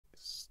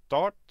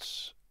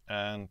start.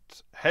 And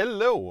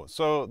hello!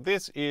 So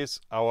this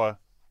is our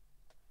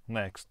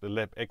next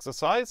lab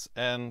exercise,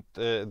 and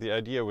the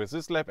idea with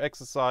this lab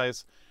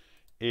exercise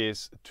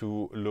is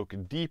to look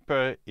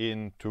deeper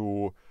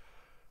into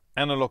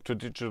analog to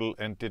digital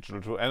and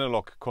digital to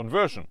analog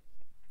conversion.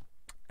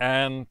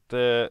 And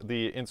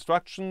the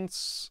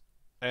instructions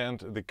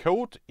and the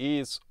code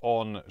is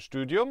on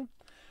Studium.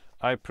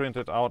 I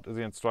printed out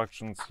the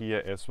instructions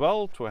here as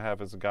well to have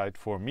as a guide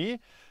for me.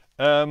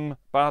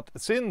 But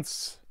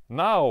since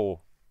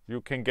now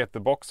you can get the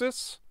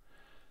boxes,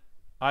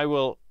 I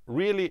will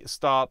really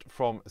start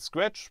from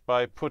scratch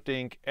by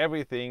putting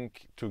everything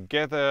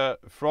together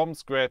from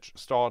scratch.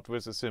 Start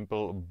with a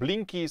simple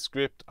Blinky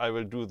script. I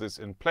will do this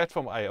in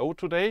Platform IO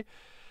today,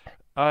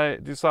 I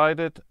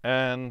decided,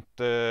 and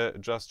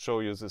just show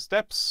you the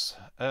steps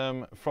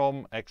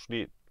from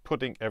actually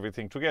putting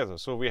everything together.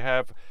 So we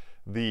have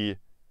the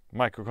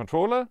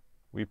microcontroller.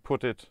 We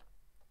put it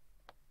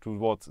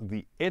towards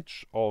the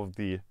edge of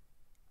the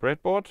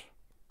breadboard,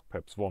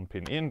 perhaps one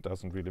pin in,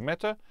 doesn't really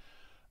matter,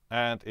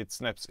 and it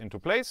snaps into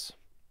place,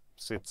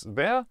 sits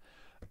there.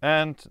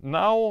 And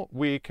now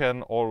we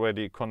can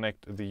already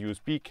connect the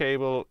USB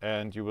cable,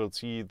 and you will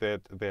see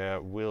that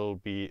there will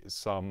be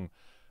some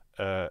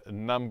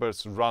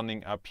numbers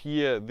running up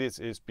here. This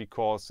is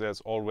because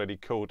there's already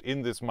code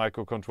in this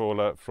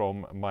microcontroller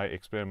from my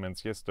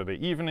experiments yesterday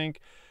evening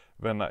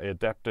when I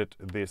adapted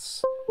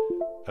this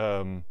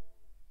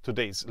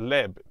today's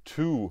lab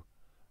to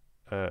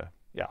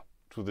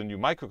the new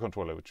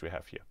microcontroller which we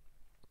have here.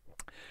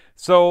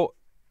 So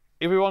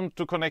if we want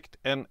to connect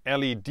an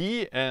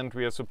LED, and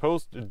we are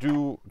supposed to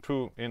do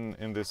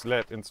in this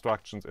lab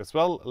instructions as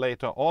well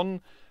later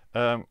on,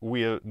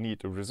 we'll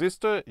need a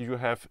resistor. You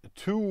have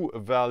two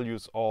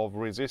values of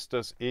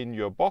resistors in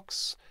your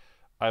box.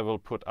 I will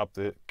put up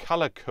the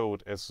color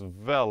code as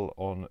well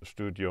on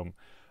Studium.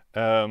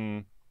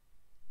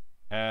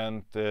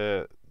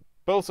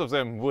 Both of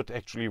them would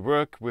actually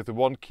work. With a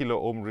 1 kilo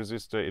ohm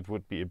resistor it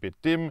would be a bit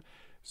dim.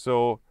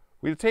 So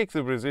we'll take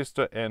the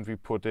resistor and we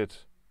put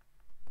it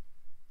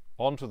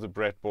onto the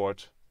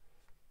breadboard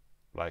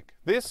like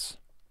this.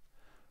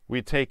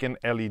 We take an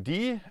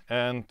LED,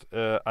 and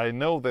I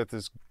know that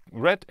this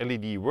red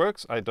LED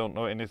works. I don't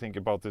know anything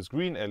about this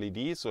green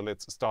LED, so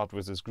let's start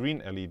with this green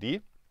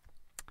LED.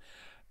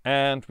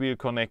 And we'll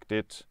connect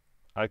it.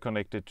 I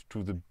connect it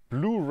to the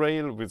blue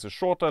rail with a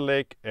shorter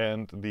leg,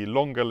 and the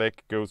longer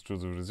leg goes to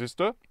the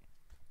resistor.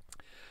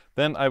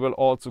 Then I will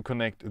also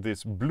connect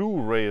this blue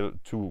rail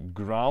to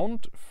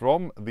ground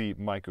from the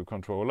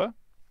microcontroller.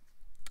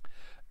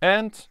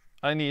 And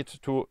I need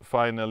to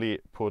finally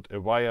put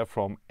a wire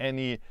from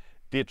any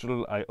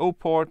digital I/O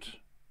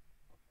port,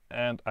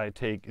 and I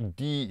take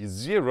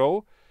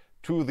D0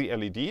 to the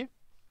LED.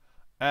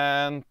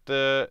 And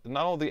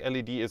now the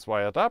LED is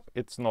wired up.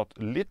 It's not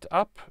lit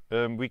up.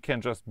 We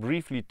can just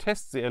briefly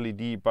test the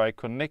LED by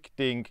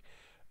connecting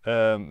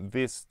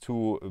this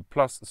to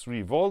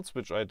 +3 volts,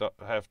 which I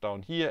have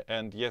down here.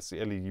 And yes,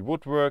 the LED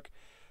would work.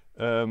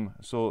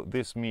 So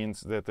this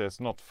means that there's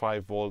not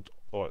 5 volt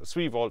or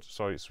 3 volt,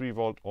 sorry, 3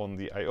 volt on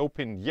the I/O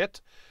pin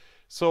yet.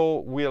 So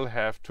we'll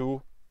have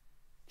to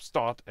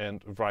start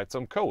and write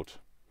some code.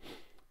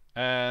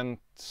 And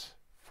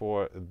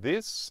for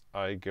this,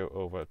 I go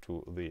over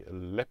to the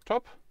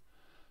laptop.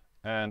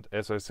 And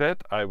as I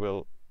said, I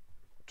will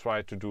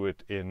try to do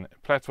it in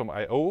Platform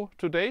IO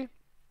today.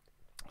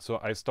 So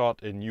I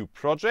start a new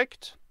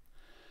project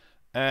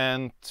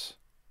and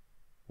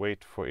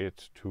wait for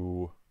it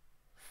to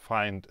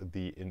find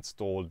the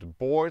installed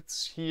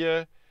boards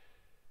here.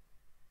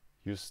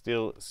 You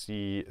still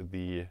see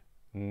the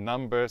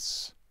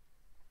numbers,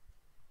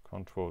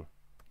 Control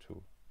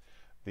 2,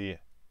 the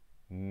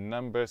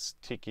numbers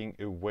ticking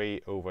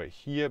away over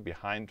here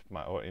behind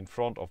my, or in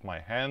front of my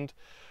hand.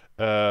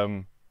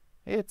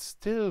 It's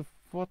still,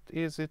 what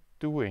is it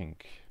doing?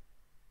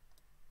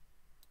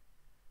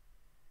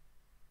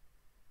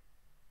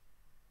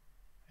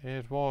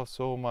 It was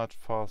so much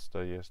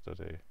faster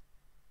yesterday,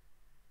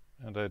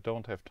 and I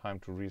don't have time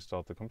to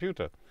restart the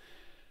computer.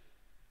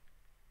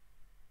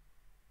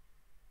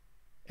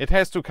 It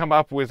has to come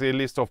up with a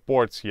list of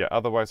boards here,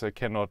 otherwise I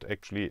cannot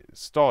actually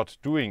start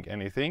doing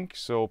anything.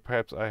 So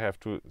perhaps I have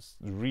to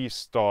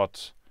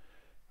restart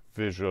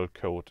Visual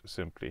Code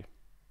simply.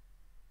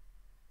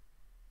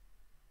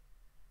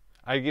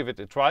 I give it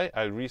a try.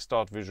 I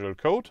restart Visual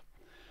Code,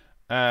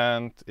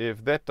 and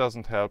if that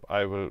doesn't help,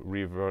 I will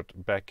revert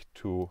back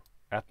to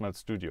Atmel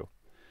Studio,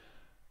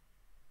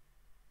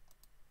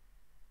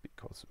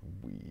 because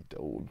we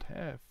don't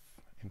have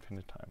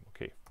infinite time.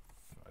 Okay,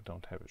 I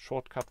don't have a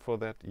shortcut for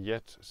that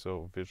yet.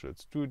 So Visual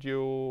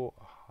Studio,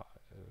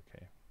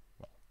 okay,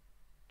 well,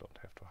 don't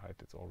have to hide,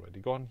 it's already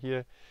gone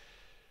here.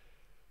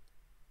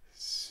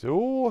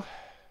 So,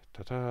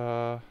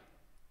 ta-da!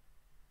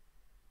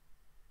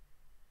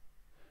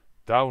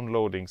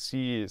 Downloading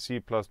C++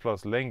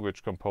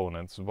 language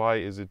components. Why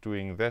is it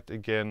doing that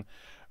again?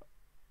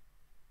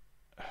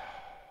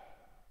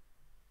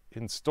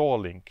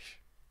 Installing.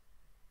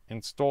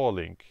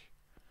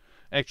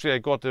 Actually, I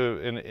got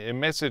a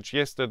message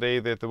yesterday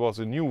that there was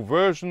a new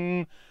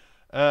version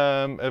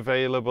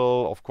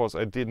available. Of course,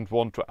 I didn't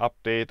want to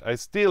update. I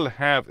still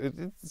have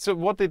it. So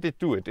what did it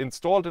do? It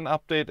installed an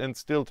update and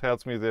still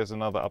tells me there's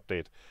another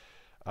update.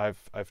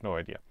 I've no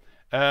idea.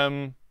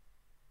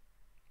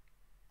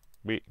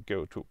 We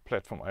go to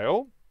Platform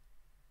IO.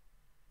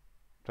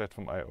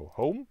 Platform IO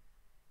home.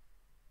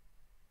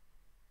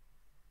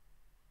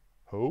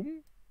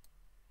 Home.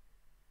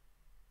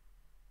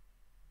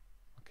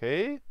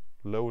 Okay,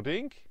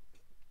 loading.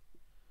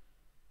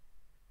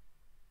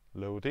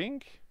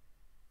 Loading.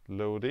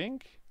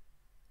 Loading.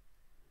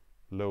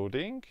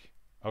 Loading.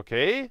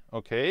 Okay,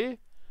 okay.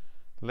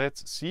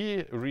 Let's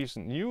see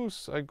recent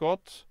news I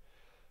got.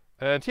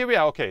 And here we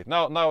are. Okay,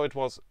 now it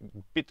was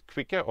a bit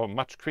quicker or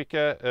much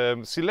quicker.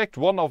 Select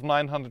one of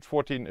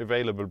 914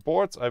 available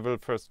boards. I will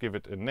first give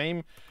it a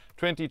name.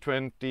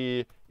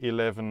 2020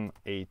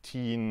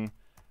 1118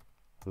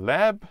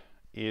 Lab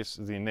is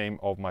the name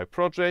of my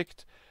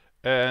project.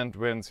 And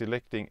when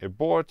selecting a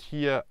board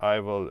here, I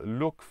will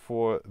look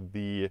for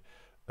the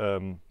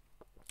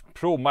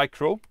Pro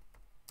Micro.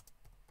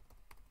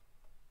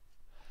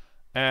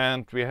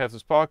 And we have the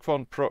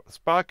SparkFun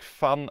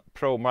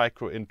Pro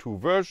Micro in 2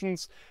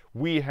 versions.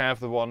 We have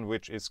the one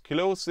which is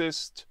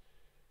closest.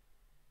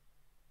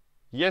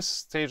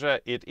 Yes,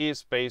 Teja, it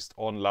is based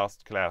on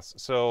last class.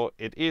 So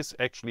it is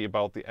actually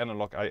about the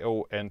analog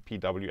I/O and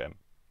PWM.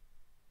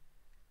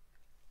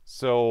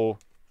 So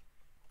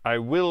I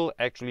will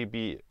actually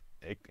be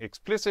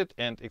explicit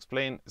and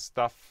explain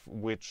stuff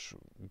which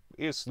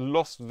is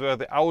lost, where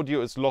the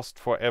audio is lost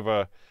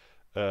forever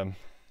in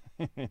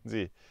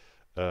the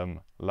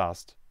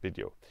last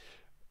video.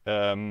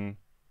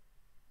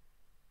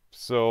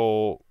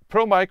 So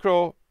Pro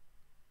Micro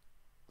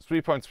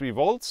 3.3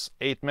 volts,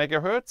 8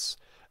 megahertz,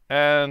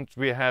 and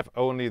we have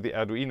only the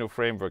Arduino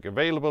framework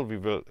available. We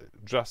will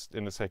just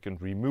in a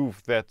second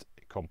remove that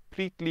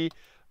completely.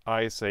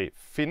 I say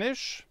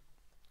finish.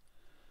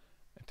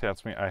 It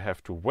tells me I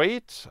have to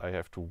wait. I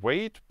have to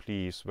wait.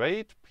 Please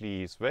wait.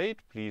 Please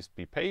wait. Please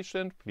be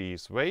patient.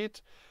 Please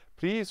wait.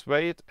 Please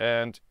wait.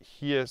 And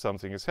here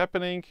something is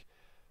happening.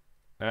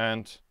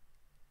 And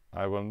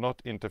I will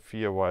not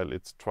interfere while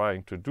it's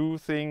trying to do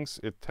things.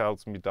 It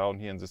tells me down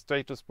here in the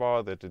status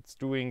bar that it's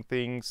doing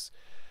things.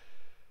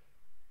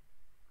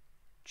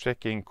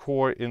 Checking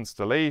core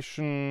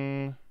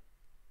installation,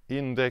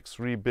 index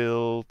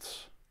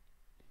rebuild,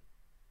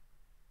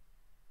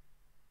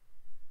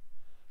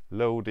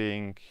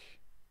 loading.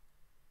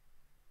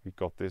 We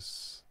got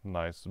this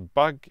nice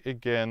bug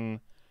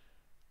again.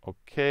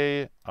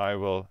 Okay, I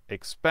will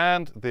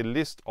expand the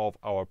list of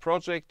our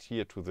project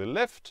here to the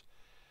left.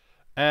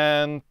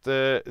 And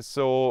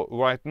so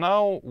right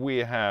now we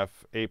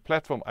have a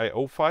platform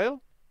IO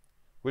file,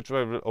 which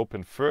I will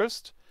open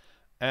first.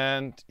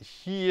 And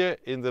here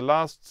in the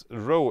last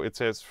row, it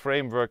says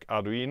framework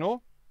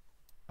Arduino.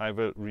 I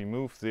will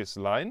remove this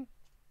line.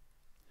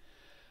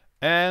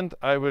 And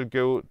I will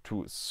go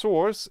to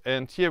source.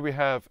 And here we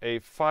have a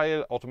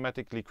file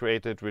automatically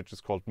created, which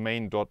is called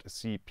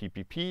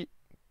main.cpp.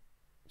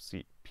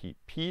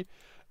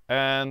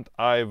 And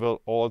I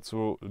will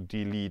also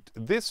delete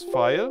this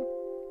file.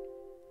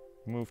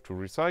 Move to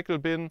recycle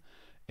bin.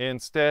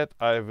 Instead,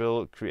 I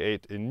will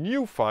create a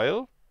new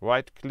file.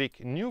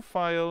 Right-click new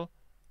file.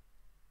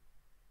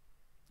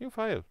 New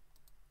file.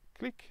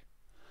 Click.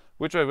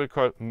 Which I will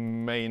call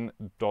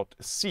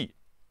main.c.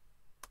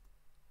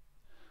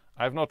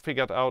 I have not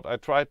figured out. I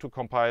tried to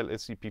compile a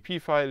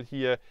CPP file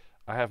here.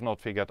 I have not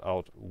figured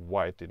out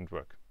why it didn't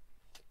work.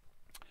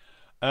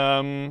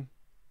 And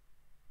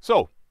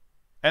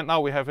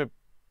now we have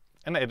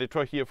an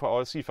editor here for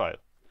our C file.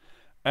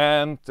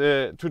 And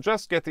to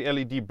just get the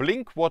LED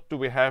blink, what do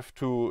we have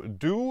to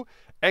do?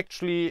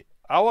 Actually,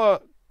 our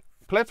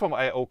Platform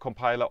IO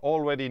compiler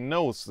already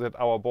knows that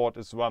our board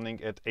is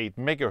running at 8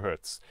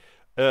 megahertz.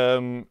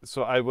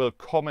 So I will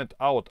comment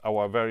out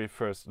our very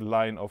first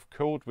line of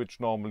code, which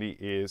normally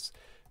is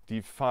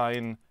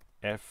define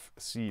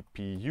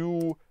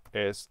fCPU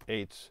as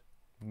 8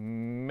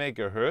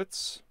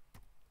 megahertz.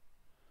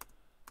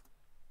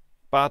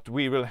 But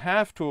we will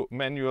have to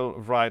manually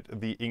write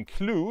the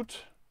include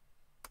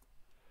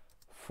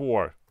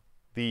for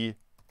the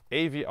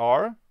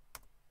avr/io.h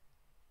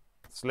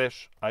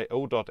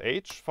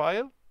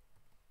file.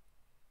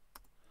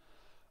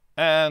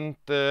 And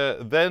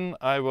then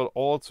I will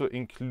also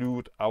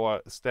include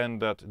our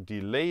standard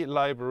delay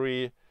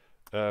library.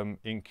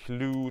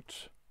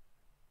 Include,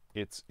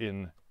 it's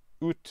in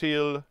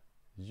utilities,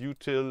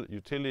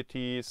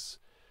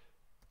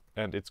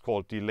 and it's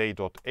called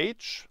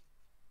delay.h.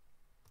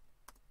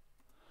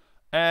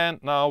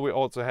 And now we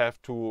also have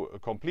to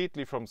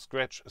completely from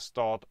scratch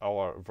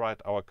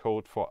write our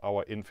code for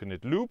our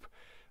infinite loop.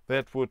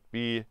 That would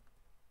be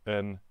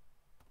an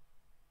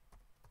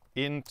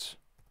int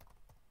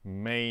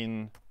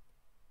main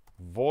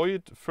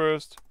void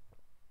first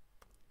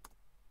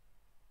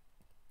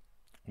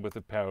with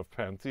a pair of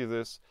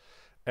parentheses,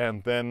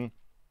 and then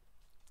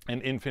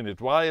an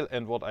infinite while.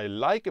 And what I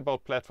like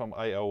about Platform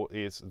IO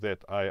is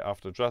that I,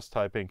 after just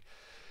typing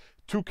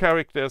 2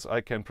 characters,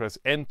 I can press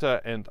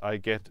enter and I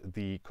get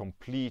the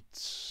complete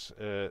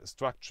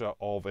structure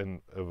of a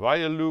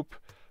while loop,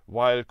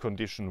 while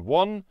condition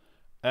 1.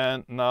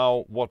 And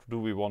now what do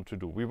we want to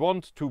do? We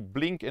want to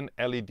blink an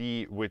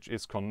LED which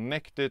is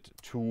connected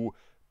to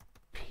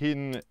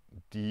pin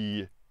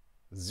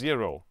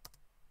D0.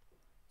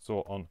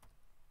 So on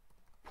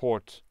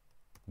port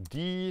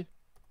D,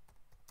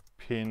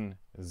 pin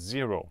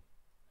 0.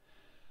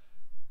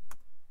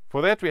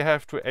 For that we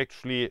have to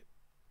actually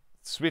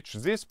switch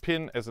this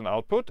pin as an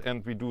output,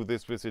 and we do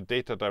this with a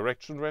data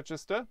direction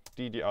register,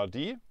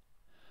 DDRD.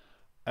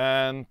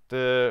 And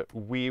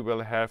we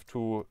will have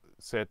to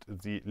set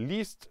the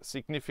least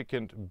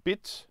significant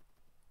bit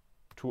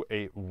to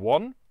a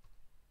 1,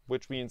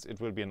 which means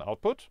it will be an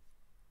output.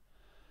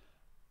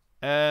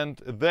 And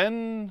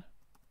then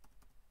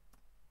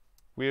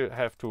we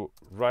have to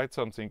write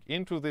something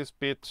into this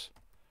bit.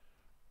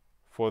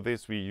 For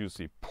this we use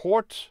the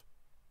port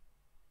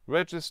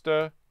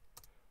register,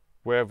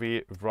 where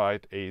we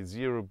write a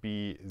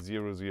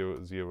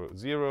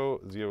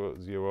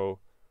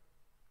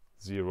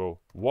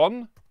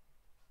 0B00000001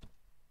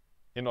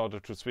 in order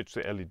to switch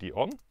the LED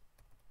on.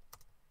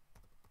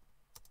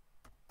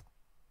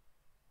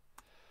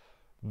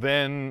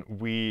 Then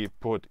we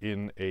put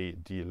in a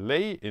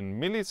delay in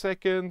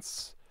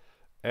milliseconds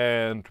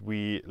and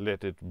we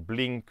let it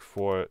blink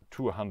for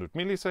 200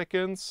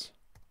 milliseconds.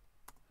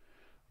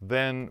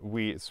 Then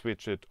we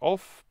switch it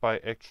off by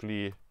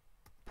actually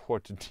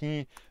port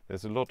D.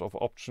 There's a lot of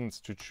options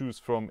to choose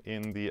from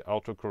in the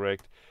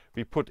autocorrect.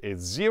 We put a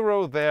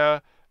 0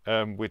 there,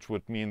 which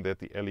would mean that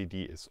the LED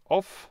is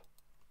off.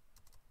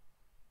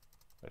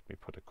 Let me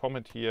put a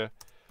comment here,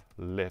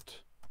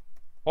 let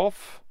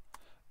off.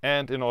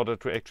 And in order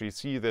to actually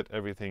see that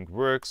everything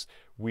works,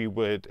 we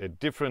wait a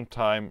different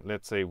time.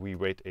 Let's say we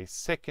wait a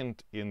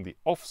second in the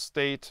off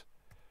state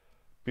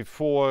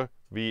before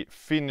we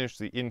finish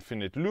the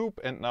infinite loop,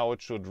 and now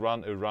it should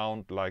run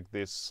around like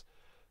this,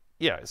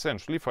 yeah,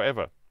 essentially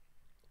forever.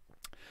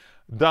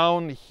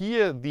 Down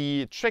here,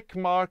 the check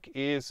mark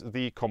is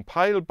the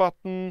compile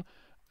button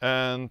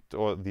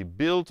or the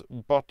build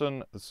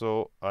button.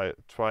 So I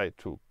try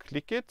to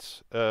click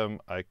it.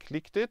 I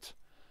clicked it,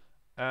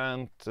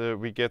 and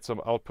we get some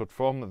output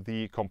from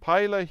the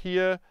compiler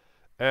here,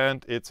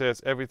 and it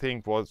says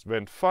everything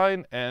went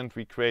fine, and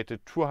we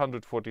created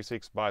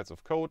 246 bytes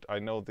of code. I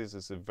know this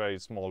is a very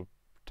small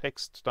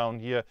text down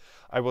here.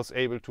 I was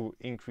able to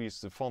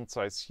increase the font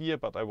size here,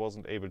 but I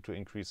wasn't able to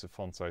increase the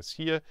font size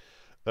here.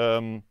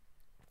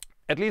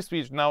 At least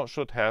we now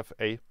should have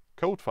a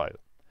code file.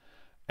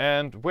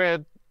 And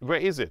where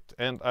is it?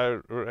 And I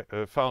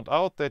found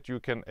out that you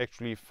can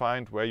actually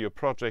find where your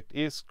project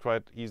is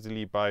quite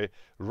easily by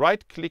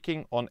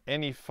right-clicking on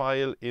any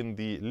file in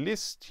the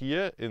list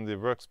here, in the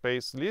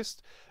workspace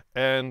list,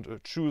 and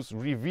choose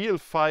Reveal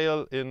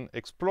File in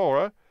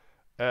Explorer.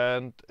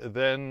 And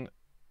then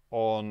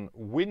on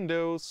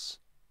Windows,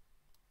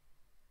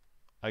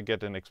 I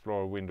get an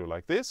Explorer window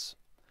like this.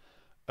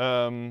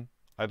 I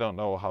don't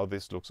know how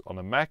this looks on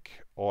a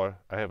Mac, or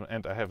I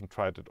haven't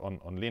tried it on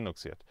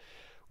Linux yet.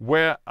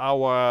 Where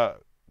our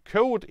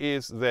code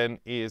is then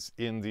is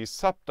in the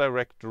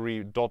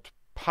subdirectory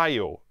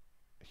 .pio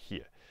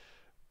here.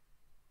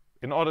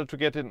 In order to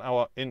get into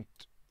our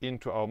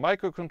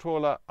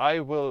microcontroller, I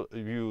will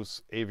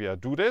use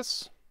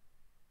aviadudes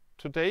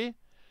today,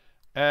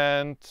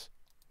 and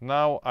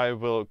now I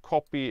will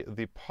copy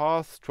the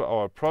path to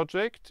our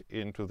project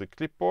into the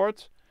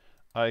clipboard.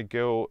 I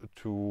go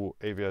to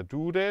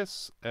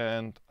aviadudes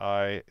and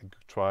I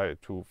try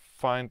to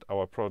find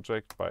our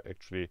project by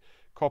actually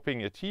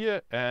copying it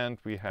here, and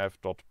we have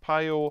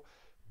 .pio,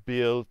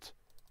 build,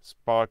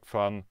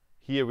 SparkFun.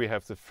 Here we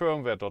have the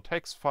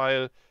firmware.hex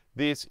file.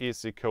 This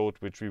is the code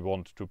which we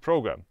want to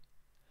program.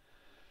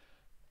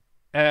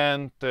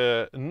 And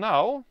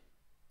now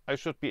I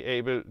should be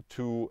able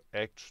to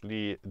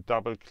actually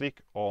double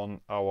click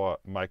on our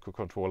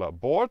microcontroller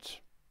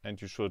board,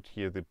 and you should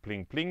hear the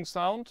pling pling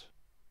sound.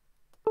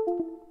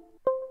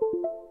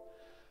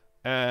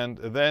 And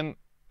then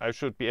I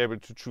should be able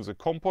to choose a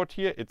COM port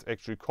here. It's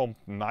actually COM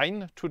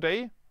 9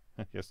 today.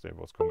 Yesterday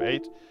was COM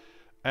 8.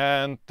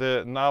 And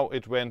now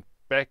it went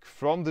back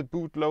from the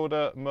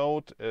bootloader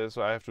mode.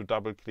 So I have to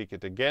double click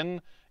it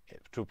again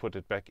to put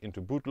it back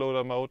into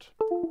bootloader mode.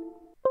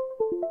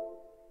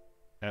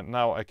 And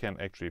now I can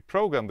actually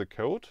program the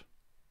code.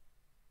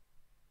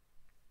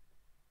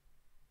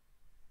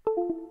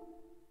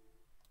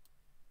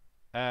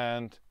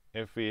 And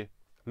if we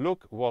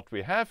look what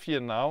we have here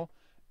now,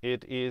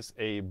 it is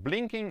a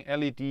blinking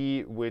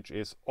LED which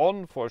is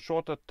on for a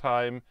shorter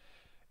time.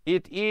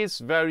 It is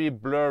very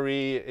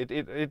blurry.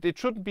 It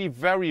shouldn't be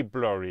very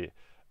blurry.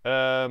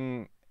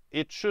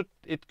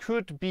 It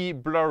could be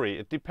blurry.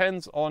 It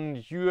depends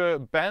on your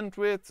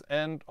bandwidth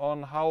and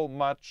on how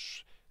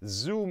much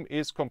Zoom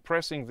is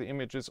compressing the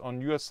images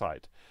on your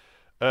side.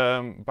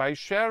 By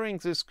sharing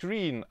the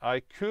screen,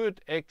 I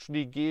could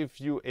actually give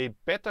you a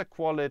better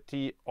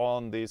quality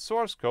on the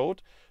source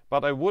code,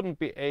 but I wouldn't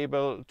be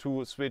able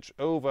to switch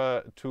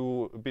over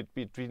to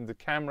between the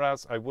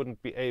cameras. I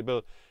wouldn't be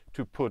able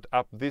to put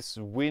up this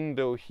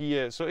window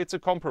here. So it's a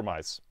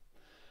compromise.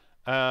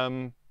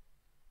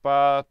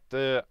 But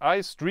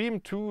I stream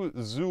to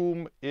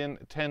Zoom in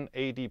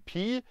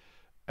 1080p,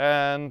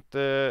 and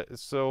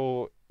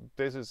so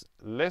this is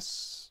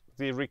less,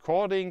 the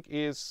recording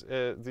is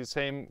the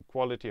same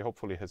quality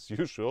hopefully as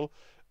usual,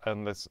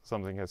 unless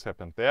something has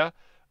happened there.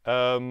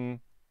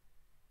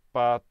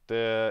 But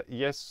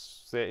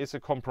yes, there is a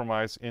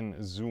compromise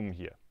in Zoom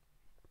here.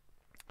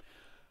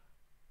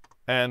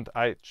 And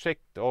I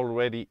checked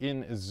already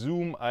in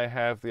Zoom, I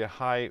have the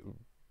high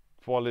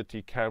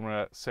quality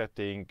camera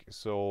setting,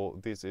 so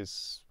this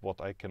is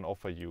what I can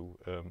offer you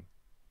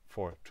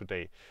for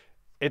today.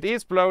 It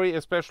is blurry,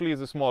 especially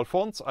the small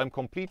fonts. I'm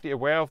completely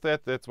aware of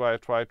that. That's why I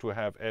try to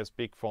have as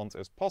big fonts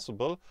as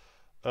possible.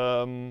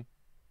 But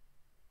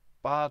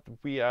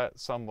we are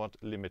somewhat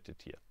limited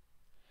here.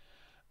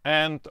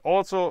 And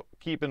also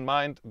keep in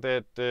mind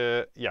that,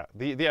 yeah,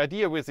 the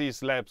idea with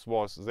these labs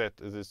was that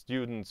the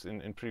students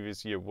in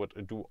previous year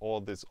would do all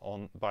this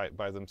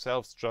by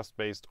themselves, just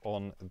based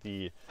on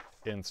the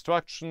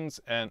instructions,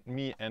 and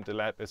me and the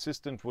lab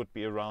assistant would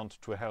be around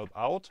to help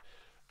out.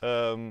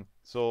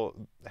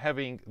 So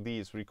having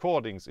these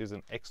recordings is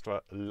an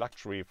extra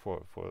luxury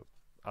for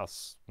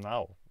us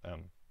now.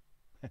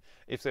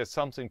 If there's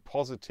something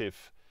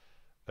positive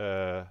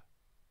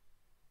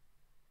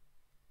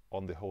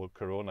on the whole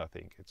Corona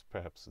thing, it's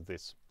perhaps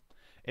this.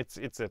 It's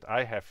that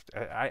I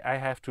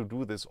have to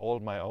do this all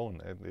my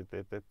own, and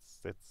that's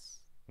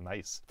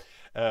nice.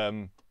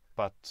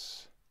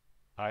 But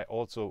I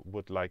also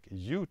would like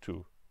you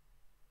to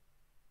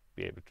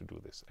be able to do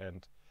this.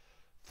 And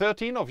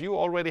 13 of you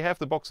already have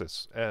the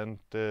boxes, and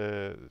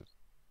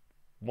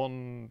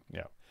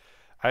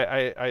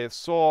I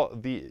saw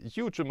the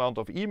huge amount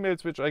of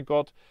emails which I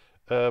got.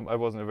 I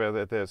wasn't aware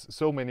that there's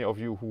so many of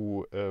you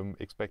who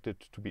expected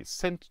to be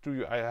sent to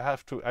you. I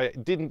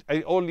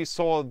only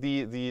saw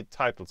the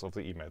titles of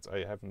the emails.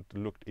 I haven't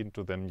looked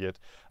into them yet.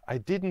 I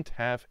didn't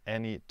have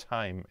any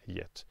time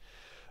yet.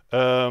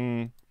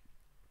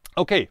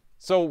 Okay,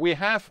 so we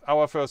have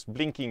our first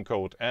blinking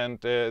code,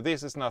 and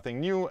this is nothing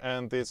new,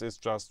 and this is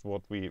just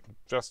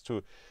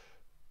to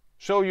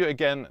show you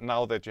again,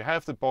 now that you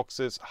have the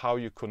boxes, how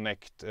you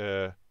connect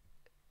an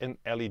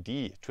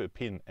LED to a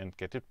pin and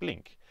get it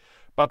blink.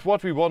 But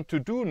what we want to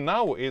do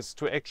now is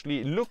to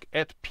actually look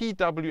at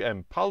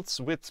PWM, pulse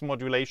width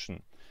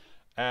modulation,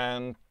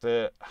 and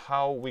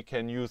how we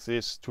can use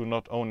this to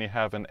not only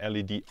have an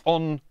LED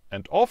on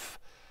and off,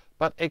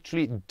 but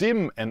actually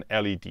dim an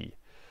LED.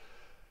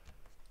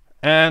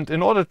 And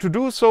in order to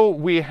do so,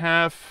 we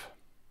have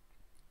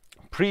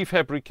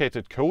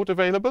prefabricated code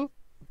available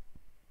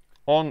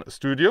on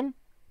Studium.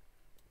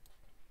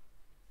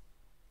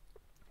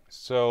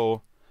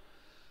 So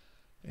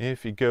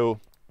if we go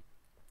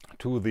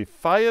to the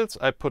files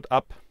I put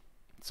up,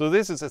 so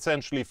this is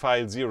essentially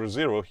file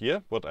 00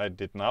 here, what I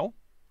did now.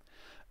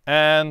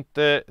 And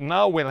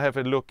now we'll have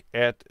a look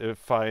at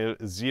file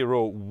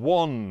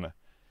 01,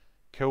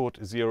 code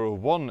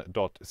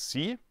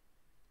 01.c.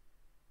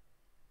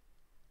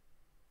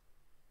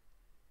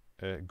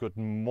 Good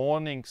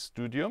morning,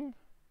 Studium.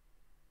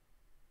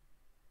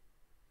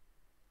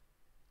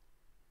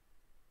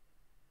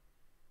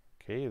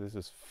 Okay, this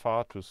is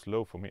far too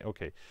slow for me.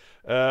 Okay.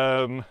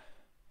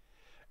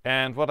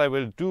 And what I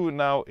will do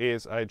now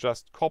is I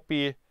just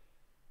copy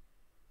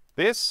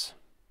this,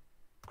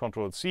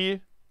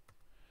 Control-C,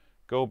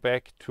 go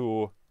back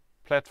to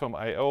platform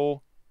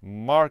IO,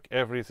 mark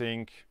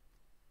everything.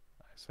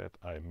 I said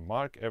I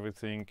mark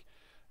everything,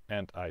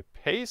 and I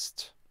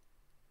paste.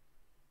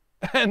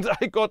 And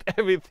I got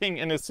everything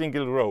in a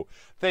single row.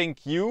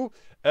 Thank you.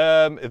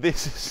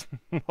 This is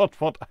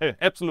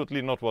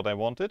absolutely not what I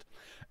wanted.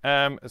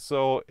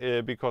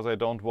 Because I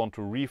don't want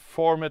to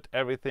reformat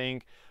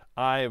everything,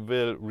 I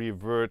will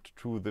revert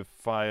to the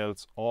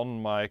files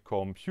on my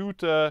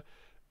computer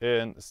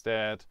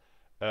instead.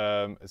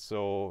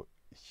 So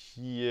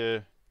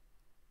here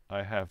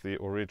I have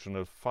the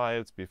original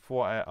files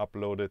before I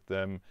uploaded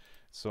them.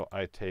 So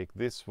I take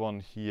this one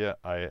here,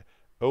 I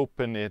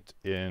open it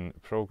in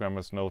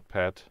Programmer's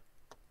Notepad.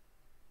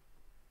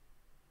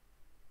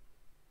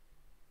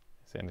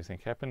 Is there anything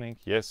happening?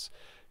 Yes.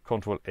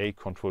 Control-A,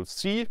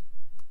 Control-C.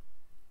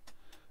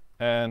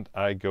 And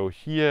I go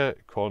here,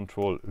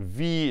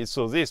 Control-V.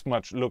 So this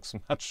looks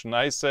much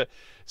nicer.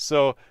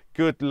 So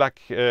good luck.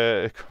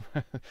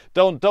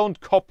 Don't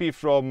copy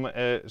from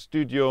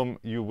Studium.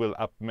 You will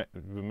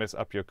mess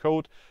up your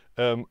code.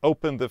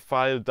 Open the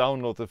file,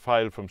 download the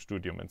file from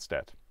Studium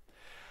instead.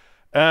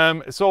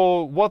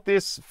 So what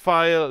this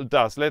file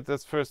does, let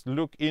us first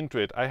look into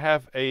it. I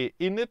have a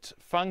init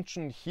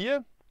function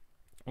here,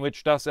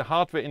 which does a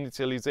hardware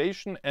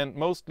initialization, and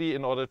mostly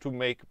in order to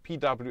make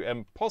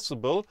PWM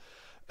possible,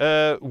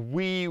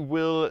 we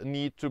will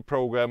need to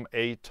program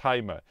a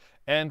timer,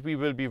 and we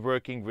will be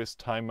working with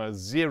timer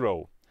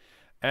 0.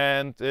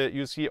 And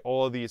you see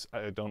all these,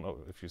 I don't know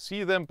if you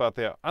see them, but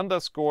they're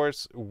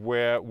underscores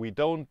where we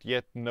don't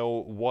yet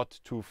know what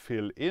to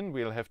fill in.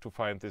 We'll have to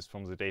find this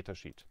from the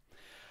datasheet.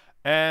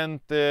 And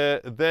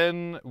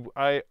then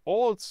I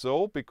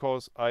also,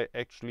 because I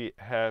actually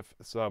have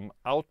some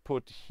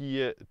output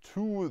here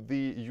to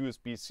the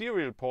USB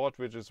serial port,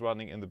 which is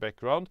running in the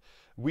background,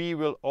 we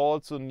will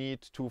also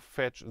need to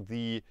fetch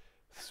the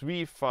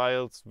 3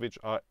 files, which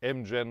are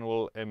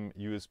mgeneral,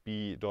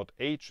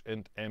 musb.h,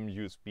 and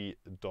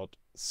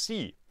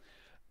musb.c.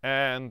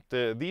 And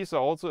these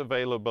are also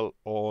available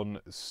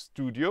on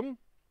Studium.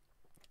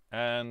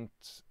 And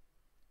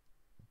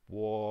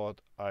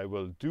what I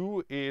will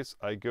do is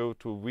I go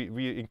to,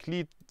 we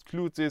include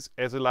this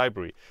as a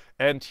library.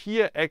 And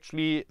here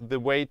actually the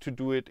way to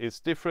do it is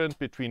different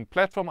between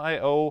Platform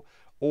IO,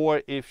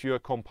 or if you're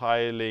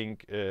compiling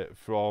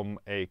from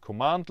a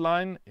command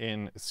line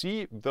in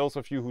C. Those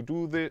of you who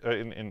do the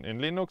in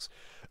Linux,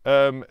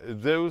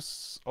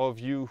 those of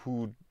you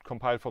who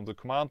compile from the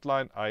command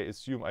line, I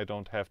assume I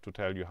don't have to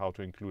tell you how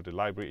to include a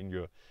library in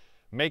your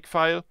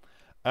makefile.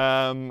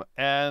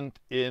 And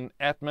in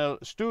Atmel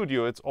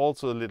Studio, it's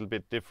also a little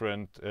bit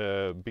different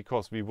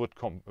because we would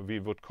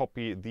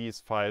copy these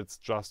files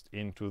just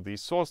into the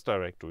source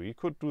directory. You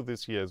could do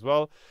this here as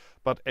well,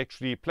 but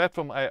actually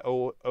Platform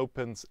IO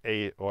opens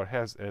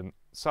has a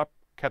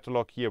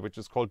subcatalog here which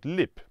is called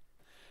lib.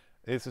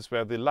 This is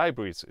where the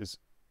libraries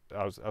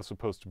are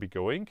supposed to be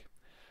going.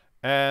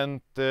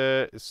 And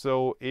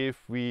so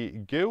if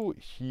we go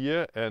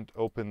here and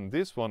open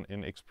this one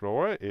in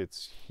Explorer,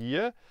 it's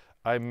here.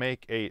 I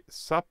make a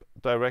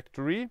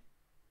subdirectory,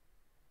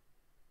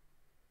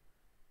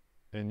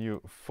 a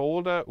new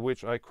folder,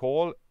 which I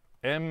call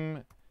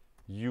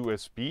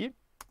musb.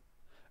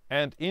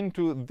 And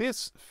into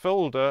this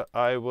folder,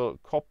 I will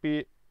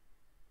copy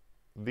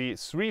the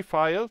 3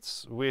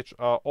 files, which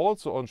are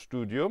also on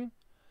Studium,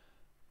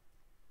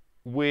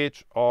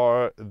 which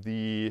are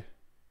they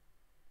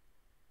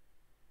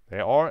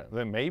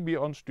may be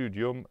on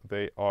Studium.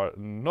 They are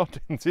not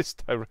in this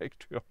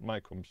directory on my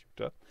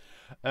computer.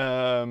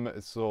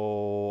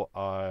 So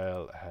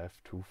I'll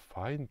have to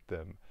find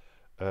them.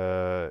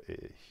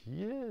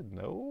 Here?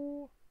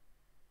 No.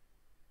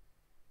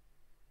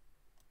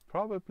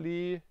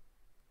 Probably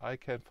I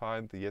can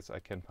find, yes, I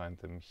can find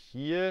them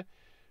here.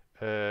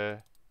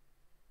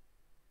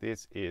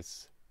 This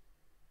is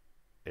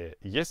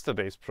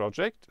yesterday's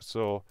project.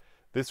 So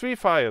the 3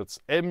 files,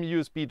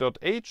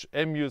 musb.h,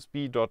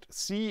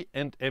 musb.c,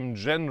 and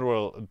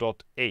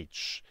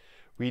mgeneral.h.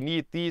 We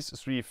need these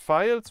 3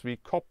 files, we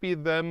copy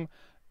them,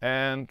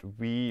 and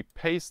we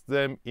paste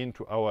them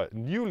into our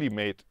newly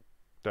made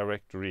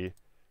directory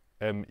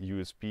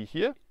musb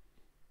here.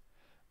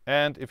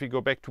 And if we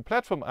go back to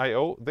Platform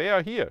IO, they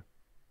are here.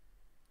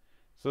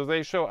 So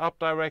they show up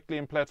directly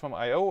in Platform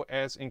IO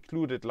as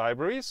included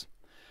libraries.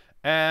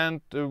 And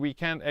we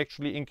can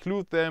actually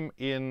include them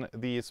in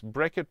these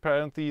bracket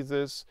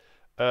parentheses,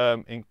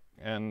 then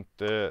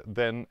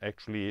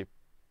actually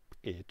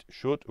it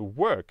should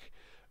work.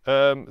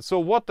 So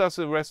what does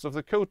the rest of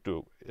the code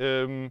do?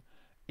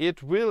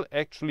 It will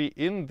actually,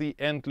 in the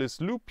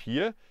endless loop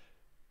here,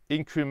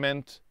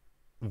 increment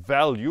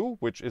value,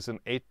 which is an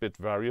 8-bit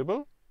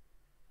variable.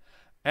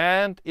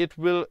 And it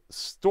will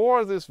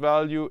store this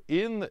value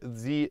in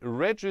the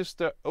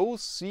register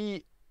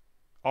OCR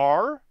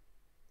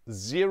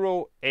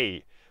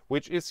 0A,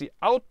 which is the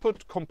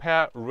output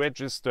compare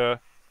register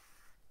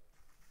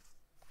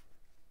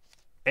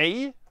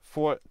A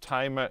for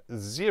timer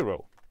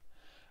 0.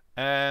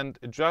 And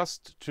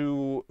just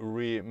to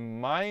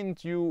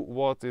remind you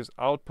what this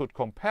output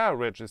compare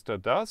register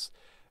does,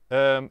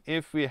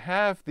 if we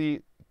have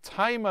the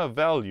timer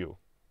value,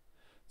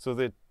 so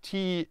the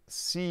T,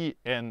 C,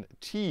 and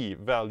T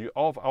value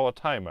of our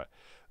timer,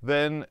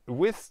 then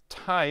with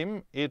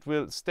time it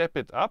will step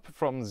it up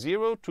from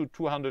 0 to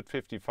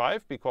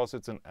 255 because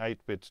it's an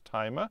 8-bit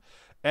timer.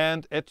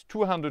 And at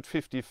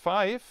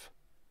 255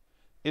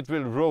 it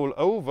will roll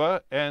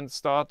over and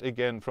start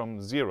again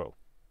from 0.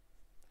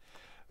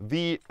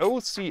 The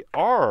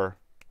OCR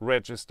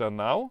register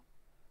now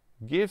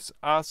gives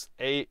us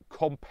a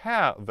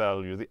compare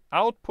value, the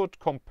output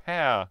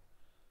compare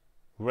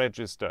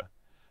register.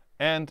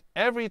 And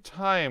every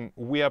time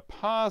we are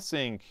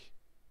passing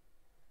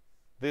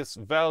this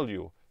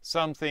value,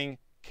 something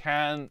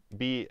can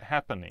be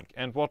happening.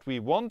 And what we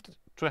want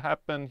to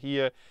happen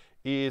here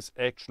is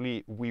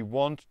actually we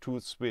want to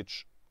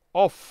switch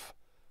off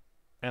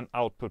an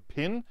output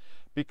pin,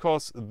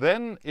 because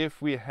then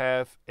if we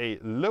have a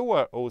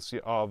lower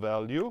OCR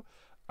value,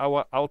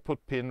 our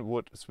output pin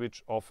would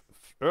switch off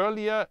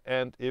earlier,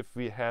 and if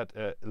we had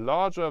a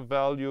larger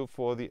value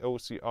for the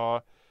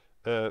OCR,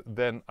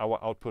 then our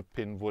output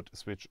pin would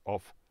switch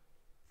off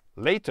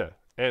later.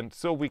 And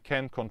so we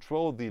can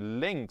control the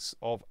length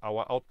of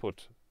our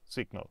output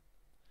signal,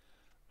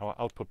 our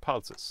output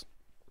pulses.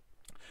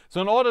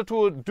 So in order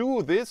to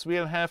do this,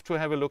 we'll have to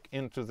have a look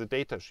into the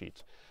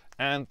datasheet.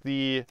 And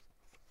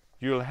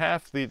you'll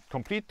have the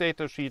complete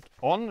datasheet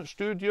on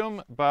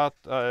Studium, but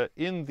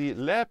in the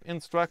lab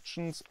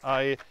instructions,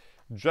 I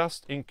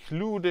just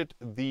included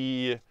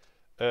the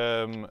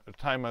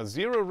timer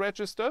 0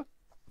 register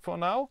for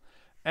now.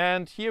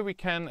 And here we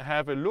can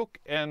have a look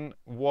at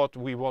what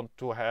we want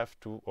to have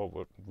to, or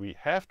what we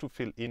have to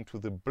fill into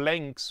the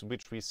blanks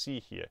which we see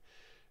here.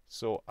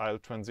 So I'll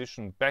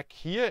transition back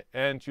here,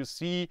 and you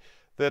see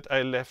that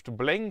I left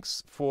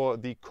blanks for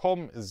the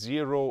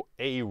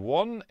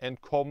COM0A1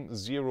 and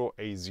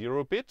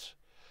COM0A0 bit,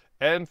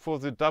 and for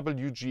the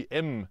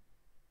WGM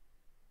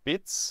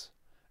bits,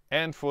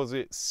 and for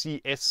the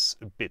CS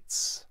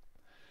bits.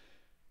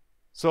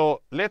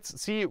 So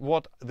let's see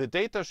what the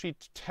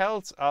datasheet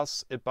tells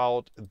us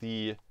about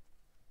the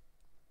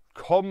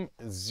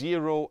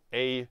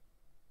COM0A1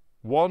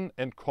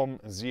 and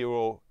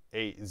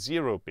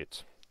COM0A0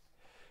 bit.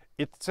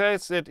 It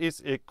says that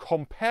it's a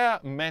compare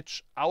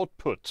match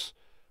output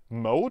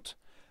mode,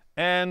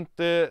 and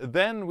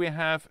then we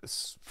have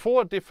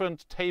 4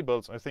 different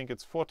tables. I think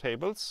it's 4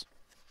 tables.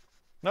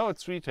 No,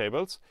 it's 3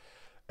 tables.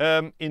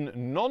 In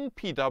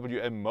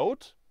non-PWM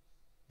mode,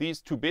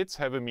 these 2 bits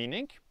have a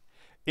meaning.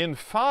 In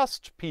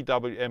fast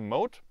PWM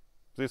mode,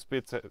 these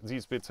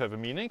bits have a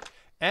meaning.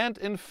 And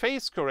in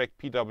phase correct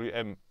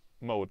PWM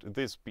mode,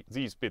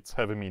 these bits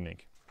have a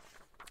meaning.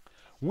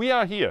 We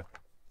are here.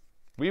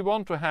 We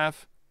want to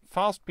have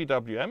fast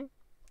PWM.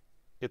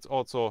 It's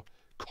also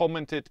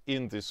commented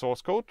in the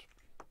source code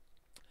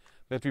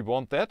that we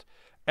want that.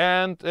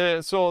 And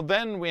so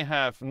then we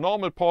have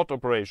normal port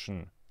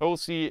operation,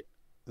 OC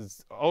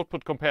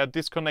output compare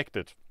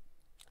disconnected.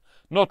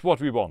 Not what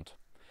we want.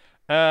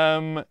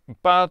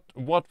 But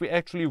what we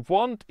actually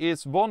want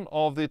is one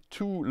of the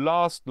 2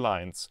 last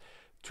lines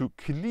to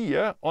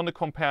clear on a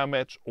compare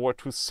match or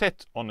to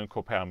set on a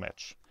compare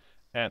match.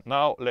 And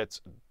now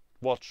let's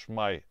watch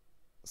my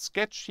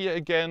sketch here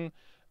again.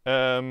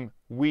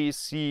 We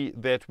see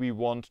that we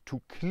want to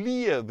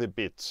clear the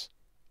bit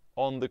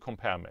on the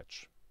compare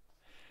match.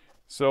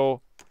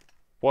 So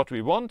what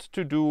we want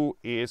to do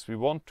is we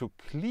want to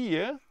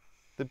clear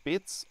the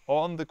bits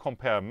on the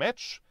compare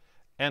match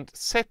and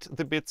set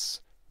the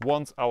bits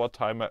once our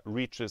timer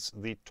reaches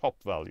the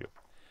top value.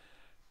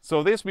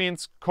 So this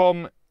means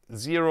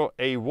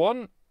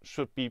COM0A1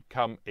 should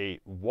become a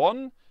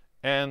 1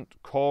 and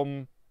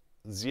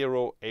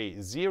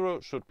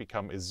COM0A0 should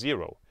become a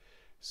 0.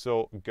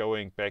 So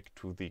going back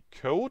to the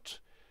code,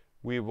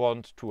 we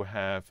want to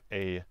have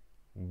a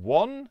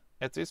 1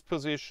 at this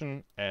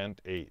position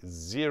and a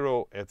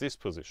 0 at this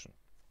position.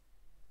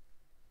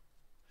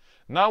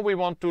 Now we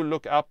want to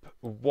look up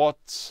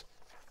what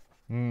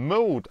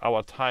mode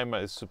our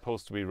timer is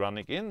supposed to be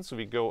running in. So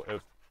we go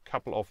a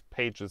couple of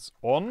pages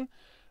on,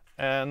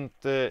 and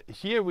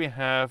here we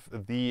have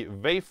the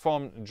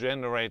waveform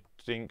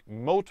generating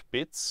mode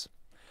bits,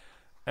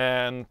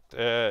 and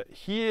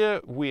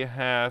here we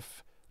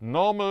have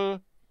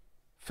normal,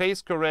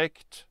 phase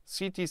correct,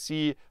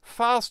 CTC,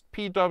 fast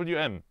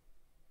PWM.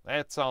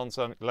 That sounds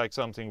like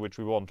something which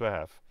we want to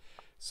have.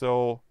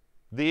 So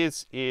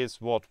this is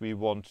what we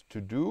want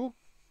to do.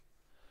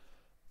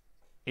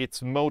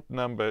 It's mode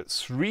number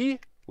 3,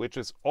 which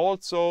is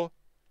also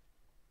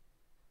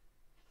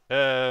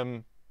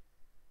it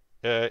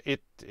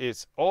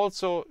is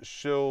also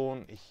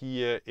shown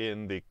here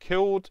in the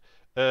code.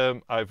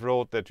 I've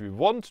wrote that we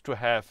want to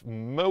have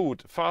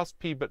mode fast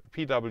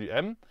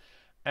PWM,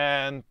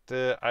 and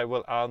I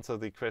will answer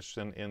the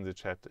question in the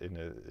chat in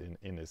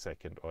a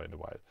second or in a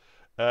while.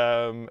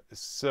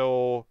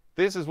 So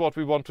this is what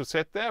we want to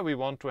set there. We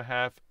want to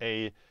have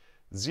a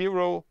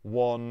 0,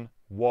 1,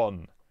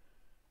 1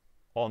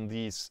 on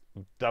these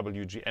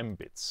WGM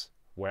bits.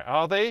 Where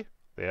are they?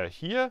 They are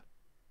here.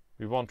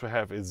 We want to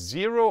have a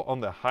 0 on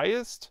the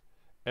highest,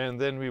 and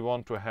then we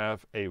want to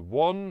have a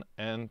 1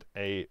 and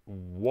a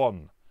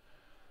 1.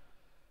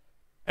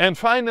 And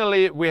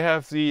finally, we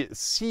have the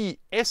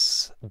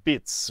CS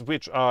bits,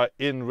 which are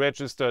in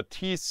register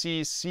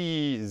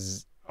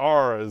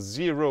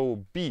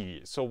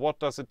TCCR0B. So what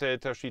does the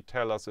datasheet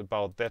tell us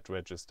about that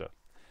register?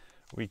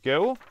 We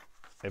go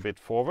a bit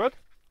forward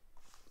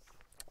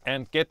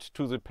and get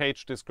to the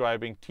page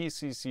describing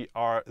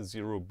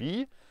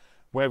TCCR0B,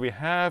 where we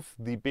have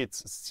the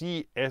bits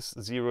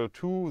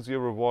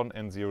CS02, 01,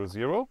 and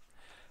 00.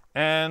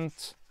 And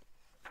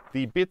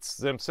the bits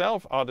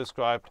themselves are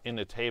described in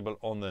a table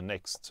on the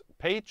next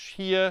page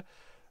here.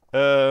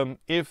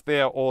 If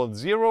they are all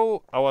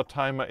 0, our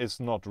timer is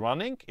not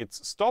running,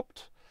 it's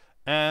stopped.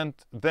 And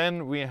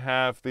then we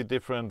have the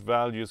different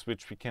values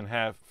which we can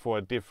have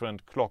for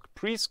different clock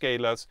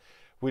prescalers,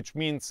 which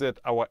means that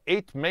our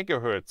 8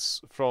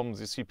 megahertz from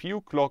the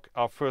CPU clock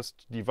are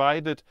first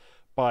divided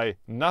by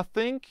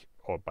nothing,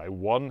 or by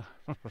 1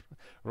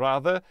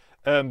 rather,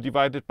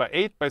 divided by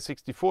 8, by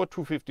 64,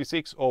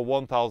 256, or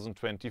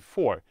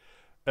 1024.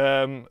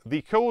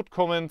 The code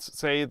comments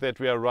say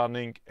that we are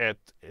running at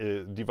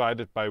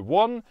divided by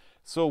 1,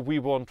 so we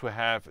want to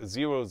have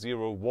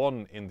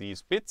 001 in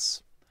these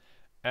bits.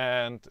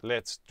 And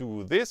let's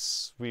do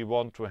this. We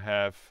want to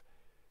have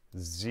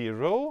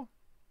 0,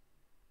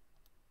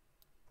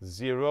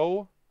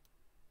 0,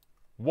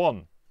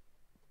 1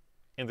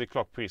 in the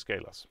clock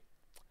prescalers.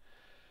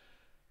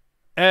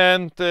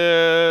 And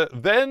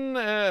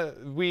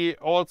then we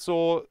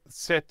also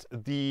set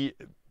the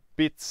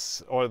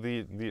bits, or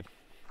the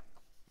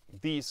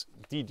these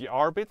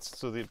DDR bits,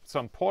 so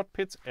some port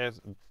bits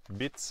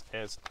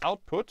as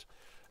output.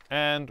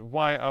 And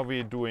why are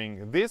we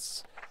doing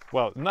this?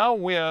 Well, now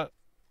we are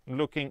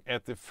looking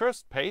at the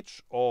first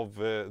page of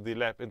the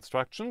lab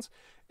instructions,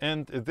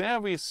 and there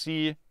we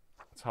see,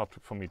 it's hard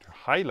for me to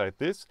highlight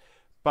this,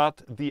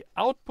 but the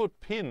output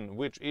pin,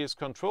 which is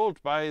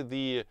controlled by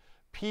the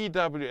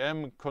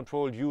PWM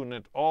control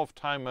unit of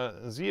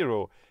timer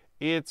 0,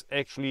 it's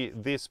actually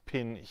this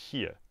pin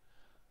here.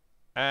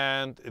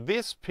 And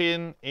this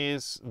pin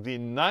is the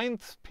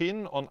 9th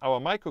pin on our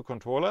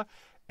microcontroller,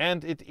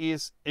 and it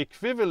is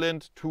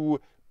equivalent to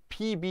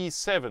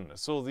PB7,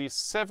 so the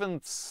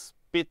 7th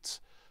bit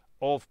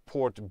of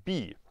port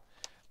B.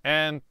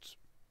 And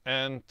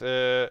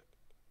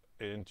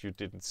you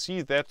didn't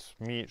see that,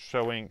 me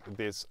showing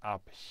this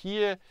up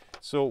here.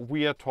 So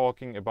we are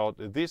talking about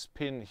this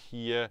pin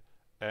here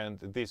and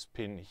this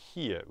pin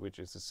here, which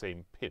is the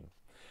same pin.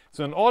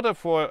 So in order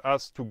for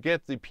us to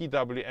get the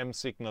PWM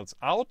signals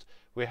out,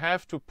 we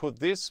have to put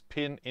this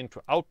pin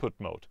into output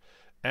mode.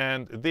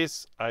 And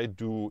this I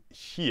do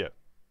here.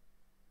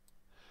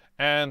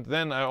 And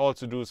then I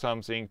also do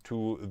something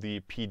to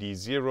the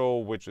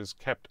PD0, which is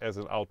kept as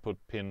an output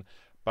pin.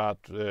 But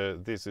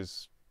this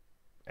is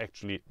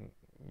actually,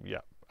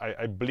 yeah,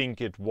 I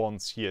blink it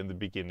once here in the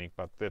beginning,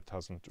 but that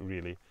doesn't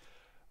really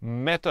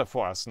matter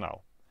for us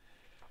now.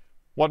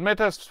 What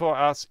matters for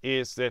us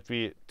is that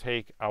we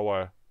take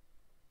our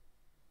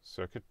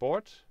circuit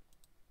board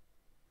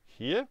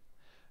here,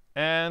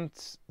 and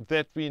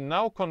that we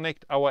now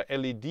connect our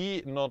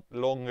LED not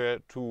longer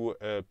to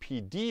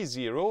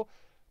PD0,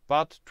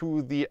 but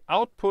to the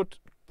output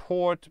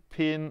port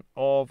pin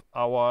of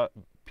our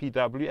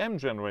PWM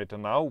generator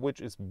now, which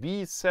is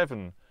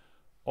B7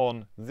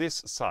 on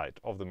this side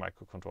of the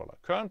microcontroller.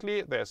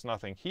 Currently, there's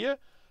nothing here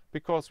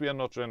because we are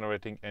not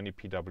generating any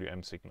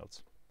PWM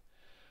signals.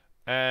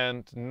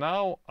 And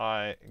now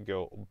I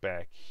go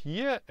back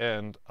here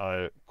and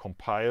I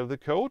compile the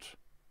code,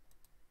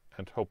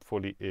 and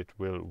hopefully it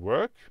will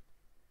work.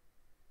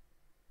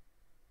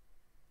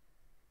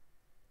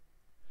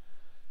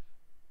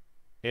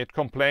 It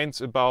complains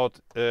about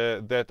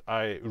that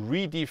I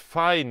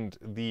redefined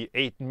the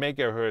 8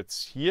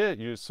 megahertz here.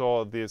 You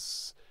saw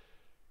this,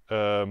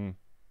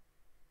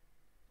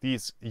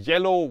 these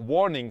yellow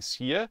warnings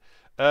here.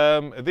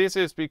 This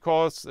is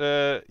because,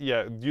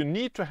 yeah, you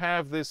need to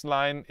have this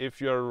line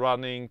if you're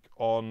running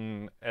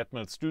on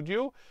Atmel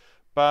Studio.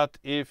 But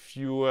if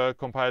you are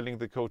compiling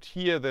the code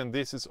here, then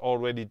this is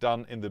already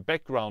done in the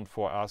background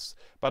for us.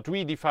 But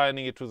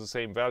redefining it to the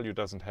same value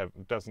doesn't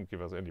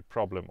give us any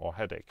problem or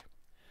headache.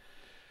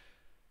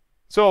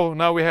 So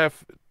now we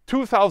have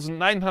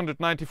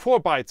 2,994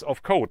 bytes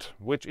of code,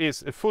 which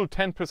is a full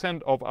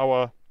 10% of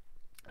our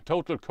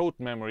total code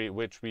memory,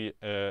 which we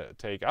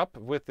take up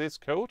with this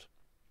code.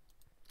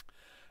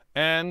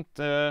 And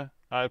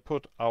I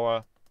put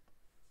our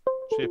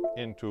chip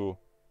into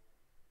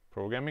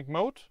programming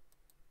mode,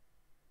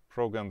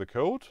 program the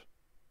code,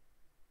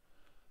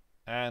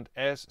 and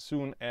as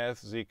soon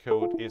as the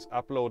code is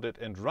uploaded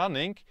and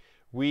running,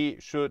 we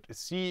should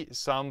see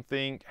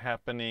something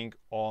happening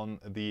on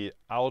the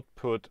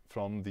output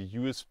from the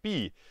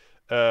USB,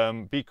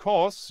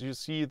 because you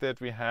see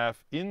that we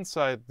have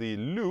inside the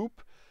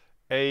loop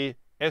a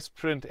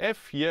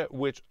sprintf here,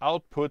 which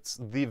outputs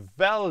the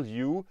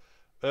value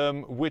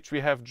which we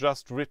have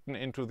just written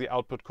into the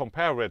output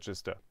compare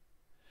register.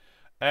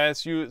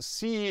 As you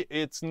see,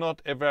 it's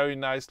not a very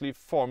nicely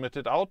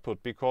formatted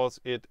output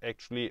because it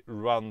actually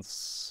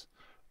runs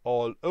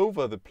all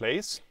over the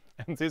place.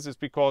 And this is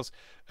because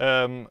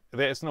there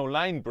is no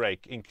line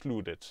break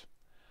included.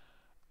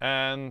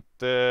 And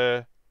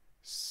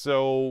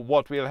so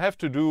what we'll have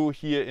to do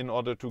here in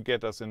order to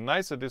get us a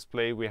nicer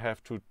display, we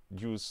have to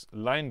use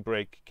line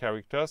break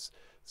characters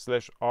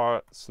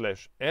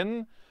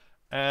 /r/n,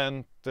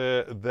 and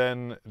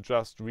then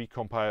just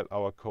recompile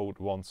our code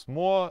once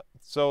more.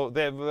 So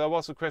there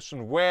was a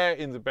question, where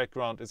in the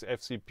background is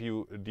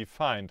FCPU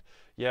defined?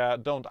 Yeah,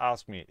 don't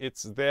ask me.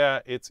 It's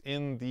there. It's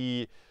in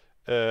the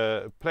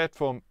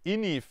platform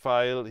ini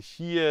file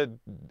here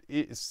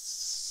is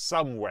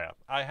somewhere.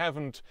 I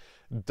haven't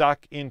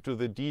dug into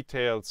the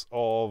details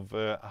of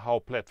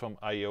how platform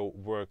IO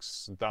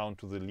works down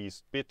to the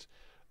least bit.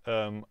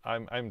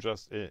 I'm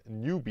just a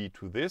newbie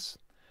to this.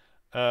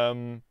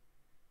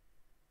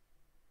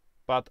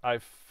 But I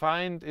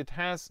find it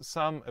has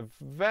some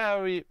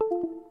very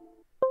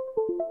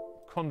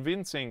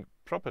convincing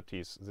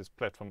properties, this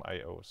platform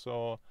IO.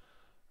 So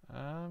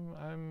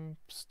I'm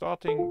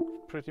starting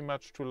pretty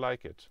much to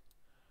like it.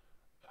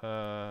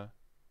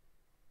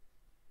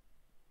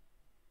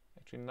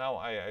 Actually, now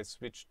I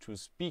switch to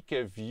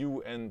speaker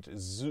view, and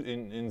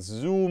in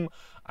Zoom,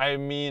 I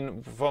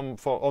mean,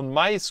 on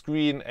my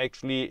screen,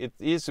 actually, it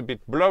is a bit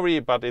blurry,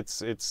 but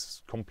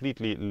it's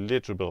completely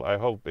legible. I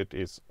hope it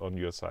is on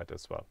your side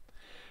as well.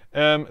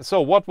 So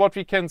what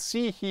we can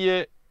see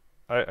here,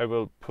 I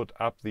will put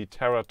up the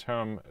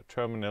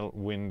terminal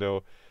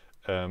window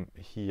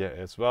here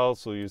as well.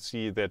 So you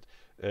see that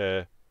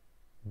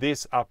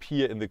this up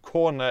here in the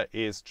corner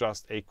is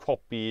just a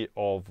copy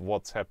of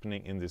what's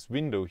happening in this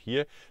window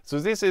here. So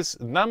this is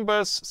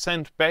numbers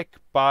sent back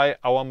by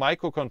our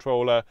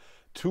microcontroller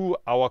to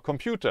our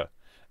computer.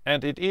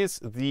 And it is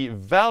the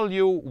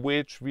value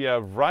which we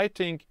are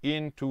writing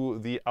into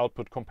the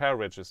output compare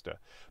register.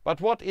 But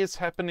what is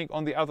happening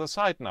on the other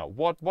side now?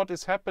 What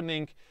is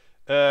happening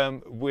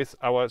with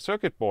our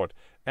circuit board?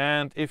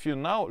 And if you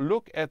now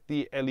look at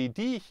the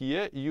LED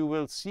here, you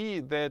will see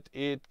that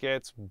it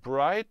gets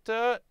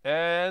brighter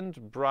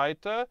and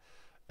brighter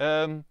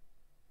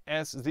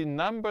as the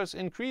numbers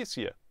increase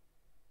here.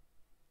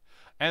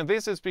 And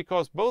this is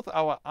because both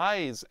our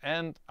eyes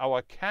and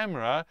our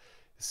camera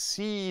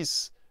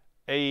sees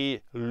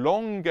a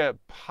longer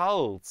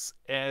pulse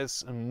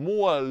as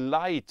more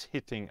light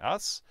hitting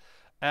us.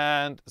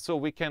 And so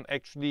we can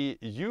actually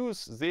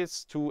use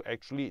this to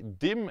actually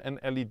dim an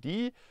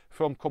LED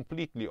from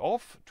completely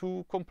off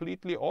to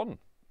completely on.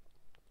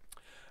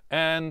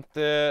 And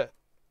the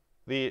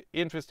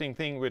interesting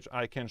thing which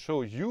I can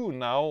show you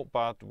now,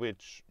 but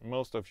which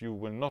most of you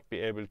will not be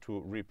able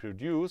to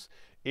reproduce,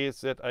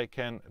 is that I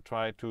can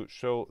try to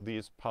show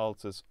these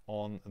pulses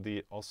on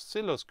the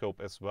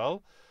oscilloscope as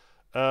well.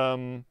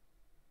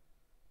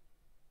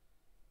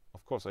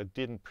 Of course, I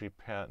didn't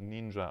prepare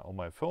Ninja on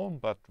my phone,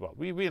 but well,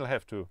 we will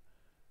have to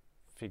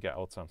figure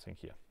out something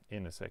here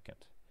in a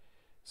second.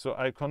 So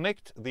I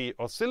connect the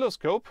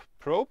oscilloscope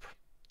probe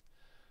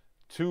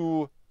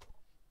to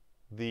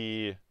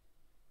the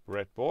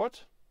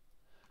breadboard,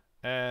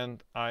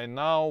 and I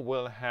now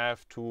will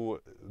have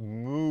to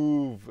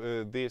move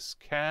this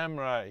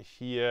camera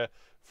here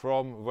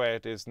from where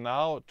it is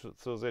now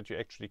so that you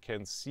actually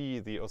can see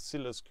the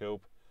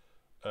oscilloscope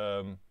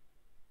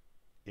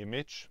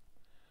image.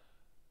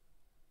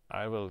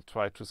 I will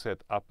try to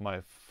set up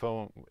my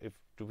phone.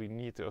 Do we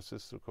need the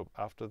oscilloscope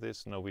after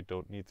this? No, we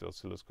don't need the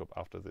oscilloscope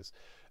after this.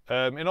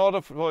 In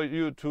order for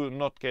you to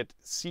not get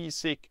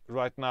seasick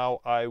right now,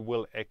 I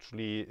will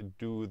actually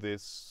do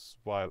this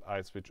while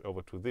I switch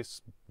over to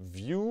this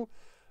view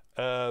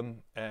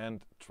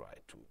and try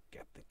to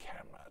get the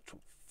camera to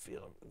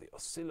film the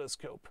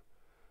oscilloscope.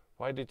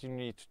 Why did you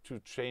need to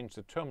change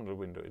the terminal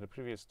window? In the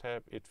previous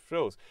tab, it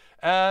froze.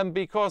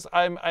 Because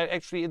I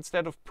actually,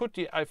 instead of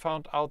putty, I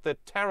found out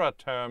that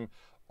TerraTerm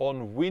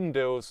on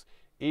Windows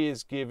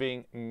is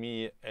giving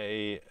me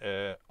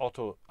a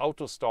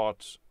auto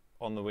start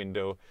on the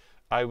window.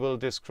 I will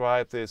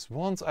describe this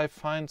once I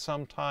find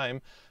some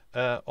time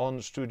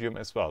on Studium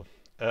as well.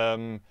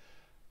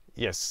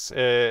 Yes,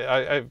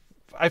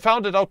 I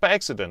found it out by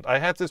accident. I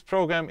had this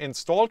program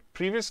installed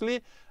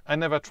previously. I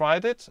never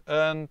tried it,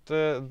 and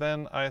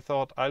then I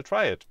thought I'll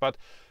try it. But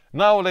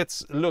now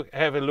let's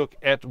have a look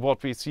at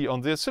what we see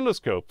on the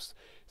oscilloscopes.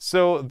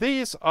 So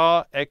these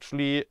are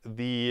actually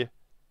the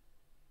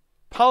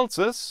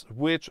pulses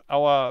which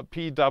our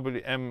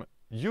PWM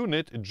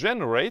unit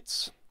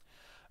generates.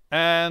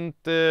 And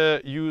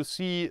you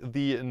see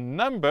the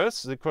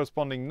numbers, the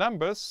corresponding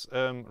numbers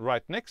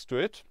right next to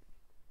it.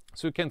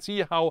 So you can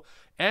see how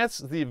as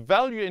the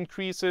value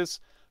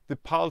increases, the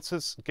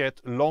pulses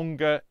get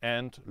longer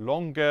and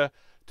longer,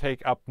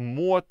 take up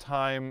more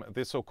time.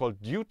 The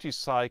so-called duty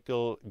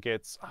cycle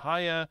gets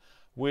higher,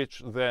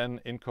 which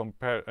then in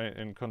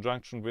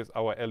conjunction with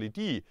our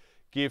LED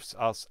gives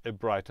us a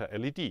brighter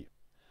LED.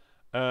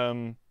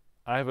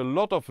 I have a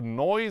lot of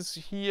noise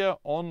here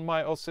on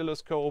my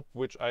oscilloscope,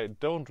 which I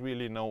don't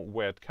really know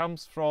where it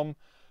comes from.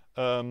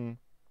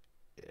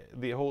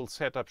 The whole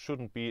setup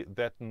shouldn't be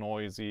that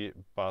noisy,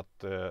 but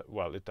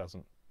well, it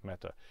doesn't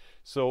matter.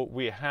 So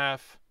we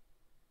have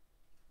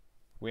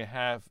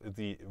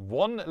the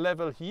 1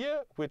 level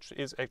here, which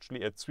is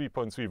actually at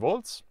 3.3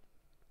 volts,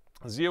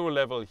 0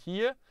 level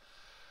here,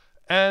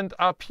 and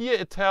up here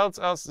it tells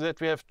us that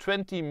we have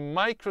 20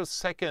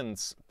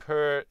 microseconds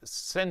per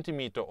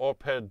centimeter or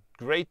per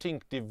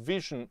grating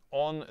division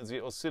on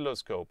the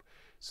oscilloscope.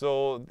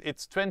 So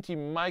it's 20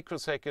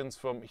 microseconds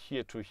from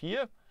here to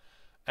here.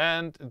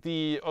 And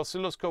the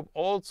oscilloscope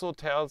also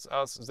tells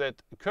us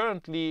that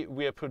currently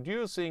we are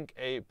producing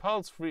a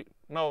pulse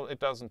no, it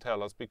doesn't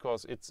tell us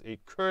because it's a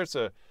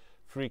cursor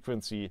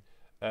frequency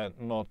and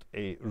not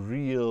a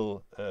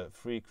real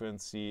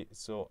frequency.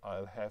 So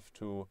I'll have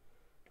to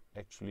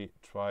actually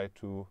try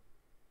to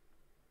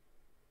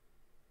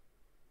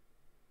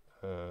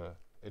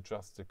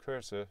adjust the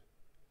cursor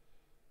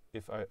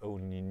if I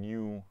only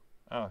knew.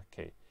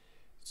 Okay,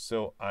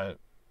 so I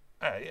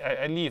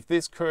leave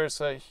this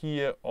cursor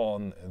here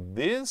on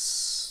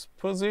this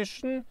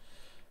position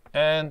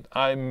and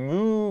I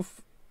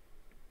move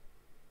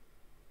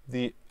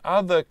the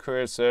other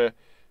cursor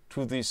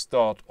to the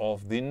start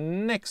of the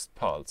next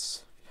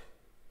pulse.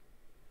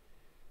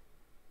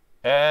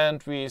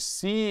 And we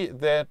see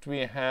that we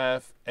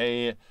have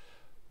a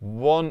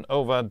 1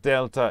 over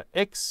delta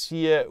x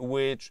here,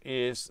 which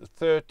is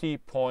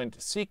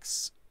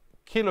 30.6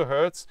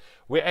 kilohertz.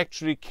 We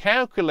actually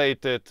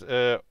calculated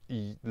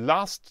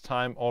last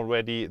time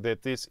already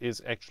that this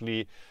is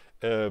actually,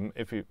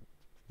 if we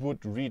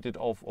would read it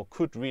off or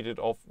could read it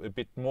off a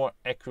bit more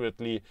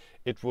accurately,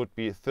 it would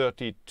be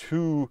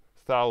 32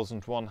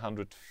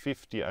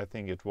 31,150, I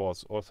think it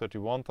was, or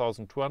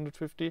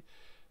 31,250.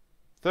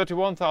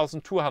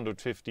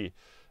 31,250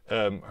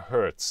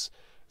 hertz.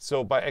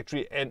 So by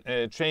actually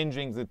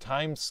changing the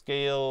time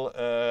scale,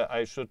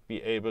 I should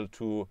be able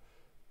to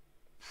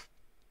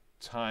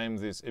time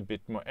this a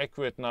bit more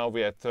accurate. Now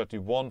we're at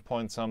 31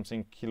 point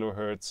something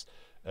kilohertz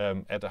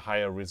at a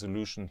higher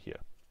resolution here.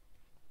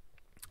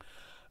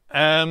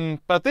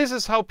 But this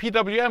is how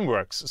PWM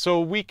works. So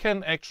we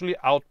can actually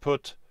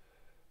output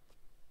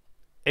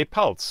a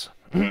pulse.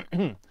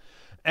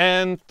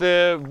 And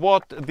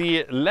what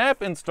the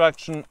lab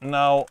instruction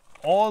now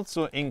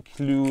also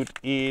include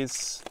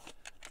is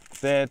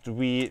that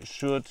we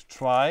should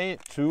try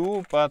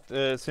to, but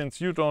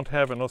since you don't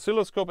have an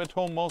oscilloscope at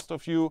home, most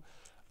of you,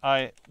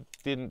 I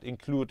didn't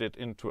include it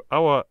into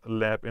our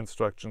lab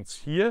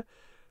instructions here,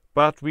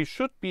 but we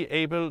should be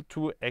able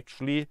to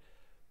actually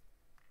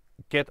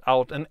get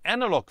out an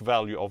analog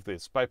value of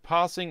this by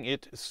passing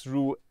it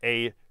through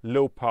a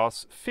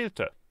low-pass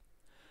filter.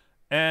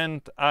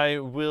 And I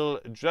will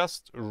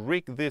just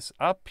rig this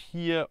up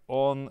here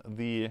on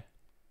the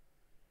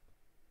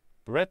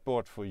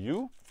breadboard for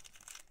you.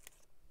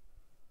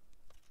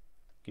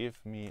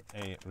 Give me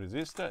a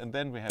resistor, and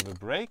then we have a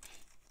break.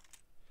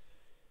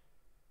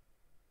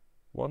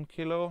 1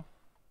 kilo.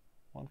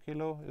 1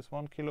 kilo is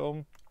 1 kilo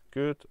ohm.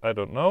 Good. I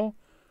don't know.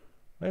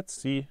 Let's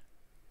see.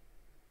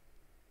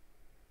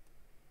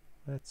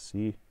 Let's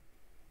see.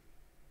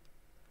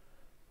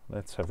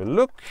 Let's have a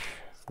look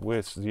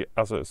with the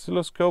other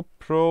oscilloscope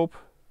probe.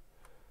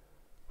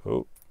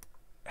 Oh,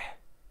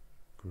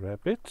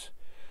 grab it.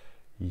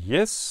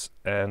 Yes,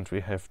 and we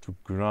have to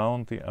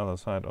ground the other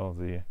side of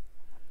the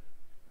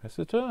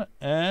capacitor,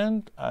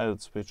 and I'll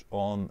switch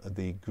on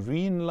the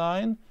green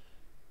line.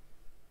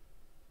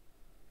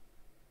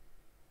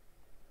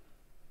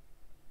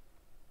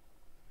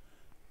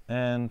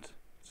 And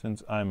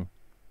since I'm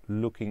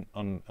looking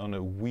on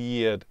a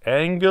weird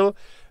angle,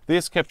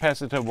 this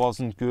capacitor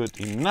wasn't good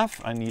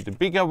enough. I need a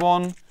bigger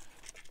one.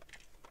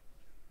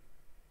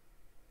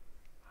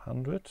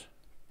 100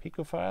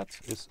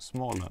 picofarads is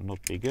smaller,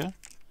 not bigger.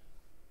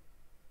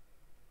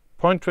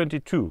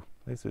 0.22.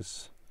 This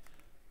is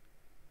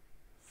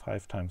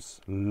 5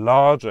 times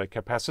larger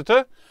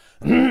capacitor.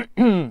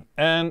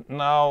 And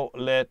now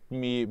let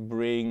me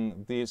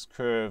bring this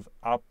curve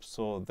up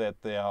so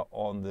that they are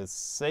on the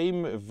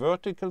same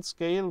vertical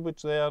scale,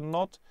 which they are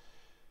not.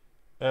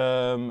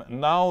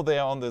 Now they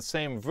are on the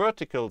same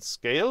vertical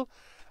scale.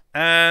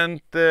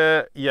 And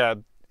yeah,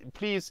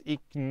 please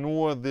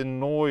ignore the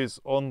noise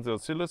on the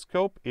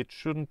oscilloscope. It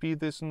shouldn't be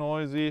this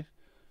noisy.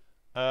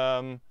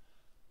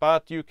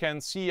 But you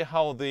can see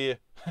how the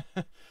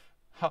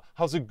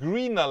how the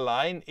greener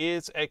line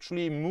is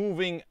actually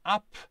moving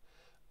up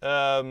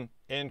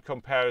in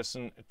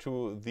comparison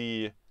to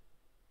the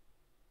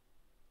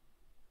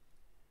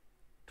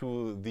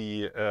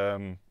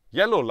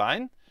yellow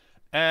line.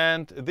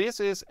 And this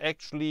is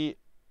actually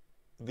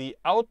the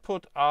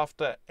output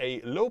after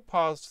a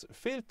low-pass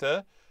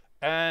filter.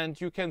 And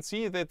you can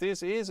see that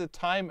this is a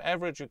time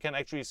average. You can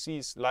actually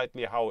see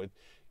slightly how it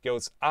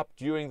goes up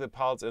during the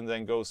pulse and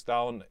then goes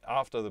down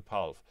after the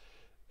pulse.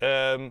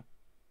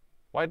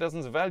 Why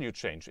doesn't the value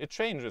change? It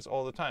changes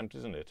all the time,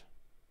 doesn't it?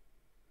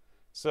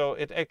 So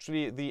it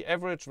actually, the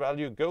average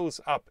value goes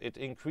up. It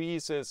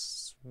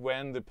increases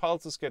when the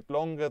pulses get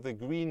longer. The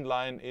green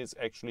line is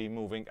actually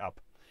moving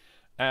up.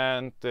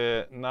 And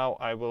now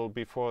I will,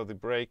 before the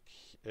break,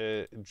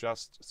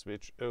 just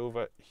switch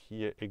over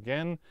here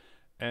again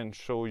and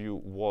show you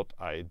what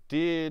I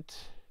did.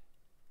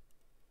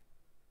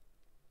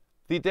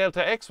 The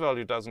delta X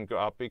value doesn't go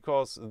up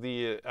because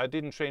I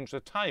didn't change the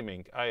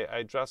timing.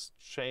 I just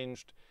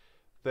changed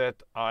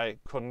that I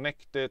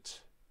connected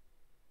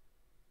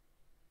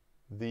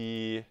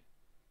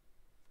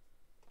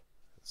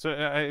so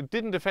I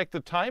didn't affect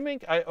the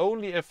timing, I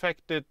only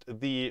affected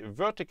the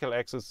vertical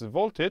axis, the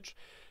voltage.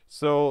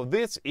 So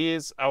this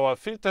is our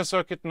filter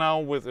circuit now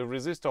with a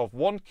resistor of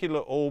 1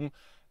 kilo ohm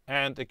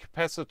and a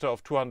capacitor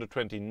of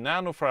 220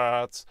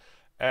 nanofarads.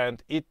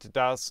 And it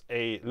does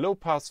a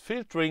low-pass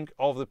filtering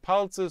of the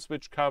pulses,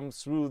 which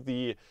comes through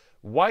the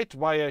white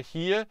wire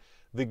here.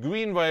 The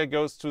green wire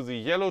goes to the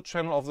yellow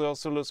channel of the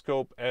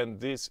oscilloscope, and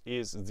this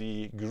is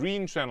the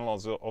green channel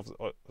of the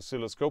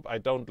oscilloscope. I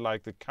don't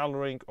like the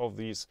coloring of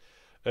these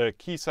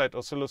Keysight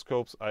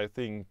oscilloscopes. I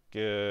think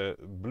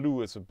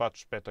blue is a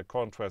much better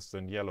contrast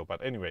than yellow,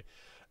 but anyway.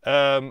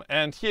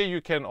 And here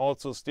you can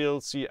also still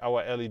see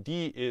our LED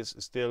is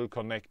still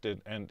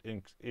connected and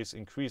is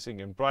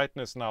increasing in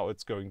brightness. Now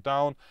it's going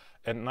down,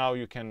 and now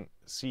you can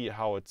see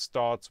how it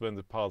starts when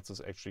the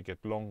pulses actually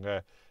get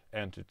longer,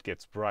 and it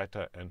gets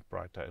brighter and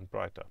brighter and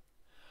brighter.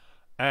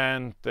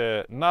 And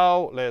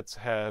now let's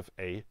have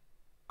a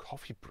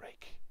coffee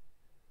break.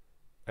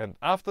 And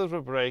after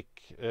the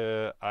break,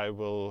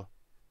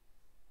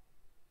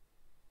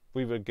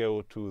 we will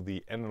go to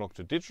the analog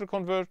to digital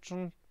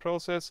conversion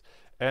process,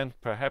 and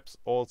perhaps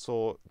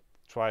also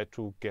try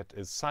to get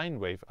a sine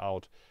wave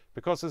out,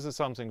 because this is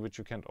something which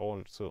you can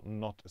also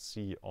not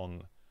see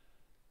on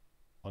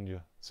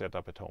your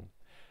setup at home.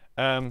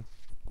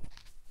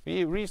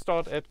 We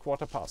restart at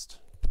 1/4.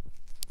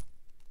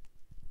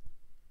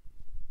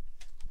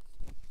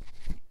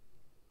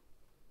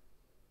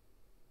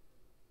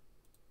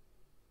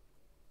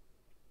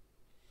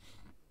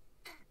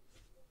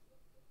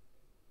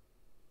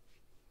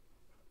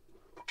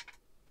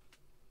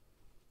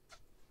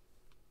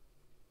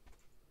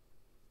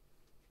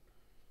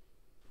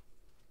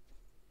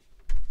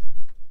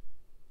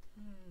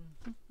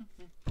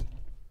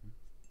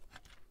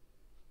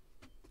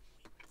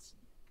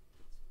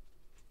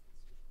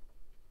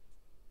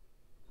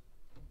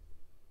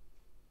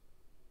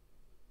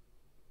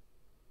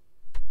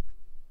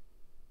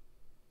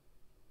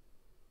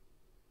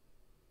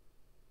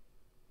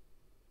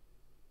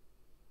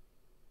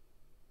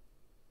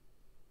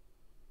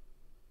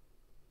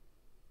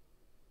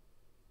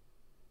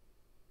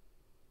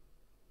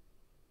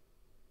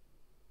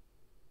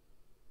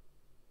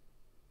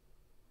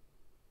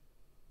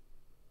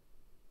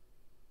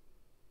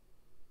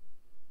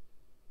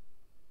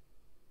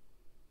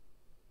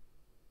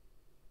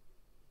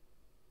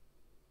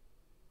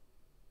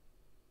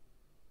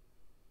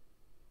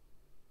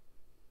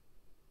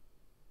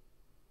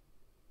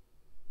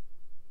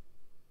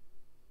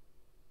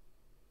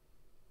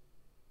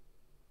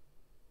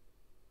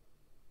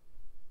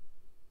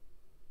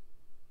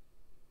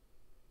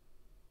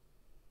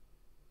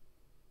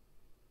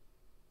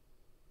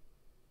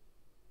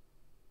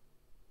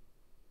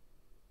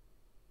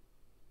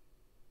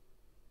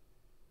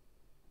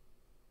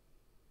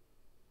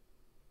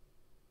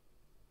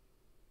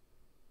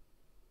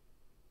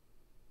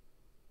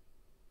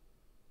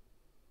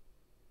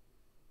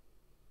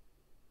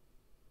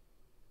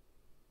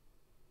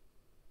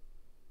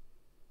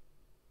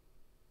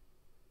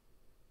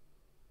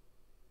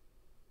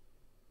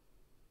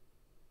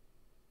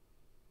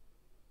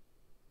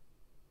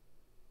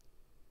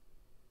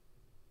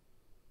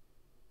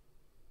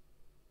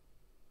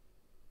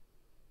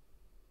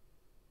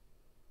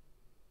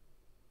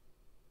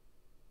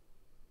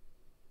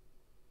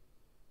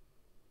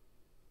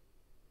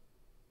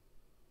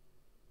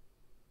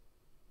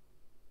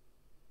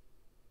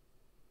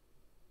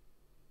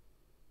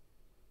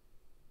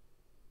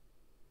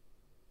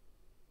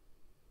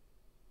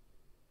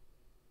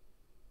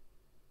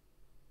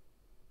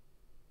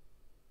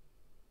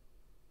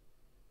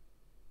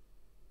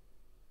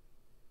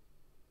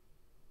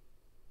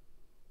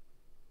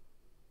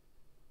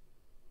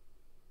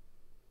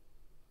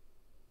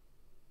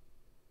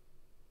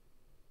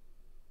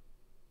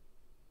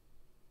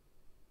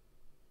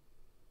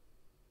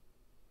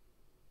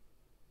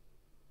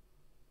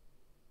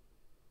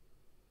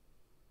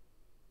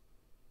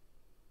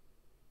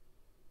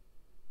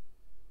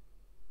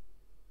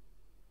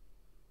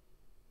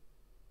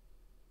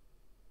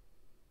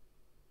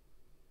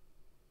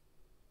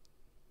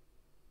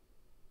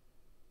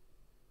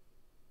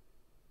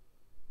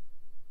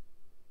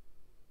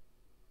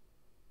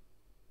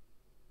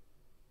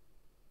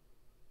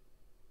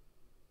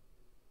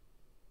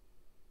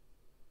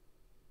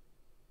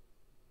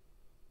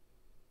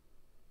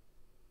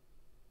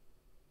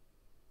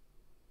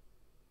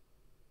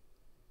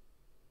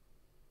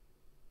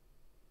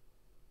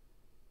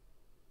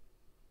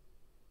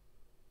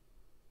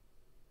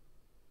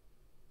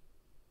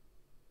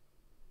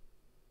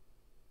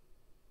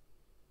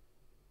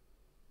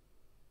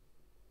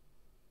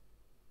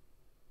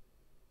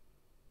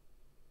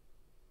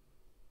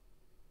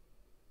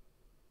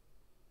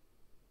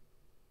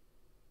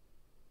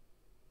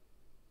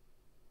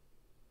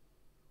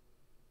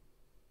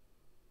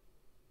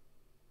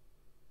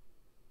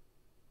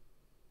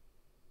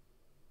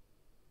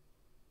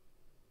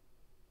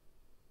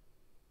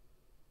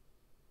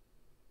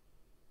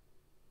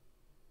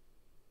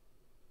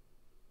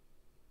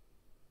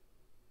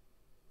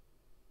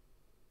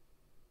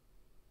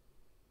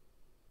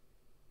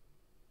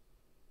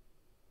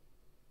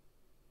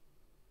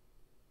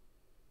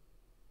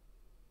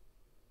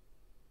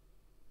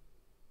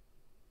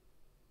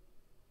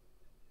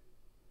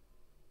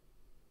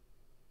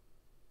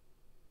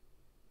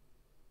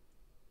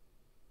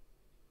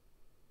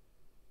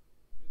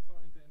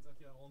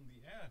 Ja on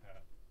the air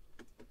här.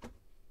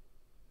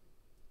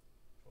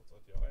 Trots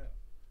att jag är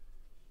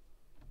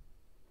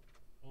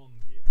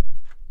on the air.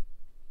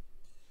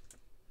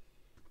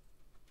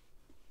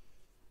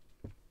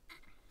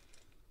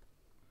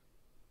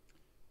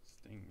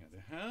 Stänga det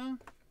här.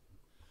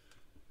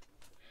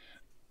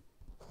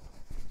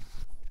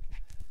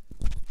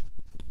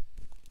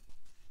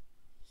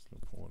 Slå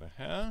på det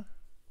här.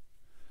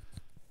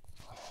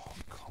 Oh,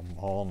 come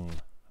on.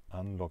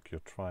 Unlock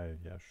your trial.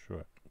 Yeah,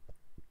 sure.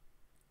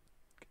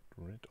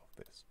 Get rid of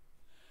this.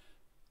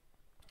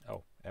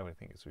 Oh,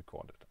 everything is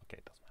recorded. Okay,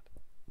 it doesn't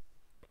matter.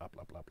 Blah,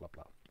 blah, blah, blah,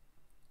 blah.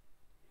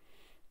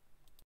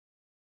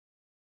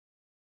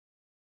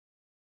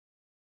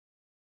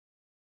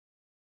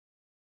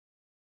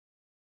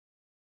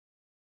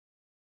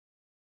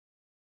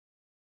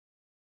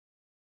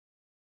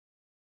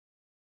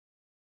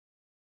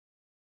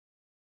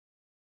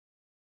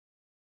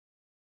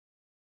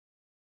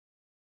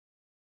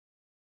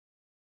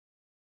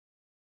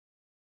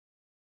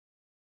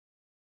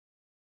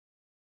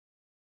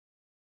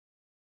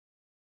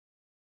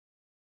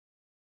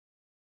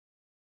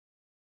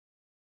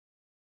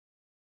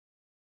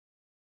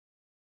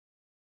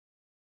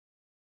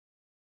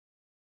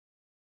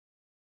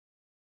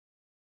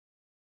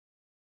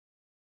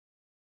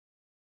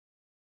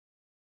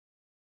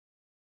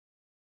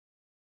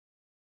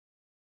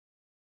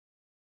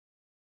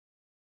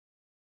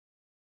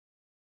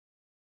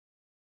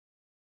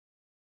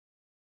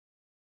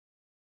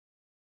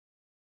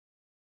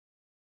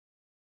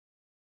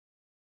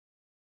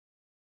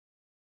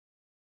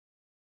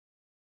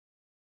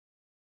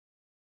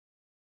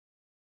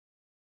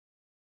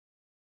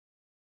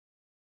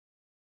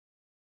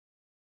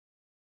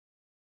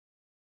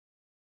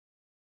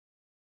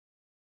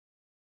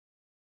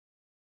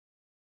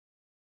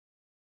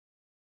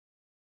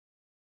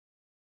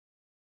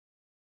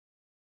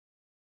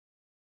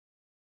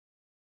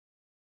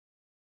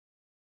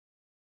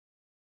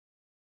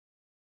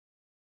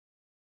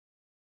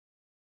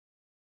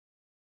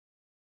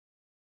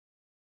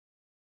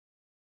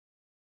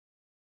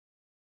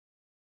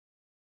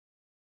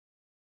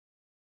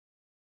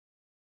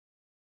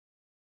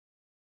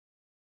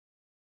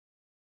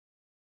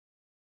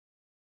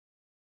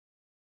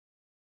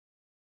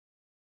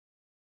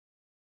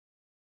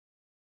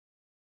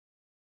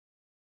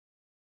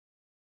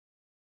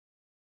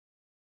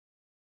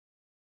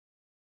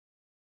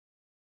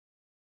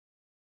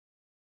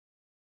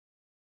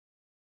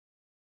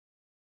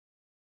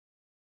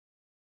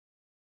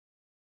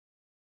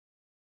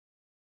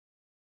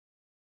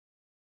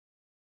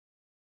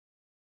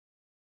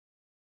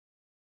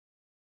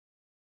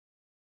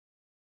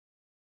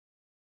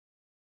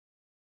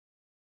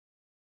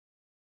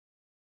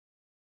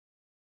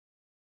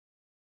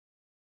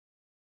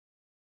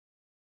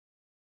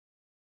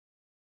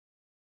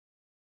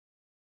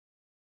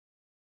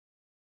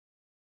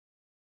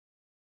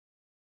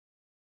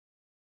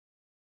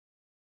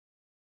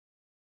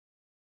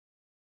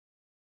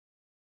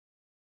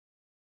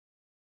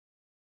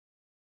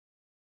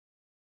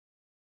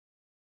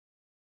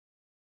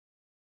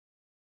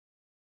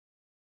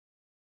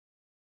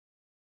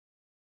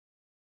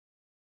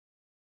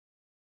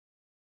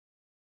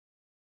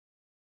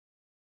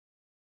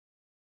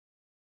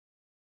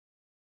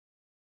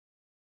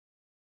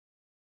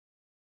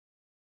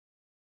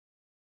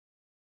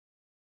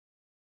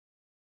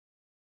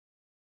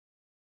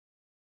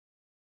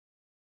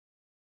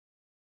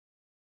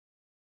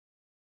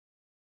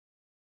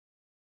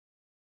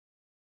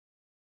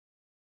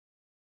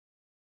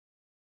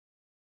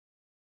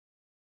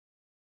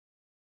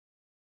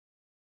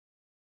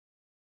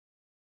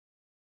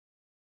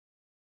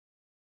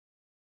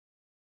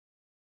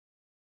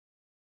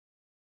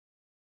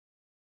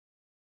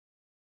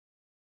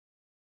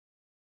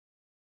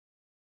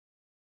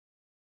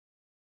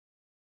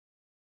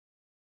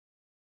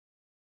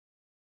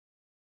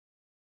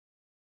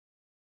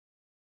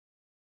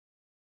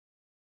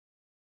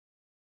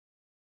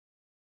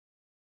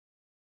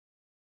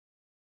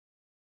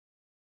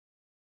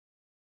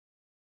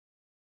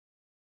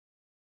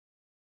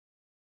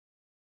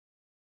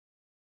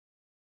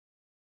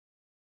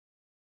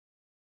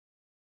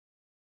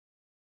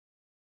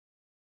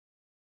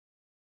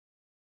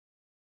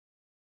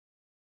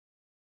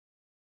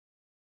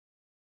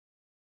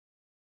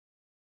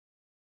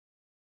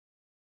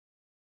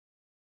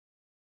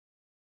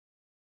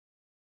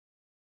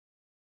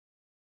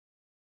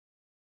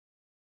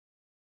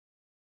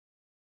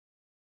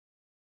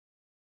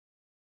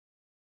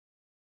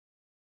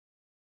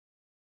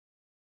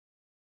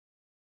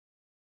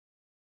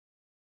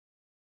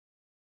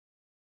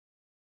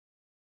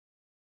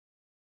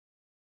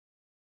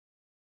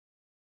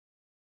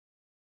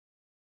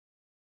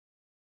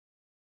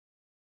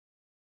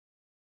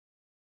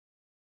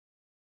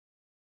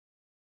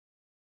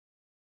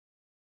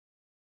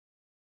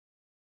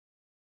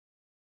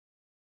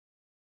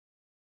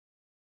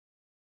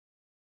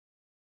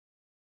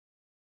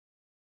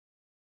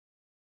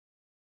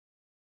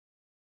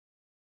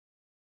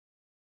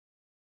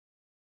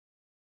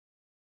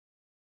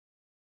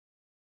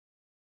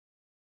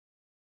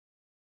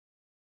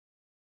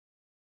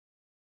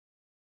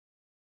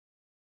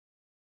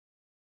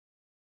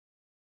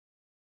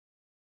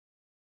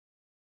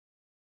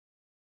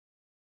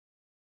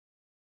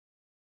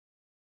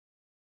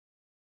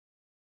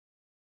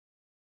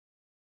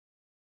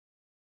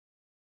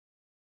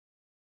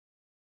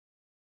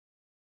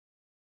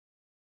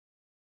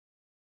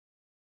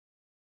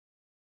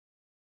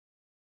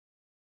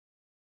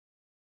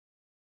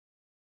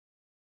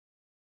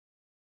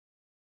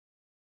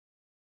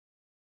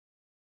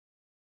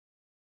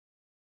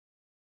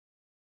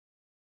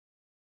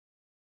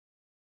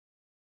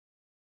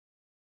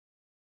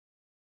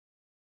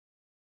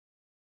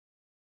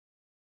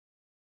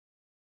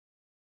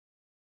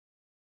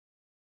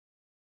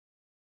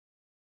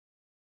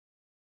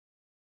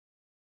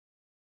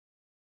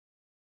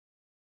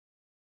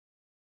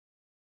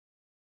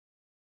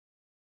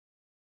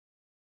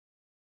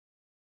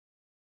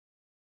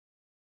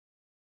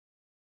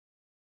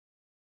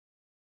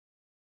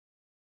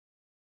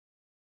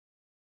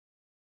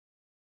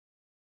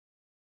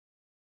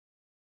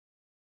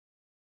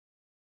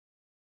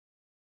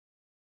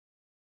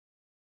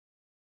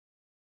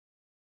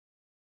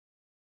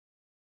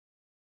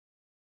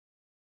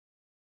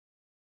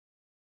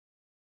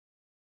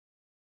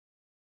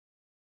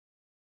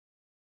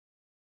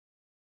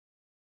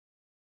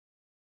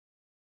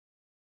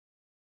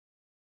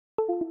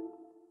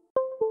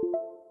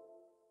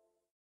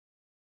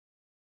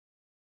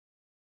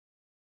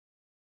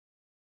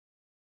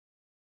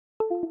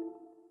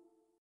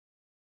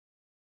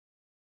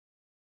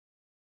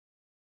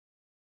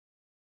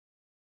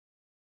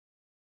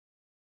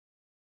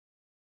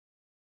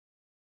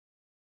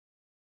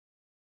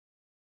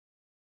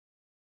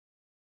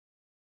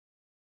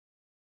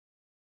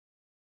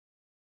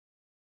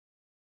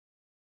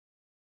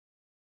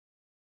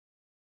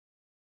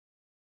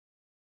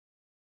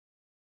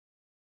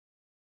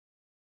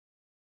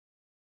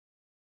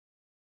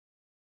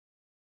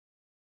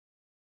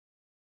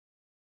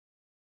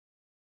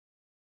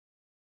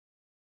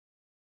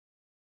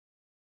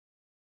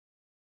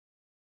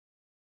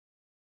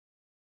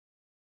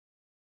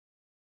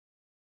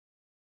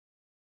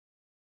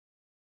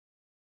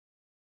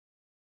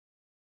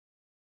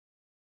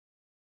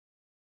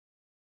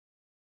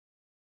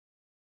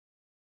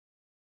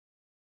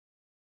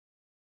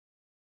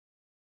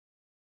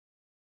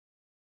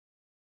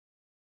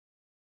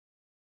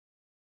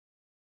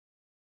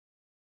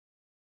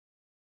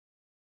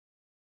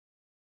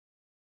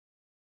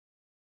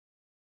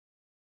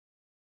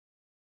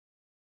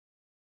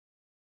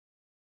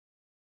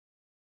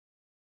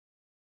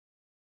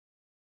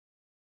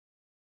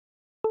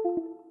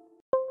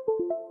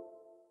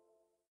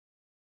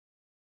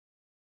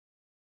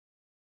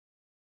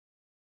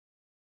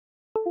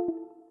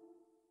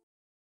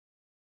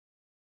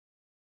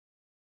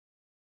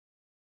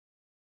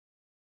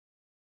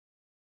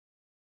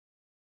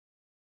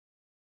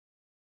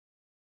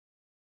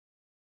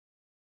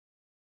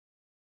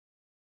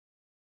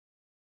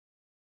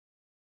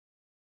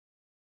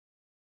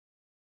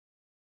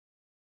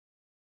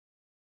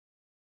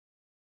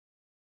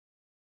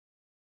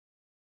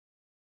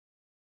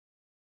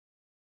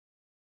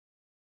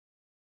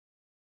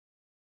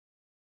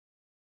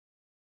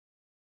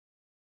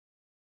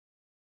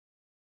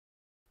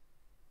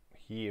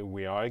 here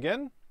we are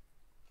again.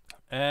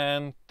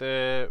 And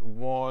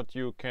what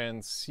you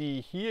can see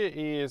here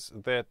is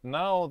that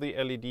now the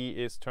LED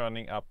is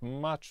turning up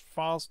much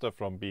faster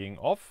from being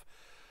off.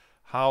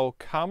 How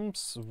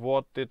comes?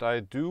 What did I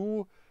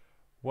do?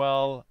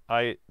 Well,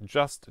 I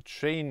just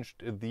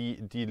changed the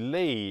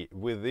delay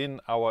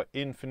within our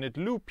infinite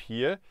loop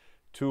here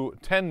to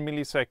 10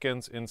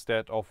 milliseconds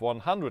instead of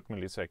 100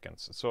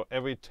 milliseconds. So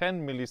every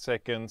 10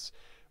 milliseconds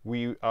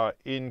we are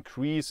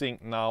increasing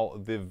now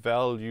the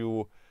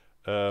value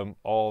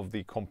of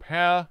the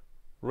compare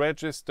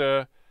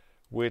register,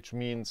 which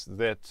means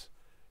that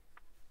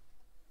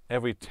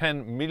every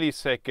 10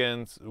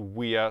 milliseconds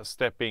we are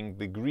stepping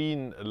the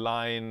green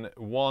line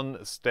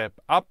one step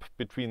up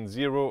between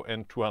 0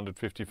 and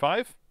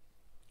 255,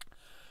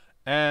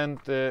 and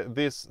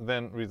this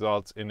then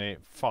results in a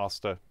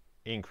faster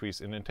increase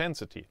in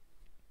intensity.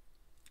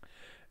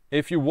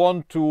 If you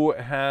want to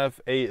have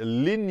a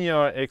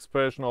linear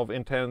expression of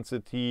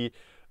intensity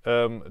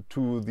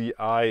to the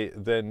eye,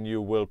 then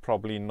you will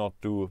probably not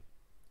do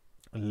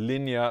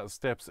linear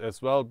steps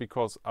as well,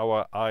 because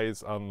our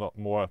eyes are not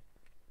more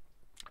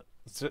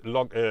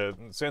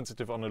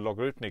sensitive on a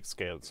logarithmic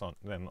scale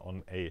than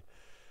on a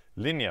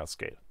linear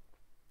scale.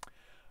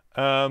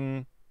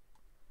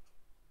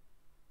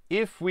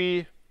 If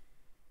we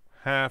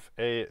have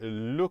a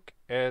look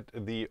at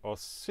the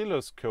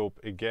oscilloscope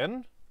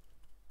again,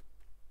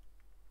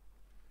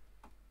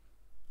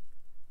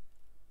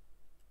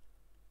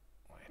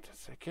 wait a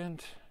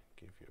second,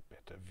 give you a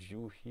better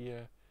view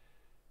here.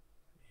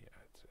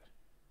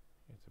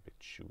 It's a bit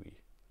chewy.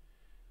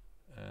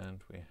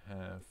 And we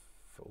have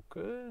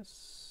focus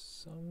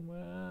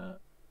somewhere.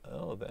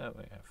 Oh, there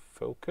we have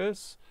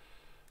focus.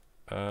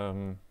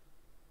 Still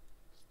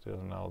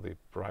now the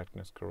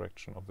brightness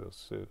correction of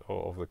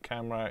the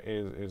camera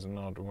is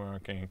not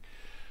working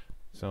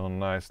so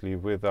nicely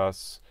with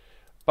us.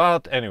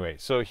 But anyway,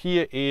 so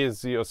here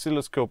is the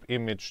oscilloscope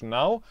image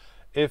now.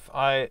 If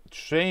I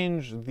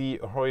change the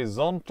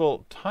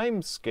horizontal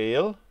time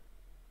scale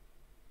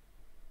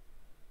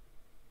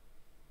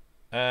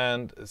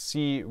and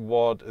see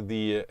what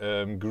the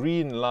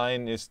green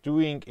line is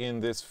doing in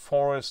this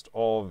forest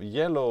of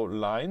yellow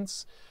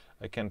lines,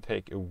 I can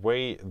take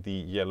away the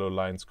yellow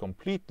lines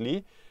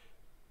completely,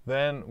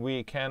 then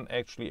we can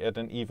actually at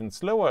an even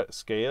slower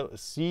scale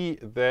see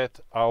that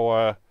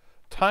our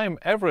time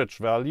average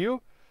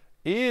value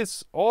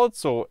is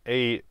also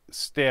a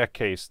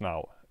staircase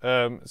now.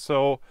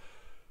 So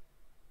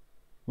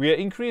we are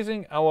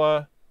increasing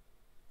our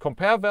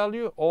compare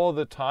value all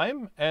the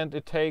time, and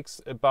it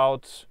takes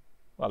about,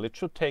 well, it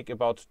should take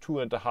about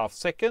 2.5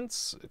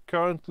 seconds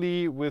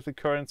currently with the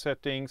current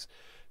settings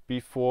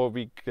before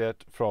we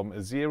get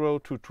from 0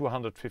 to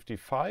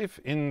 255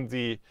 in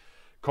the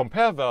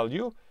compare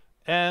value,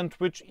 and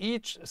with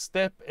each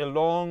step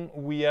along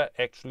we are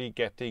actually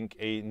getting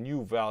a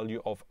new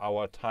value of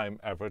our time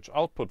average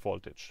output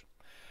voltage.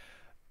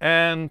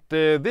 And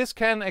this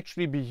can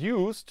actually be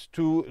used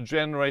to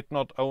generate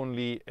not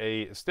only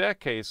a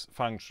staircase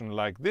function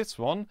like this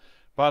one,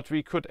 but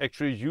we could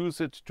actually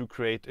use it to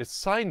create a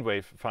sine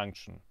wave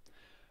function.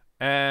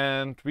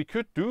 And we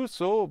could do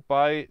so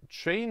by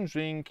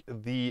changing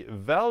the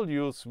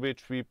values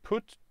which we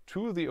put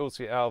to the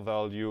OCR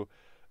value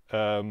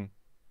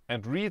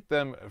and read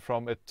them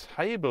from a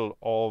table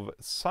of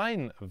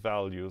sine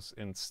values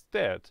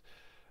instead.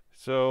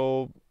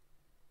 So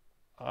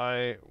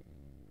I'm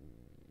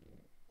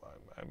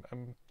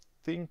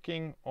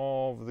thinking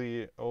of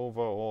the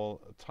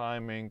overall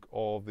timing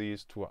of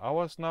these 2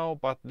 hours now,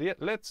 but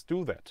let's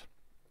do that.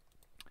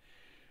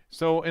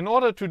 So in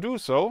order to do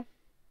so,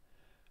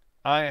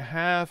 I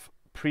have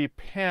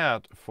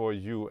prepared for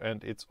you,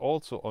 and it's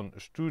also on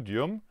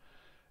Studium,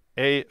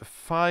 a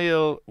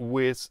file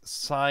with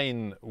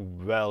sine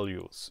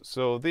values.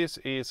 So this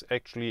is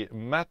actually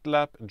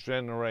MATLAB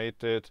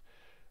generated,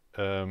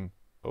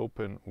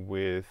 open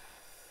with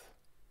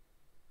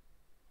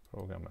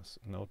Programmer's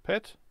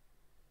Notepad.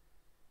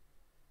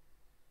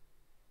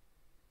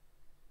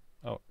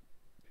 Oh,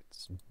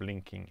 it's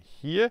blinking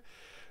here.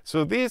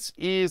 So this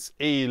is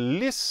a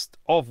list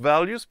of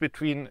values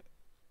between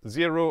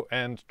 0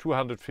 and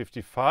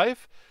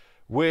 255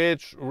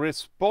 which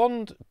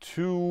respond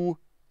to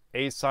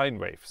a sine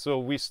wave. So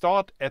we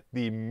start at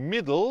the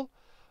middle,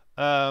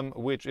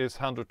 which is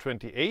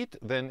 128,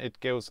 then it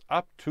goes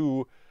up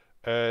to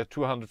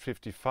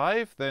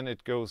 255, then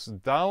it goes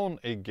down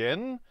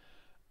again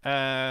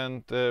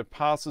and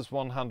passes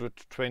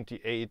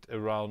 128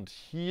 around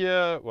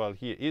here. Well,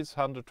 here is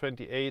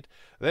 128.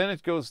 Then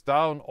it goes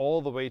down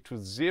all the way to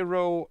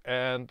 0,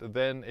 and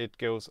then it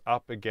goes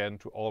up again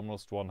to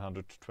almost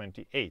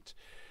 128.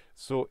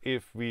 So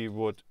if we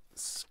would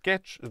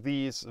sketch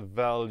these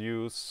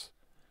values,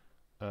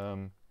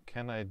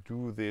 can I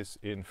do this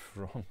in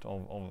front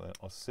of an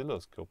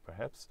oscilloscope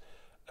perhaps?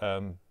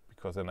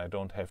 Because then I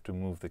don't have to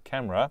move the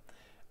camera.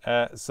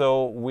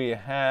 So we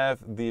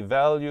have the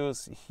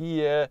values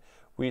here.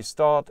 We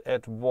start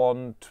at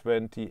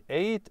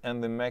 128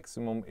 and the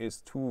maximum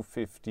is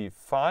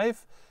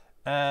 255.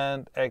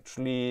 And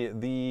actually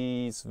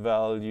these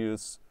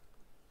values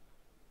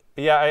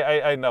Yeah,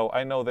 I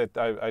know that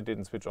I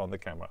didn't switch on the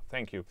camera.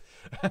 Thank you.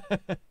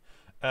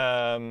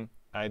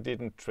 I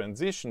didn't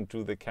transition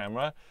to the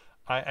camera.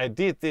 I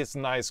did this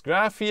nice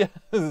graph here,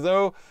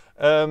 though.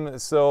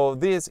 So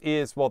this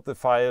is what the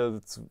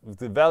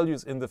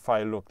values in the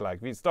file look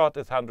like. We start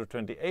at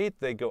 128,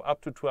 they go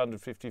up to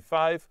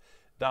 255,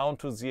 down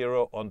to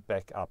 0, and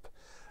back up.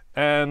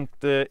 And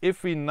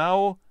if we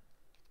now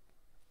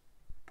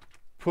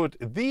put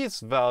these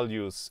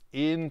values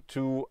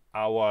into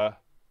our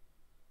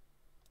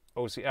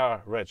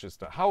OCR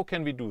register, how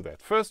can we do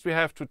that? First, we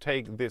have to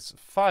take this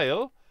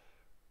file.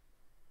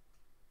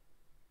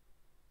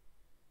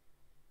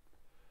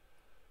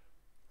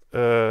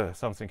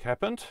 Something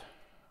happened.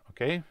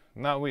 Okay,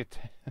 now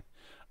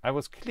I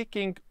was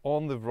clicking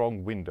on the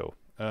wrong window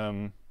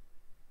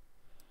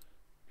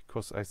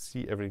because I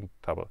see everything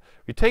double.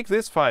 We take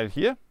this file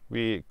here,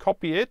 we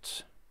copy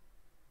it,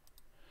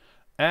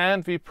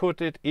 and we put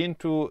it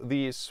into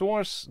the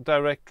source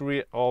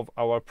directory of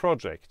our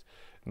project.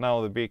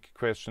 Now the big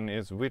question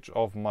is, which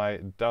of my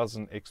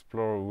dozen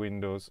Explorer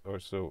windows or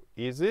so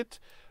is it?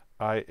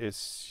 I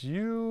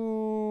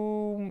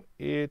assume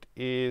it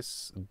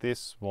is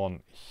this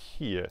one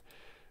here.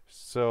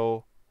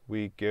 So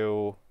we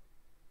go,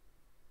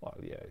 well,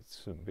 yeah,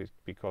 it's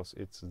because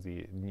it's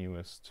the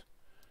newest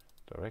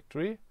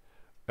directory.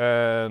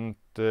 And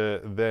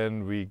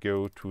then we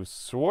go to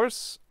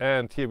source,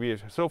 and here we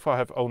so far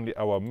have only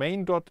our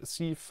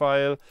main.c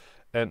file,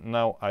 and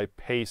now I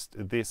paste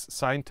this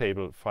sine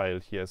table file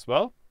here as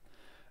well,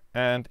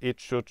 and it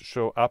should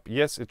show up.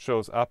 Yes, it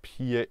shows up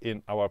here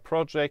in our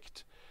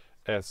project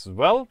as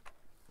well.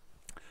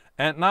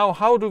 And now,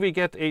 how do we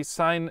get a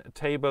sine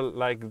table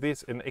like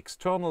this, an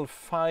external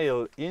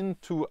file,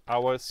 into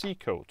our C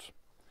code?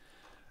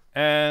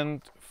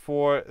 And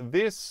for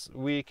this,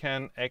 we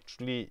can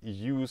actually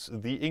use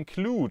the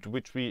include,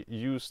 which we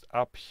used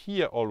up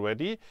here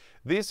already.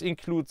 This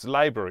includes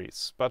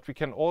libraries, but we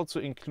can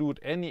also include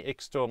any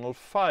external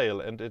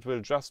file, and it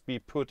will just be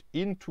put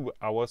into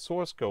our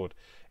source code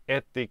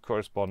at the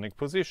corresponding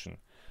position.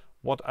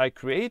 What I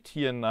create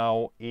here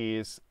now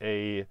is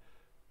a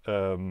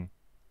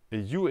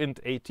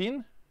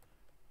uint18,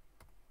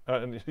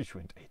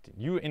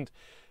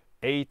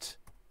 uint8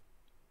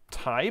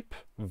 type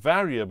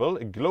variable,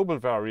 a global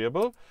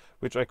variable,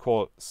 which I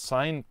call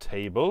sine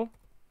table,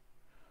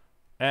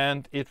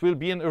 and it will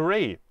be an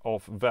array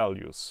of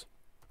values.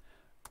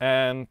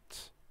 And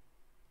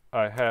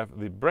I have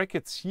the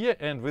brackets here,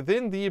 and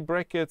within the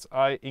brackets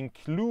I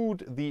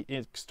include the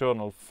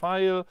external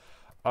file.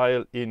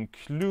 I'll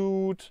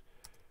include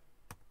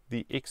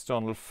the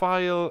external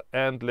file,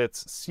 and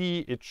let's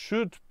see, it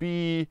should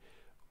be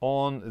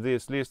on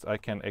this list. I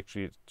can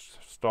actually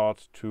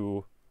start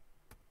to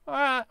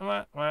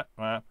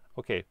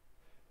okay,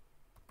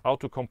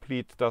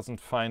 autocomplete doesn't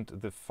find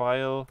the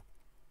file.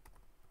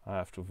 I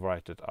have to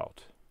write it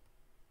out.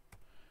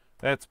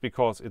 That's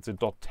because it's a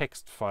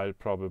 .text file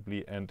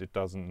probably, and it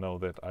doesn't know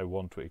that I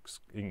want to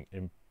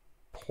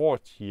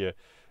import here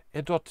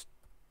a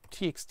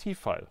 .txt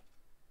file.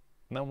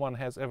 No one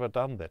has ever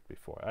done that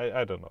before.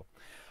 I don't know.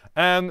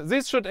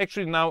 This should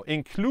actually now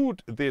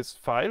include this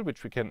file,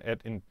 which we can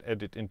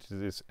edit into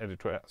this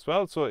editor as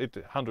well. So it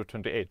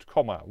 128,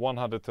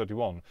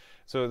 131.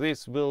 So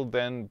this will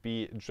then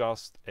be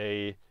just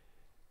a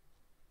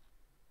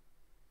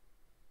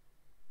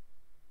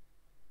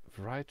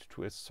write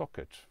to a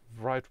socket.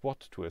 Write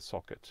what to a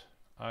socket?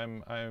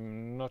 I'm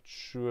not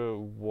sure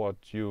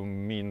what you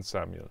mean,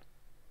 Samuel.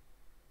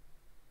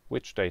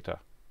 Which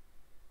data?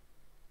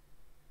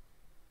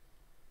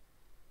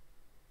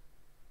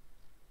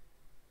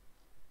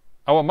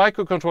 Our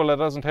microcontroller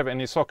doesn't have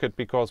any socket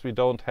because we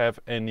don't have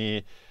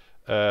any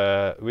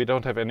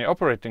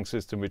operating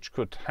system which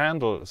could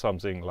handle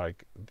something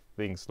like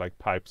things like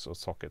pipes or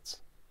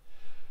sockets.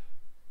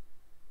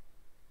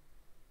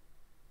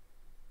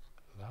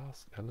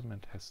 Last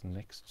element has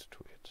next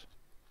to it.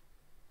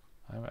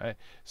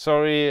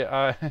 Sorry,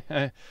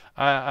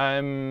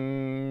 I'm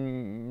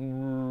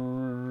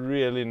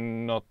really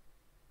not.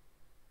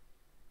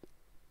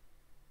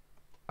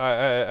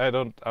 I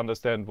don't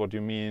understand what you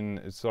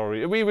mean.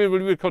 Sorry. We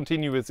will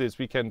continue with this.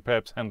 We can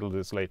perhaps handle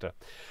this later.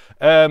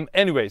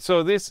 Anyway,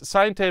 so this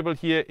sine table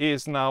here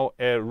is now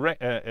a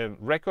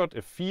record,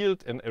 a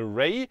field, an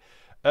array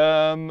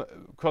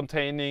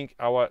containing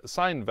our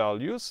sine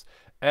values.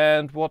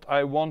 And what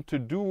I want to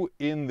do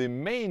in the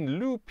main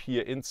loop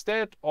here,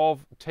 instead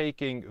of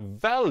taking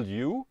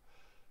value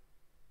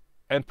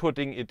and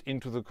putting it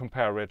into the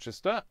compare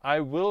register, I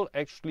will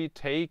actually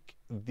take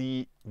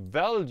the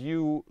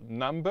value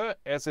number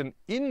as an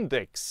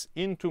index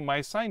into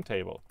my sine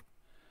table.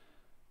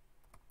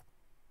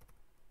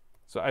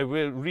 So I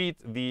will read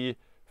the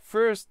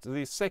first,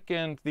 the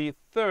second, the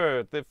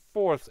third, the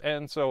fourth,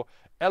 and so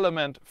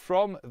element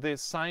from the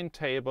sine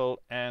table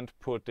and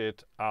put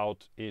it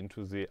out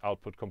into the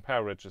output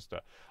compare register.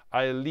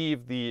 I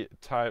leave the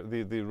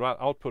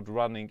output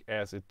running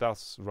as it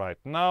does right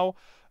now.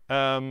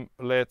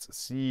 Let's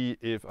see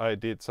if I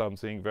did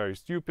something very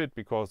stupid,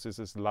 because this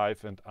is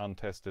live and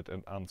untested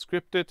and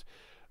unscripted.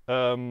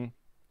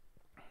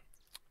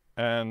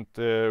 And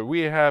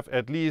we have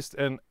at least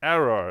an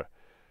error.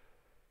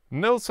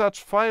 No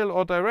such file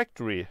or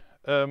directory.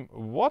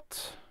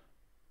 What?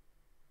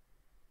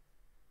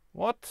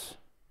 What?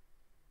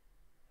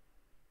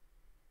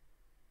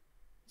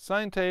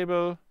 Sign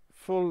table,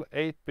 full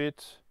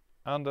 8-bit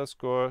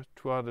underscore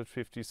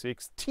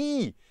 256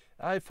 T.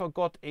 I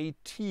forgot a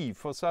T.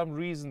 For some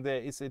reason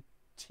there is a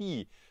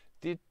T.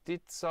 Did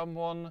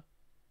someone?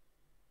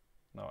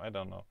 No, I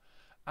don't know.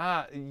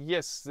 Ah,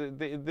 yes,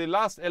 the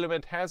last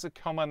element has a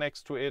comma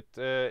next to it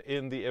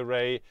in the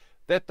array.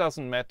 That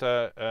doesn't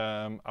matter.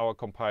 Our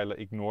compiler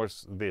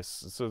ignores this.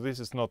 So this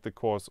is not the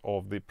cause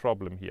of the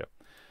problem here.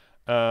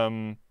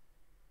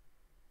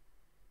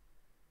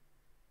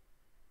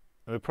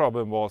 The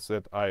problem was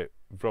that I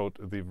wrote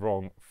the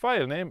wrong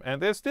file name,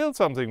 and there's still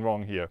something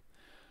wrong here.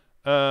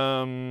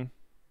 Oh!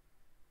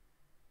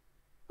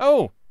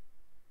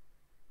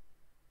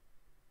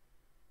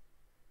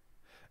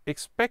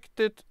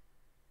 Expected.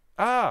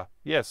 Ah,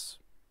 yes.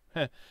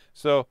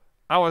 So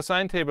our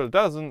sign table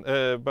doesn't,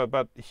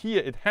 but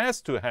here it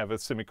has to have a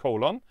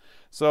semicolon.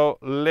 So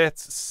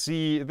let's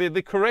see.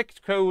 The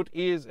correct code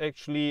is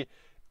actually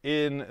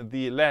in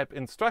the lab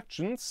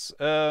instructions.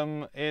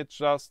 It's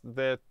just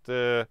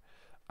that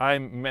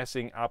I'm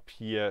messing up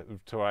here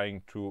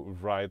trying to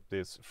write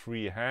this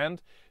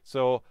freehand.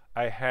 So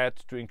I had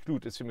to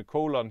include a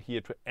semicolon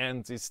here to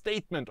end the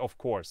statement, of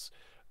course.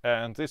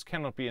 And this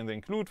cannot be in the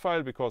include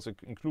file because the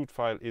include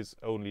file is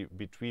only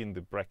between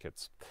the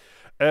brackets.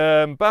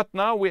 But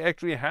now we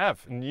actually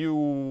have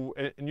new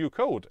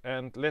code.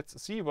 And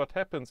let's see what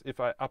happens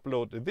if I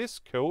upload this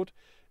code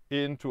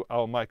into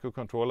our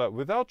microcontroller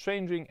without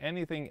changing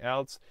anything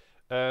else,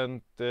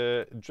 and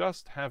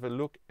just have a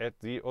look at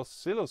the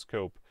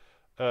oscilloscope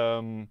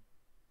and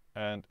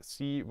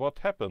see what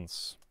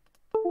happens.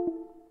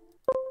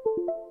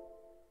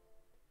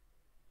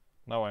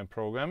 Now I'm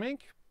programming.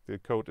 The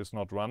code is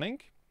not running.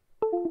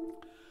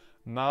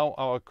 Now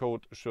our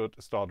code should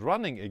start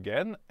running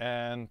again,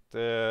 and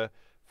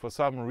for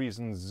some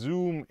reason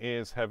Zoom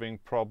is having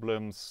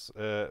problems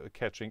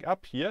catching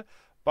up here.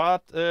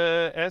 But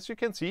as you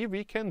can see,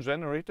 we can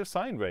generate a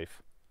sine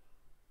wave.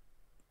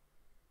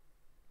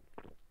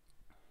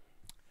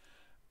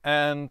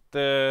 And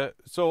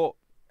so,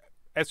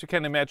 as you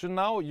can imagine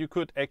now, you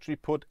could actually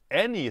put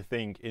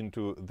anything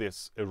into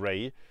this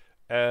array,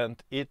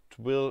 and it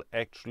will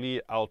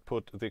actually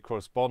output the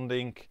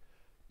corresponding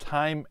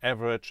time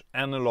average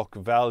analog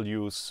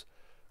values,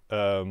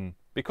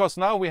 because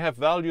now we have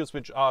values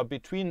which are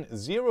between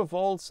 0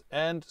 volts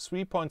and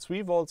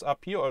 3.3 volts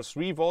up here, or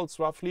 3 volts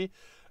roughly.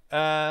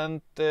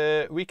 And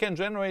we can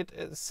generate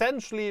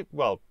essentially,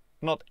 well,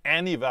 not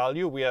any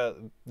value. We are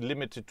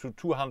limited to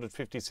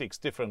 256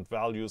 different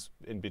values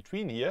in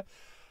between here.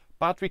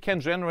 But we can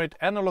generate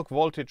analog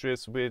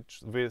voltages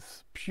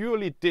with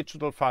purely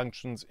digital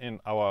functions in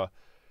our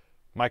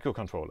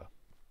microcontroller.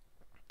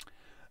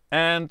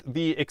 And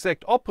the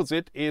exact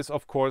opposite is,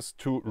 of course,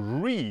 to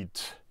read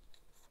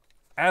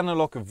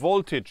analog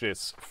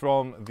voltages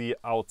from the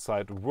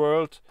outside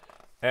world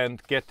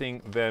and getting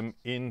them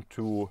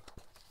into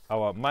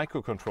our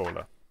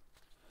microcontroller.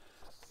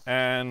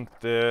 And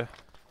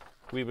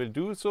we will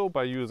do so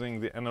by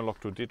using the analog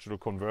to digital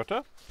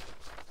converter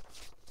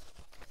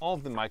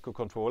of the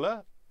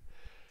microcontroller,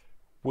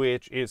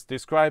 which is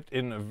described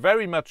in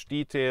very much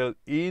detail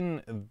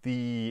in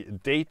the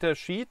data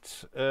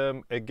sheet.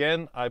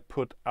 Again, I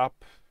put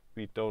up,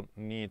 we don't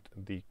need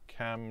the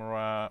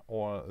camera,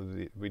 or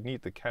we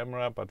need the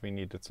camera, but we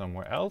need it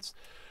somewhere else.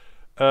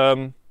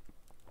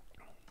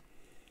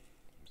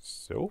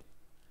 So,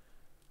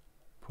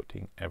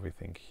 putting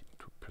everything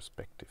into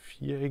perspective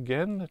here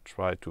again,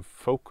 try to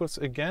focus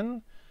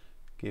again.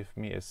 Give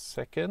me a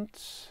second.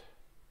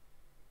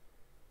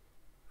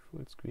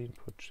 Full screen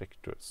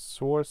projector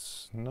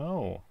source,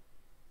 no.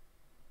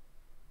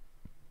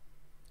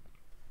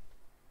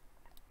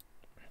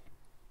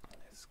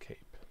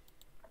 Escape.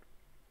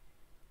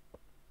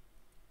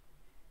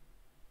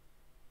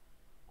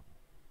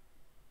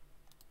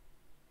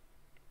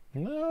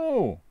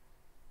 No.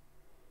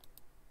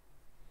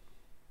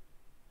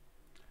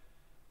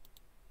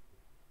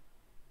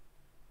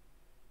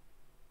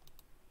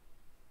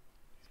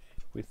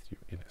 With you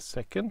in a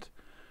second.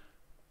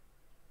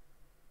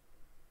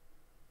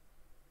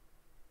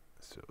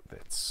 So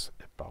that's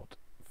about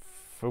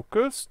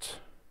focused.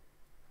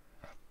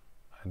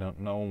 I don't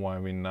know why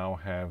we now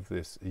have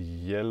this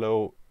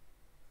yellow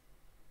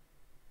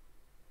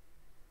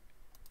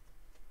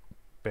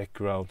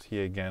background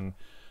here again.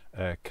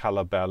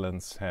 Color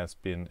balance has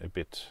been a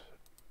bit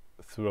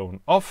thrown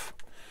off.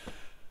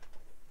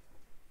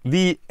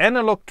 The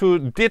analog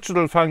to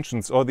digital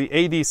functions, or the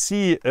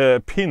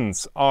ADC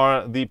pins,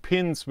 are the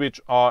pins which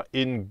are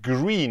in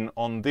green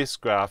on this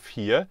graph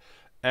here.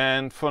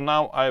 And for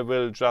now, I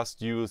will just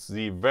use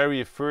the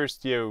very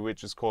first here,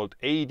 which is called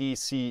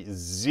ADC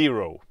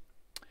 0.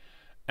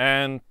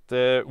 And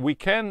we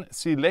can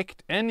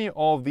select any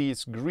of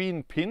these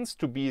green pins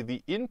to be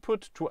the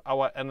input to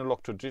our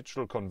analog to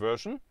digital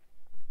conversion.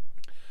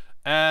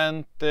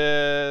 And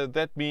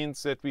that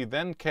means that we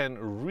then can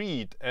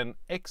read an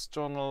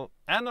external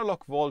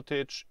analog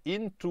voltage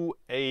into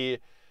a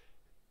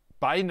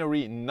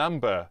binary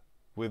number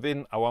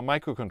within our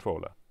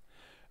microcontroller.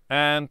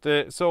 And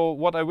so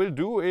what I will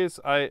do is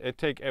I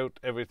take out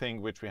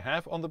everything which we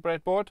have on the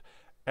breadboard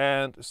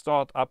and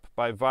start up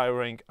by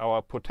wiring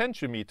our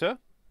potentiometer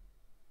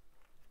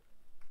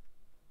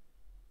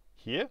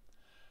here,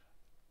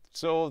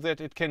 so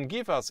that it can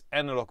give us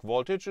analog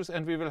voltages,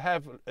 and we will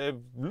have a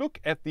look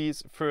at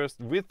these first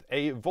with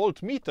a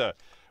voltmeter,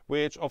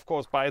 which of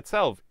course by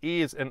itself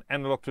is an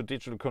analog to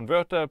digital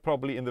converter,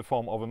 probably in the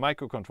form of a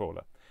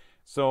microcontroller.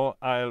 So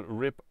I'll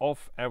rip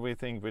off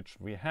everything which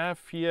we have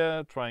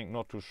here, trying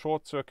not to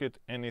short circuit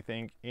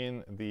anything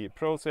in the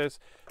process.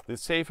 The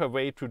safer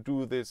way to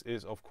do this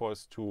is of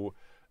course to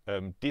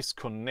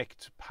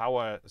disconnect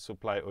power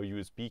supply or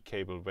USB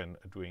cable when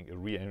doing a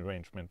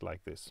rearrangement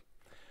like this.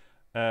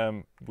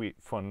 We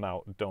for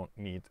now don't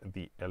need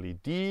the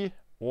LED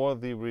or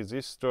the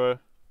resistor.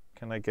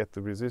 Can I get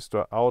the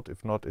resistor out?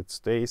 If not, it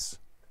stays.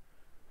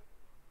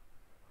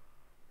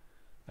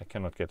 I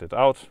cannot get it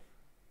out.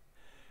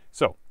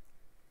 So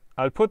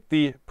I'll put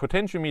the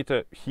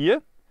potentiometer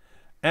here,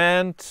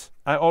 and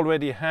I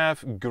already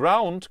have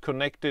ground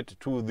connected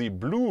to the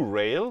blue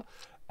rail.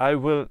 I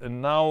will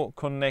now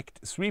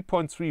connect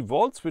 3.3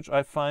 volts, which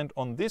I find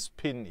on this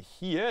pin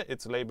here.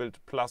 It's labeled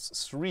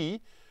 +3,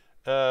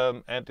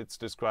 and it's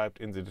described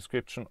in the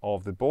description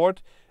of the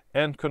board,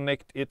 and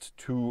connect it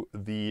to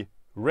the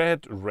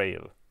red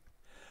rail.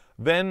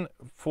 Then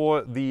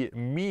for the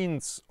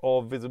means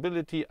of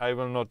visibility, I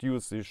will not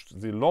use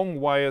the long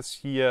wires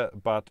here,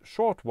 but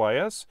short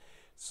wires.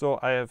 So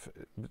I have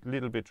a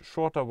little bit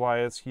shorter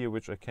wires here,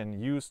 which I can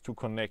use to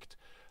connect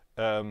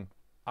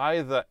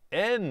either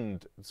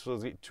end, so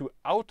the two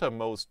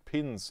outermost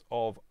pins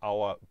of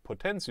our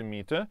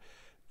potentiometer,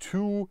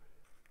 to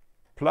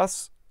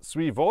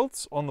 +3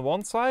 volts on the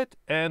one side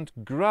and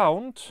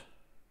ground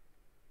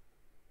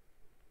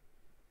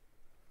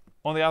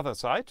on the other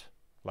side,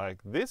 like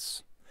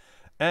this.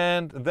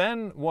 And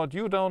then what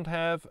you don't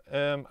have,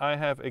 I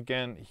have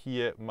again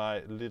here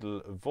my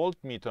little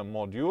voltmeter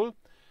module,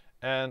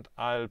 and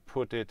I'll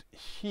put it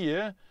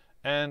here,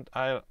 and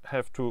I'll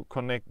have to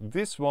connect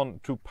this one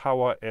to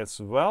power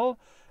as well.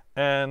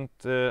 And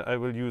I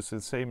will use the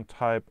same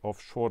type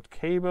of short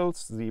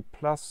cables. The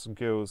plus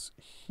goes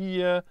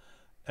here,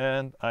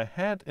 and I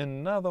had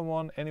another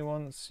one.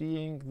 Anyone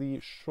seeing the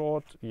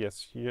short?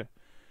 Yes, here.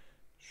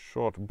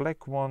 Short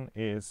black one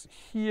is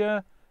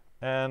here,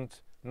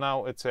 and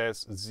now it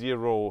says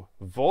 0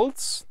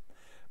 volts.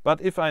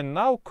 But if I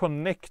now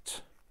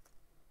connect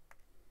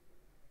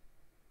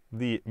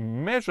the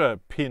measure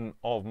pin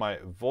of my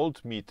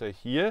voltmeter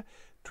here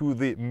to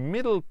the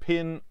middle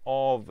pin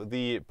of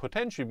the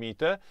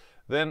potentiometer,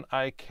 then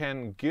I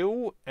can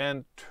go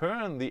and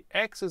turn the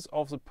axis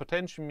of the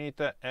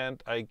potentiometer,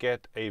 and I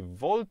get a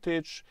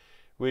voltage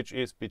which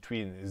is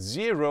between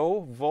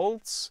 0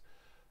 volts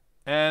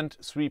and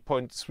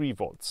 3.3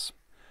 volts.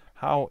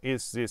 How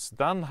is this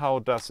done? How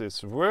does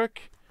this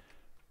work?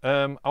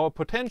 Our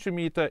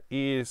potentiometer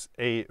is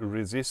a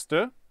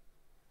resistor.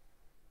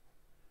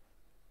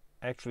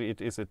 Actually,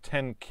 it is a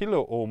 10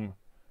 kilo ohm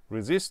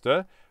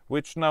resistor,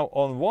 which now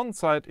on one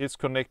side is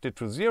connected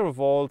to 0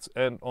 volts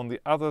and on the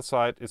other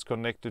side is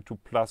connected to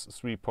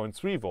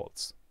 +3.3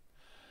 volts.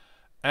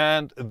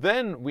 And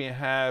then we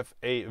have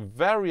a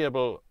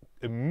variable,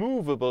 a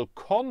movable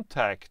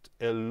contact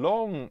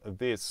along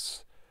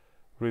this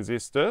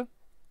resistor,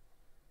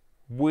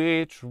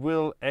 which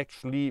will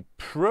actually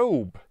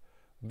probe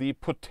the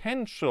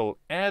potential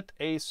at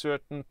a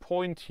certain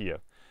point here.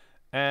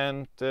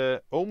 And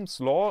Ohm's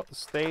law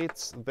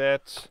states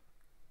that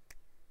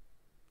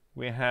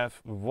we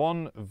have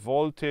one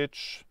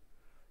voltage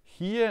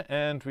here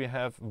and we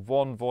have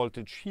one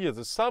voltage here.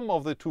 The sum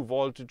of the two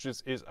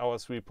voltages is our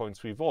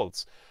 3.3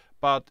 volts.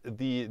 But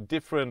the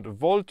different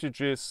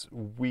voltages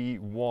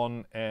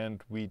V1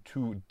 and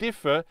V2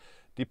 differ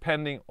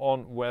depending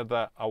on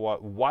whether our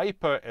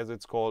wiper, as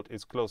it's called,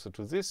 is closer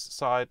to this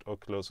side or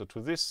closer to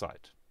this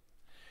side.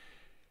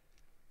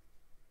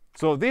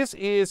 So this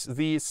is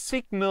the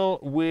signal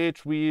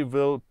which we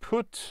will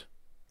put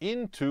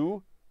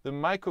into the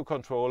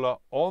microcontroller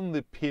on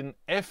the pin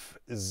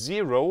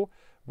F0,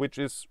 which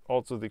is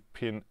also the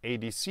pin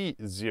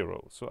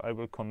ADC0. So I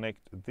will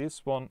connect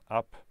this one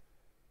up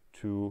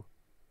to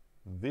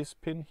this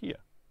pin here.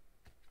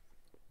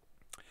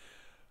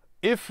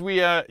 If we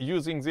are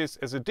using this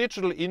as a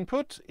digital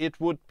input, it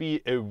would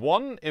be a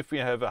 1 if we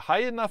have a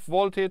high enough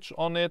voltage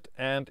on it,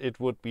 and it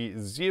would be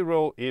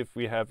 0 if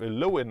we have a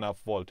low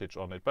enough voltage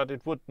on it, but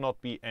it would not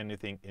be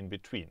anything in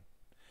between.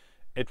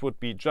 It would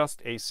be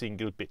just a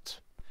single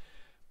bit.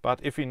 But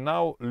if we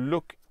now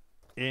look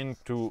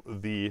into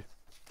the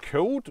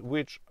code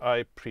which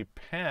I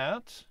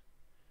prepared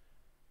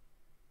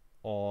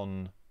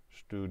on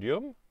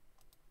Studium,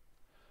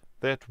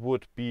 that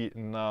would be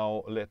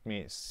now, let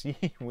me see,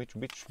 which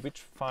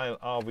file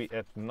are we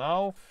at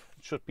now?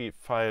 It should be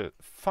file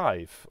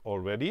 5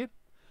 already.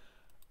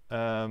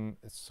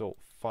 So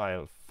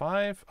file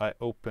 5, I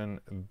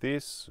open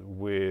this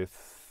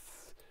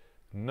with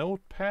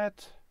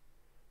Notepad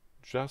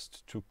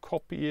just to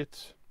copy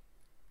it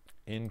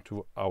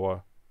into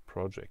our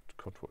project.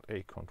 Control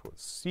A, Control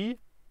C.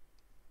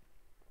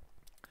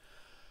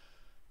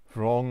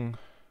 Wrong,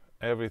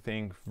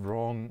 everything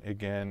wrong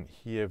again.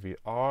 Here we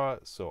are.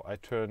 So I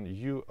turn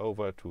you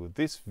over to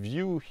this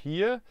view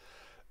here,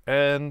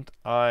 and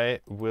I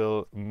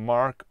will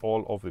mark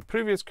all of the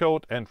previous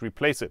code and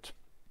replace it.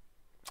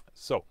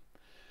 So,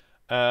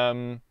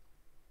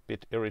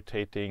 bit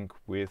irritating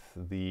with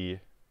the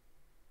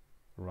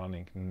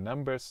running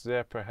numbers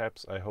there,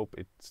 perhaps. I hope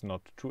it's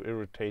not too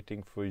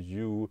irritating for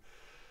you.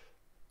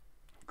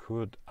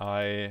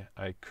 I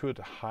could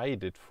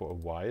hide it for a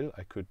while.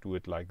 I could do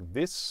it like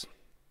this.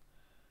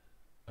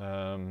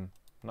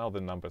 Now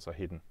the numbers are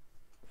hidden.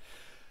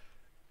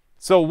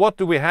 So what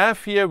do we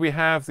have here? We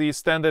have the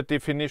standard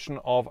definition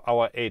of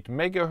our 8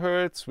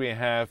 megahertz. We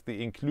have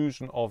the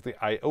inclusion of the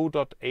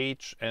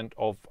IO.H and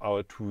of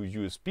our 2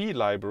 USB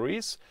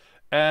libraries,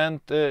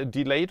 and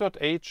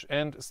delay.H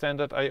and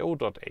standard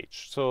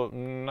IO.H. So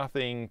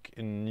nothing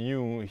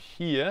new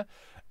here.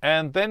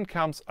 And then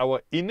comes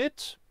our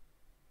init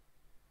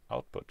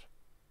output.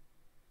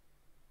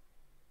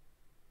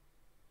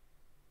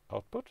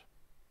 Output?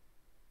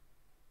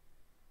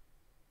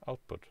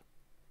 Output.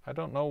 I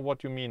don't know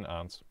what you mean,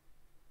 Arns.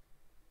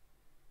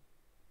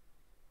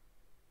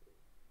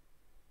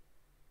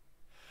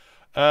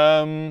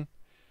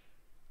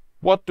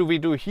 What do we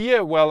do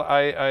here? Well,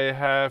 I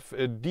have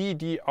a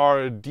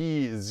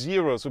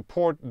DDR-D0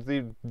 support.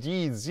 The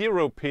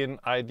D0 pin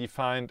I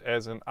defined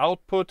as an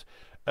output.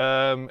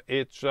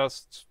 It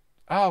just...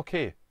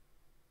 okay.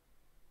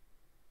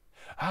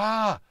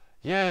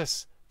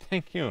 Yes.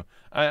 Thank you.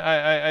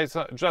 I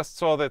just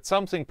saw that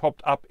something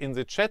popped up in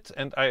the chat,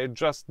 and I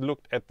just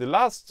looked at the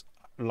last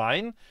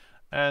line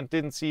and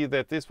didn't see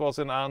that this was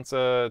an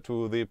answer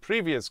to the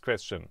previous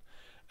question.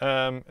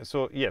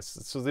 So yes,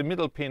 so the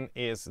middle pin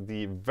is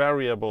the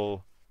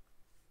variable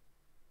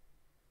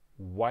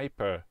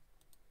wiper,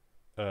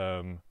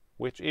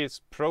 which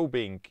is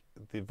probing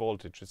the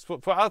voltages.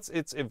 For us,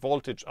 it's a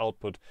voltage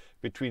output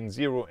between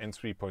 0 and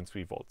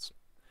 3.3 volts.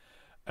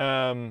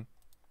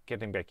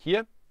 Getting back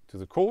here to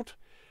the code.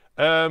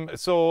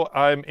 So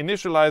I'm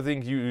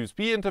initializing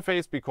USB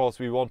interface because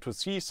we want to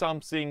see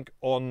something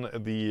on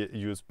the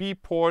USB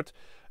port.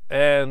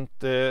 And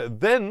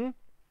then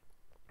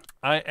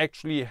I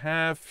actually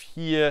have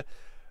here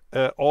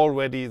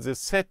already the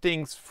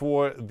settings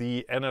for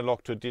the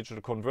analog to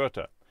digital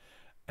converter.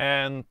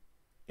 And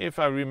if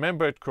I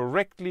remember it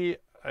correctly,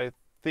 I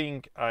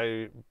think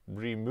I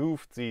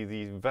removed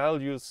the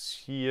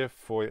values here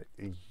for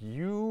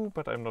you,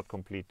 but I'm not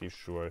completely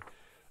sure.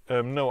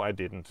 No, I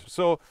didn't.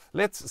 So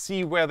let's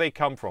see where they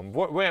come from.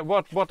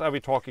 What are we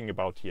talking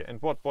about here? And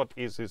what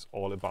is this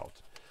all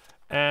about?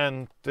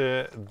 And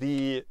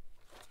the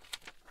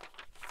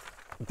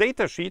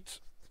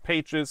datasheet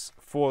pages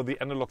for the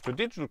analog to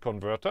digital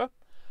converter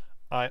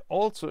I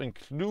also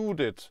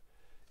included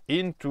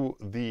into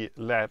the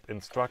lab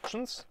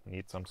instructions.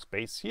 Need some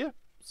space here.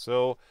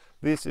 So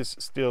this is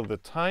still the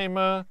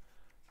timer.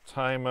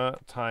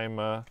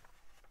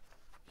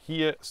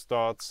 Here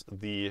starts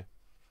the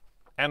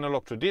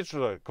analog to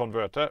digital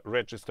converter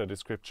register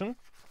description.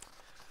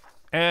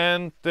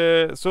 And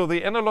so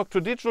the analog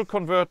to digital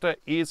converter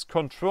is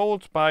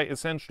controlled by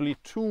essentially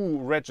 2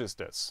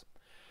 registers.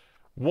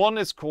 One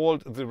is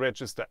called the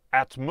register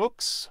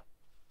 @mux,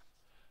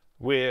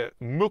 where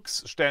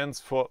mux stands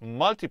for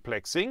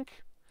multiplexing,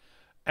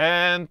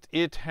 and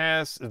it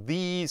has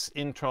these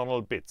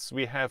internal bits.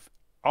 We have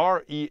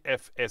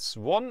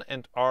REFS1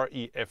 and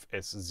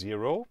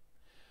REFS0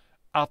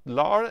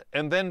 @lar,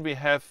 and then we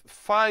have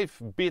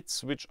 5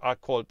 bits which are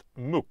called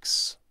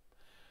mux.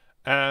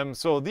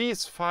 So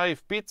these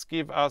 5 bits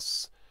give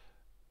us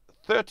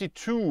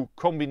 32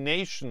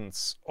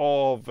 combinations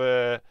of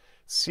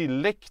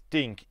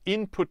selecting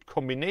input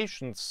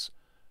combinations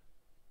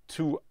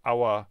to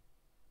our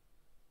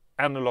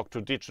analog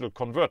to digital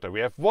converter.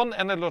 We have one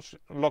analog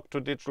to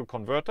digital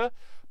converter,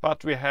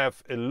 but we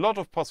have a lot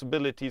of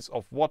possibilities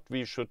of what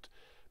we should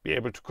be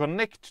able to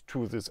connect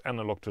to this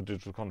analog to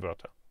digital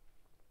converter.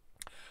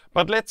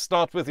 But let's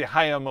start with the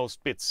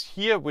highermost bits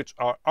here, which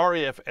are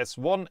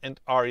REFS1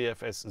 and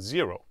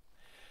REFS0.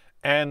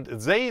 And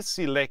they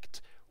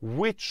select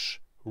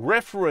which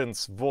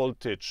reference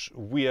voltage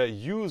we are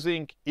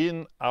using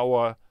in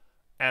our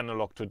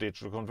analog to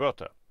digital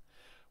converter.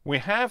 We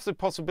have the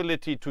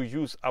possibility to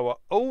use our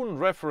own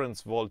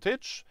reference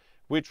voltage,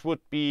 which would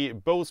be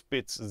both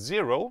bits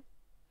 0.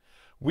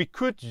 We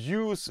could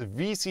use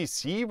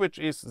VCC, which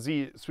is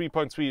the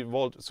 3.3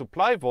 volt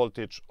supply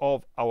voltage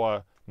of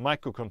our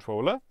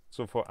microcontroller.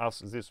 So for us,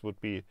 this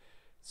would be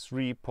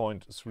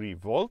 3.3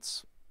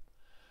 volts.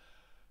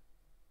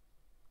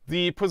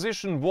 The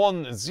position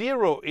 1,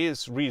 0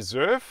 is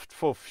reserved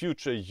for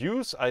future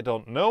use. I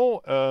don't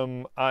know.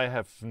 I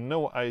have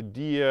no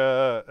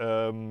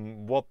idea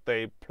what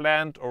they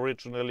planned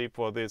originally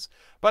for this,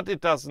 but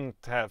it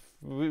doesn't have,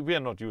 we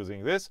are not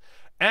using this.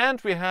 And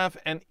we have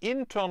an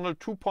internal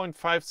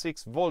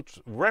 2.56 volt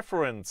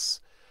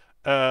reference,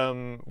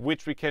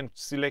 which we can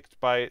select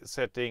by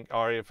setting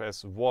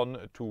RFS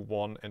 1 to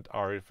 1 and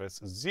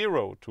RFS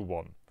 0 to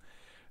 1.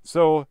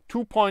 So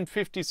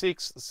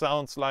 2.56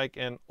 sounds like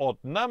an odd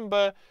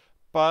number,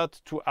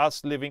 but to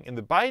us living in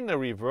the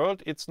binary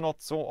world, it's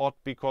not so odd,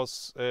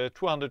 because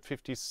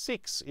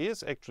 256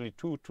 is actually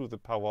 2 to the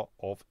power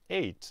of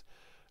 8.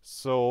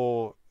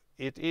 So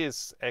it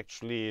is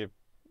actually,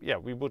 yeah,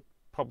 we would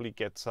probably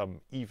get some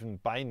even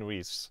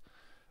binaries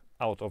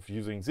out of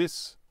using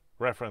this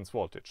reference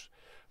voltage.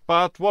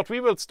 But what we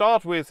will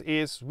start with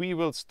is, we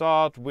will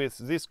start with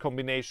this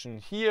combination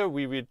here.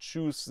 We will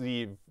choose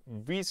the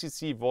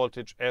VCC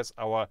voltage as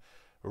our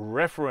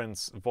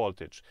reference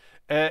voltage.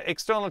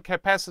 External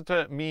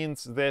capacitor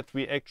means that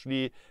we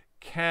actually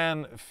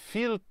can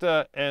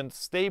filter and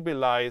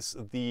stabilize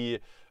the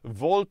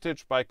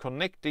voltage by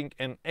connecting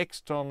an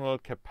external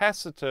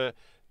capacitor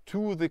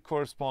to the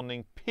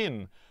corresponding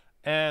pin.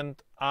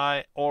 And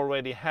I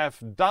already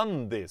have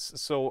done this.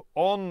 So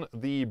on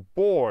the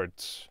board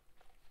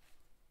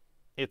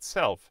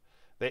itself,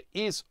 there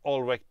is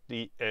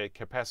already a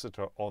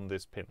capacitor on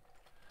this pin.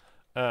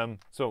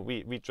 So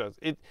we just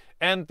it,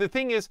 and the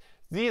thing is,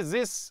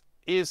 this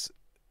is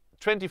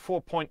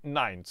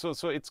 24.9.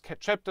 So it's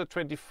chapter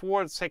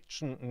 24,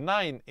 section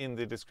 9 in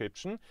the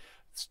description.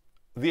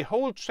 The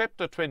whole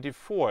chapter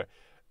 24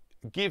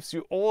 gives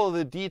you all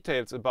the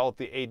details about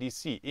the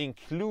ADC,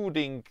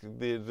 including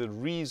the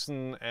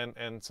reason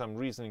and some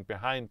reasoning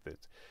behind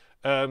it.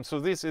 So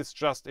this is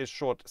just a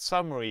short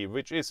summary,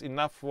 which is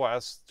enough for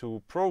us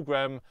to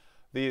program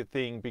the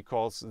thing,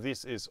 because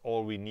this is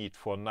all we need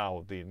for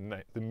now, the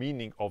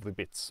meaning of the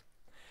bits.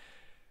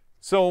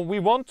 So we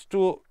want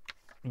to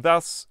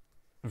thus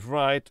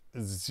write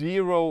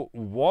 0,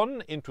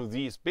 1 into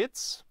these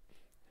bits.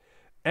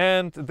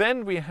 And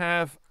then we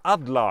have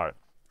Adlar,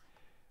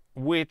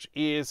 which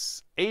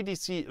is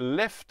ADC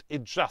left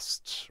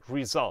adjust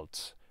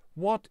result.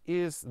 What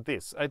is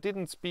this? I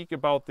didn't speak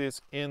about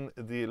this in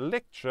the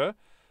lecture,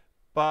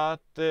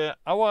 but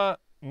our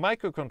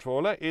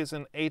microcontroller is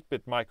an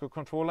 8-bit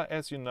microcontroller,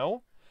 as you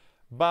know,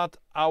 but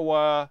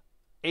our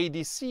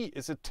ADC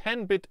is a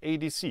 10-bit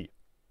ADC.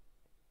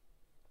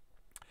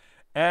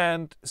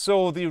 And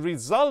so the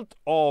result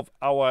of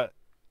our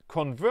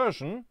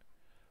conversion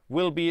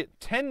will be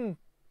 10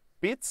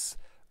 bits,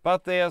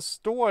 but they are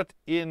stored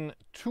in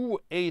 2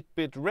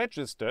 8-bit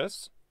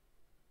registers.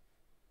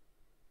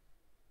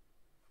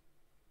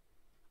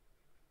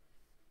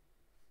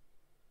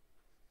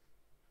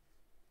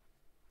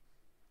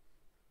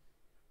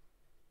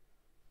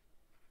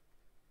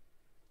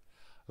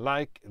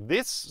 Like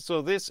this.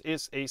 So this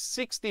is a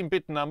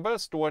 16-bit number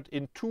stored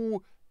in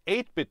 2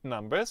 8-bit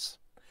numbers.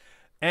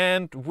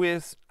 And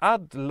with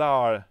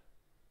Adlar,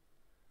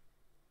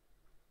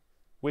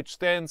 which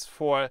stands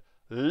for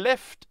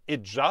left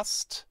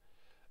adjust,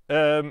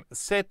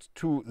 set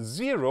to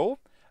 0,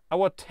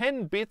 our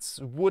 10 bits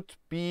would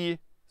be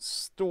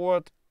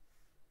stored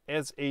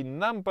as a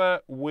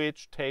number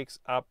which takes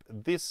up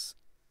this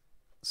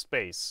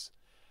space.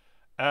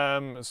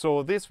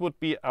 So this would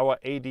be our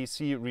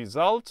ADC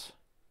result,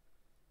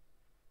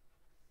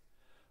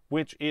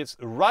 which is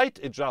right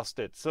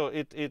adjusted. So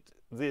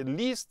the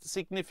least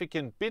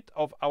significant bit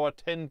of our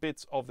 10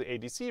 bits of the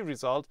ADC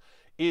result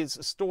is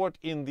stored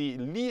in the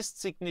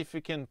least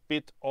significant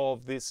bit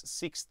of this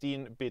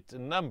 16-bit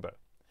number.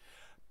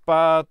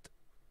 But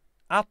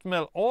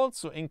Atmel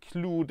also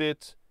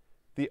included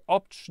the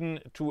option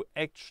to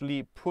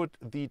actually put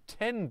the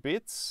 10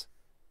 bits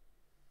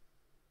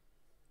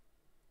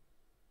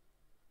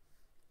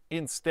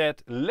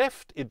instead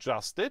left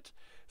adjusted,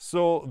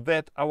 so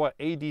that our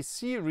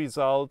ADC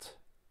result,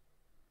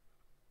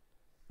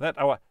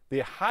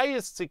 the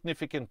highest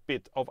significant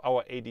bit of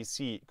our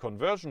ADC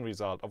conversion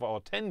result of our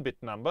 10-bit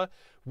number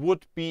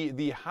would be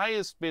the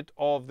highest bit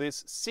of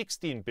this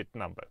 16-bit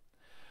number.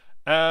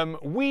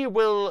 We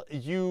will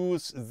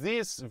use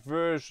this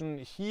version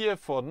here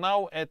for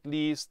now, at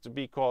least,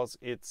 because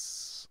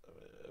it's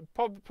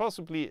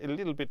possibly a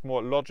little bit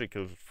more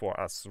logical for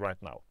us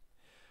right now.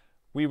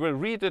 We will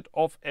read it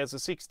off as a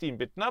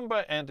 16-bit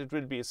number, and it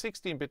will be a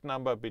 16-bit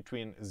number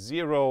between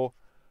 0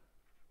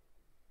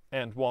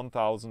 and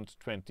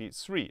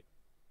 1023.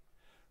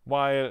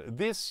 While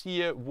this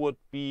here would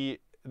be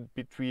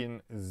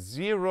between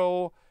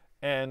 0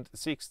 and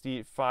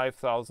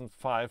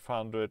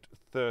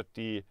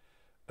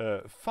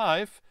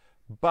 65,535,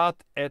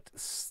 but at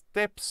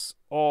steps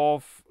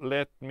of,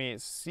 let me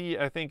see,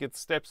 I think it's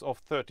steps of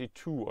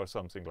 32 or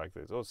something like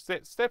this, or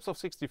steps of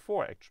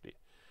 64 actually.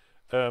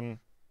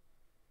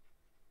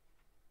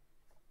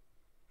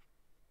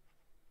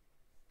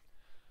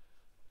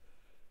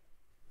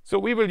 So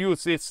we will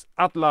use this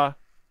Adlar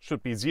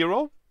should be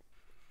 0.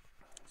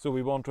 So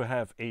we want to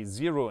have a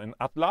 0 in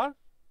Adlar.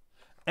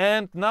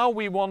 And now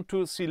we want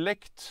to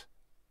select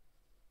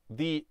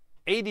the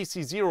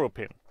ADC 0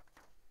 pin.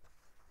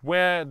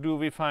 Where do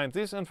we find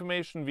this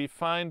information? We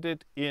find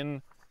it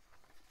in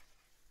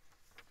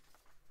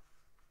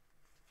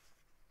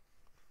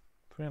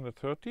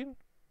 313.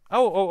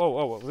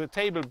 Oh, the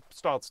table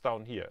starts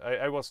down here.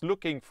 I was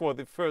looking for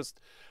the first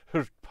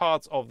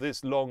parts of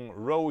this long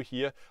row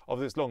here, of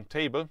this long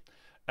table.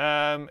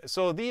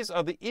 So these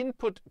are the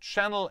input,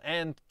 channel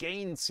and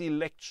gain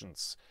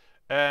selections.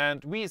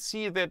 And we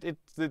see that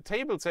the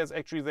table says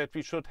actually that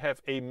we should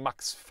have a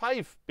max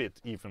 5 bit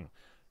even.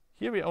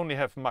 Here we only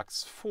have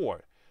max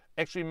 4.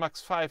 Actually,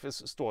 max 5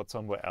 is stored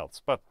somewhere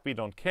else, but we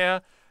don't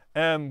care.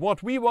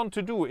 What we want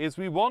to do is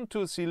we want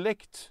to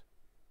select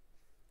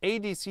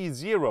ADC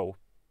 0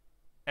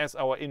 as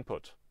our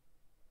input.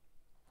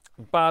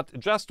 But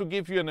just to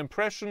give you an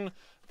impression,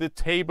 the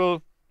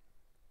table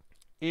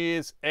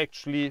is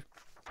actually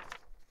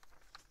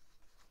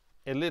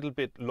a little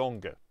bit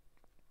longer.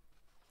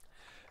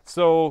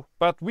 So,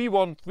 but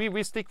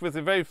we stick with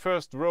the very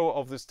first row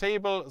of this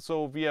table,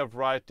 so we are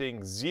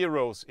writing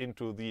zeros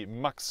into the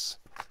max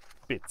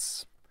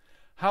bits.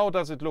 How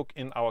does it look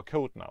in our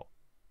code now?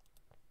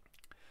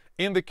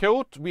 In the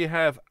code we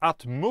have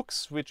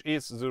 @mux, which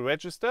is the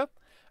register,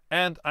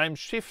 and I'm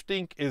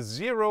shifting a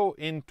 0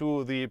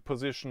 into the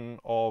position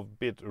of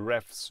bit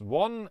refs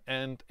 1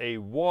 and a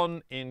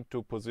 1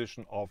 into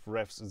position of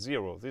refs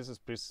 0. This is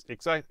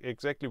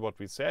exactly what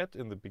we said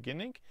in the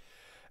beginning.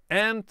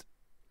 And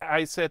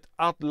I set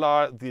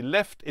 @lar the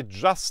left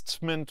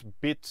adjustment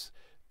bit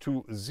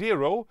to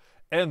 0,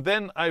 and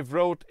then I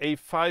wrote a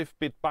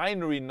 5-bit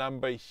binary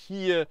number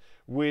here,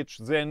 which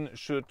then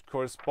should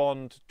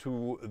correspond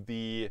to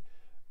the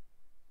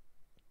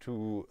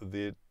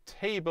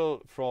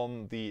table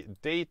from the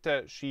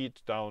data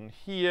sheet down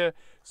here.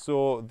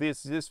 So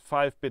this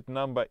 5-bit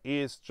number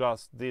is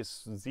just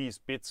these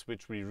bits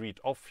which we read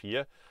off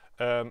here.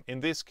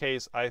 In this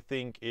case, I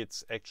think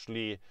it's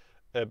actually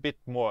a bit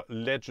more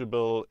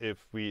legible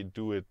if we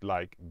do it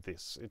like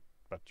this.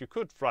 But you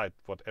could write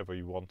whatever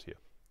you want here.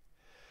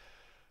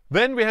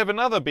 Then we have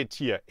another bit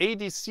here,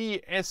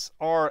 ADC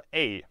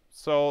SRA.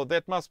 So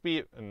that must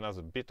be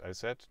another bit, I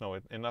said. No,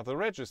 another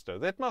register.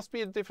 That must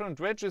be a different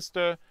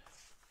register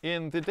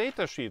in the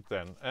datasheet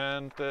then.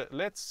 And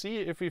let's see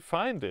if we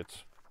find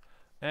it.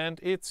 And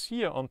it's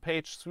here on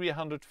page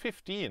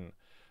 315.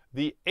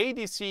 The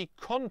ADC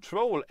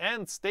control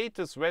and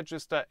status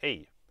register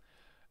A.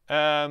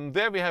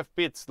 There we have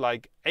bits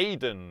like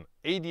ADEN,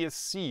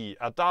 ADSC,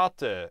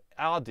 ADATE,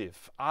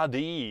 ADIF,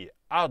 ADI,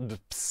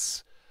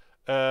 ADPS.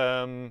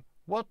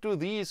 What do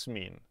these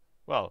mean?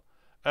 Well,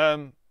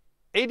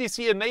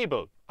 ADC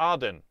enable,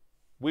 ADEN.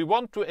 We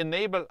want to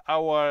enable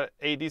our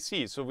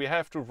ADC, so we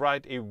have to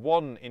write a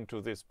 1 into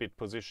this bit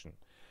position.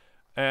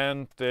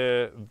 And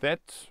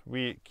that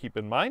we keep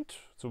in mind.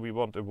 So we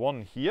want a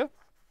 1 here.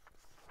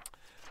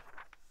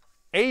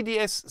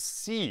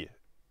 ADSC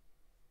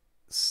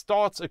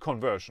starts a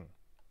conversion.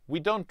 We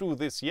don't do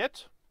this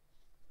yet.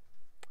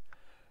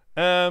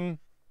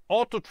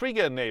 Auto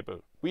trigger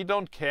enable, we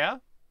don't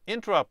care.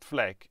 Interrupt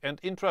flag and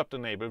interrupt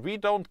enable, we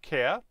don't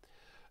care.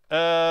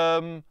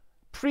 Prescaler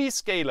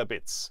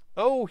bits.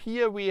 Oh,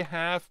 here we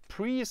have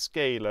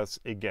prescalers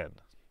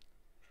again.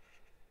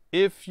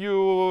 If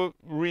you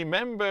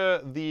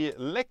remember the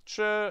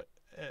lecture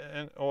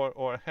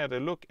or had a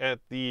look at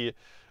the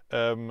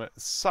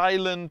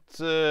silent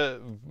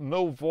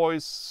no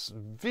voice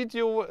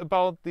video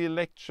about the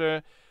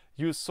lecture,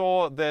 you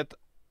saw that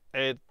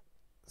a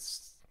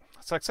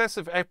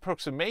successive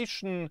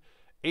approximation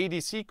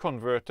ADC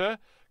converter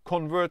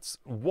converts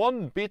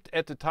 1 bit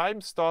at a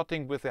time,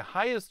 starting with the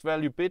highest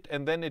value bit,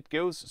 and then it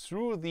goes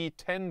through the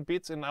 10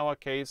 bits in our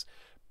case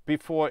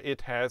before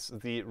it has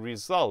the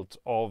result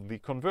of the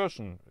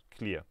conversion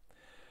clear.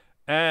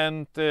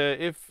 And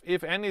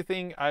if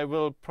anything, I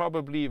will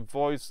probably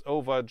voice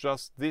over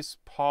just this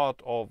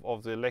part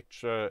of the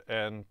lecture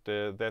and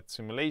that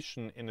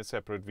simulation in a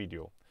separate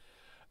video.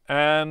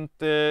 And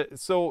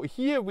so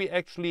here we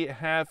actually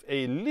have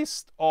a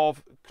list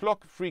of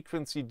clock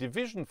frequency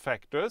division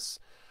factors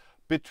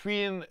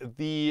between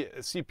the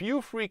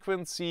CPU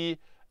frequency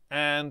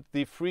and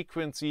the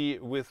frequency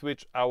with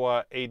which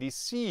our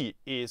ADC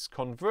is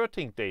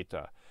converting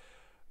data.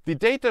 The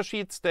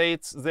datasheet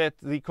states that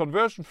the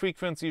conversion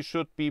frequency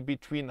should be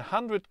between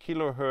 100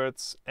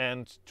 kHz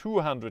and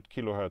 200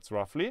 kHz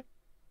roughly.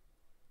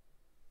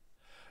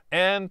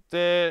 And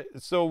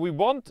so we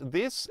want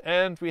this,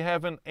 and we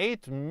have an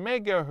 8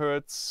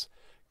 MHz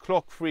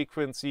clock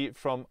frequency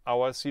from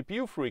our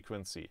CPU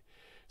frequency.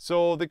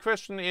 So the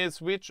question is,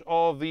 which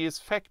of these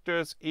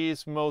factors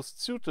is most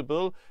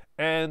suitable?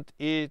 And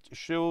it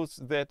shows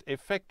that a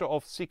factor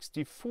of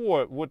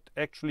 64 would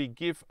actually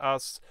give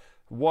us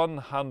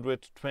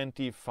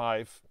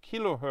 125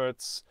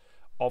 kHz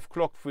of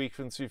clock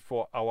frequency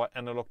for our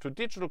analog to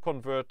digital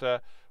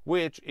converter,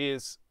 which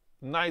is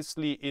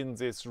nicely in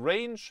this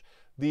range.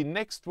 The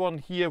next one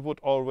here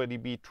would already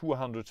be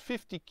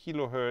 250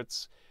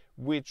 kHz,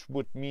 which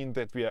would mean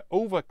that we are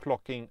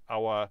overclocking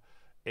our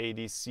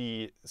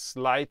ADC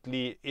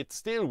slightly. It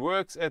still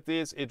works at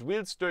this. It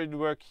will still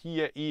work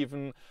here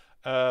even.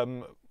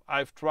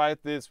 I've tried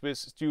this with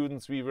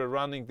students. We were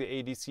running the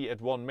ADC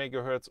at 1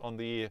 megahertz on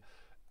the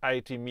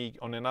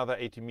on another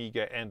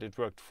ATmega, and it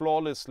worked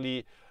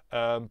flawlessly.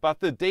 But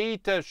the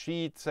data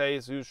sheet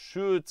says you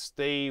should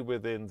stay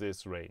within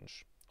this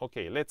range.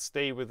 Okay, let's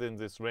stay within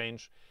this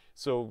range.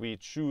 So we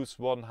choose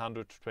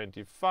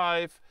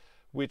 125,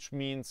 which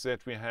means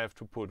that we have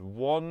to put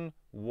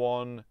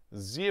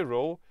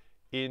 110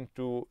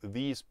 into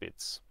these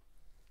bits.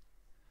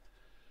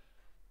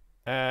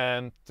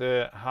 And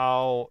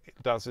how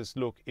does this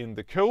look in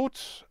the code?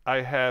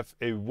 I have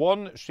a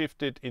 1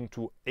 shifted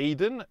into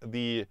Aiden,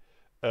 the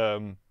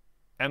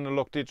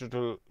analog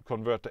digital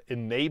converter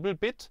enable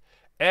bit,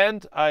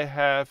 and I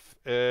have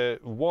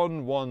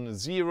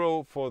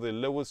 110 for the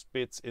lowest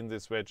bits in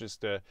this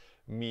register,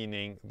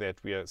 meaning that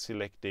we are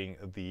selecting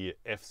the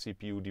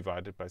FCPU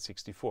divided by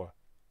 64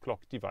 clock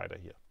divider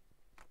here.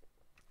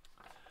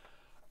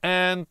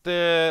 And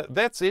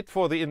that's it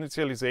for the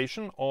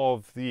initialization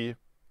of the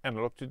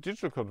analog to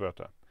digital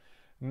converter.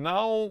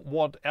 Now,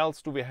 what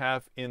else do we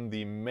have in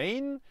the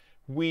main?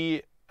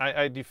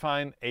 I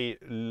define a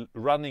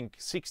running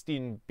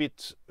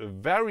 16-bit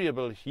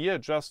variable here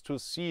just to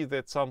see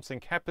that something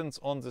happens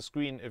on the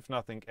screen. If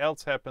nothing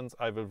else happens,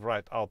 I will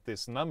write out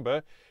this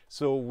number.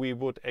 So we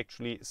would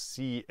actually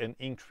see an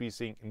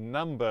increasing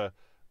number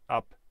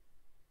up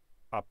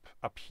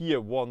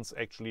here once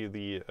actually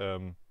the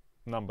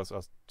numbers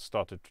are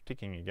started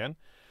ticking again.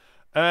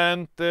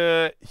 And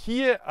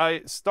here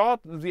I start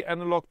the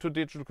analog to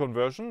digital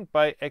conversion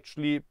by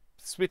actually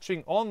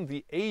switching on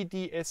the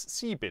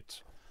ADSC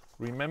bit.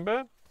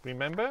 Remember? I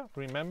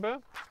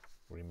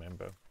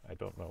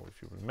don't know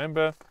if you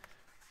remember.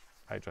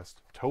 I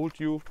just told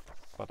you,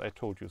 but I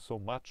told you so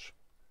much.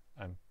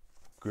 I'm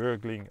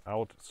gurgling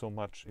out so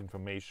much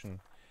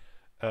information.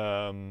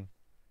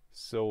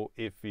 So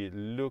if we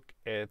look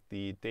at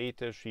the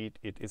data sheet,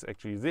 it is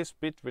actually this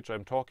bit which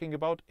I'm talking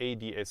about,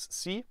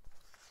 ADSC.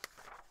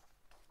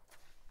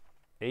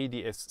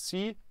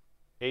 ADSC,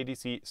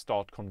 ADC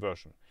start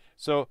conversion.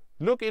 So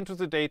look into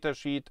the data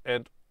sheet,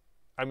 and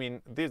I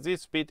mean,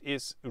 this bit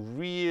is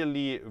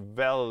really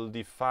well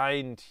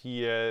defined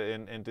here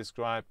and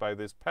described by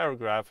this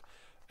paragraph.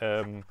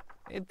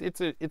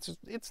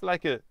 It's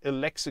like a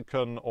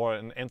lexicon or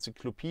an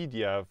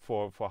encyclopedia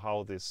for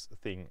how this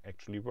thing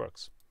actually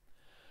works.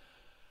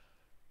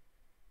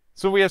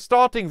 So we are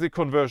starting the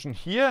conversion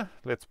here.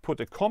 Let's put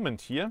a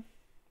comment here.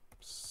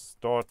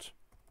 Start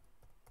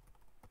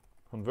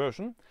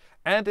conversion.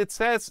 And it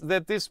says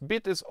that this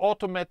bit is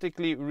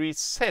automatically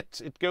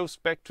reset. It goes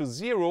back to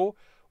 0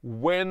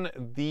 when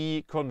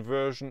the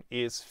conversion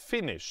is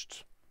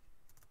finished.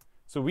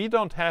 So we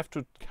don't have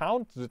to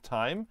count the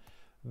time.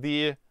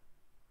 The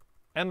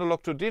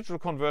analog to digital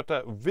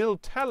converter will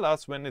tell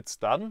us when it's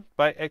done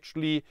by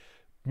actually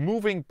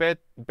moving back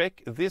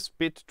this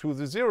bit to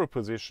the 0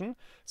 position.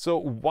 So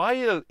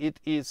while it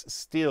is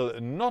still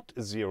not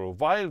 0,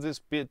 while this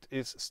bit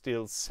is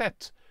still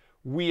set,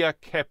 we are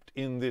kept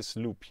in this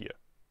loop here.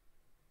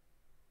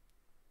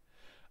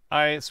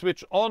 I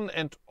switch on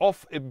and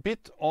off a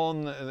bit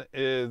on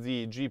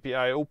the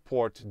GPIO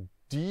port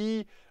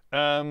D.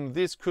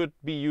 This could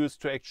be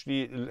used to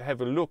actually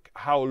have a look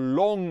how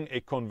long a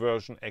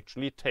conversion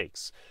actually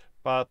takes,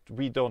 but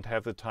we don't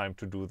have the time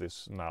to do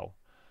this now.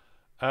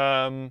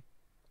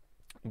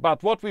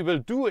 But what we will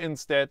do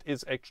instead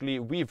is actually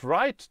we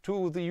write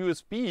to the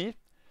USB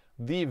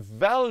the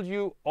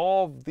value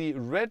of the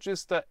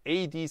register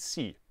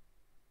ADC.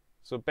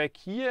 So back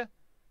here,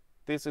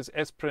 this is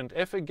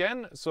sprintf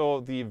again.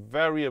 So the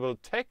variable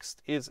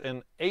text is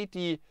an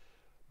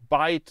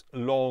 80-byte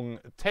long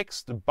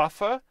text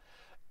buffer.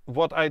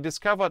 What I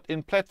discovered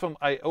in Platform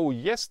I/O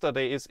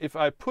yesterday is if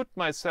I put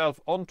myself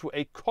onto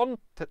a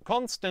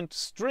constant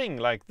string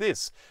like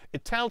this,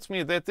 it tells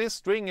me that this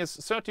string is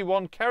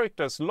 31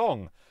 characters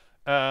long.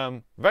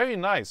 Very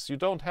nice. You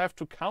don't have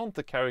to count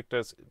the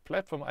characters.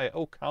 Platform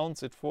I/O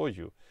counts it for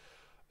you.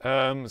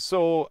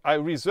 So I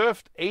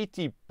reserved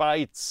 80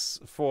 bytes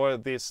for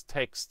this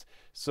text.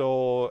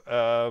 So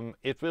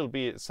it will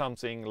be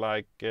something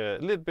like a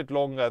little bit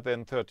longer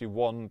than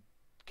 31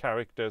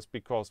 characters,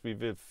 because we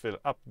will fill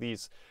up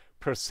these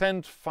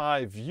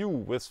 %5u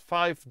with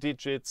 5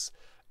 digits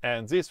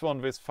and this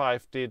one with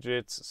 5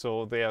 digits.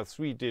 So there are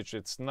 3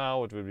 digits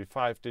now. It will be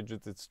 5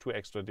 digits. It's 2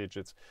 extra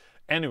digits.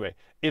 Anyway,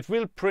 it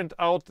will print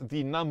out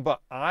the number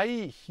I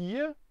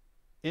here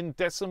in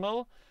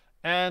decimal,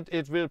 and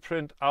it will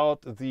print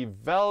out the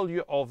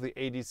value of the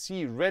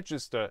ADC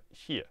register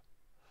here.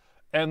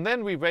 And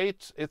then we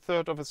wait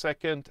 1/3 of a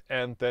second,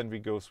 and then we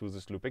go through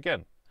this loop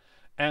again.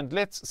 And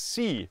let's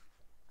see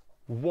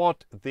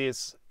what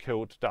this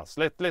code does.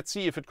 Let's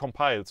see if it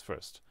compiles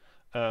first.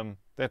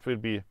 That will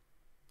be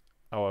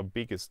our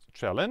biggest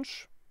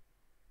challenge,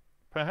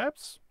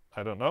 perhaps.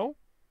 I don't know.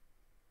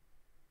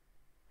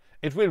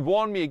 It will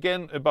warn me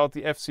again about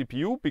the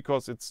FCPU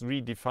because it's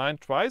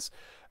redefined twice.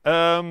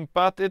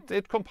 But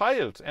it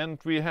compiled, and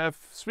we have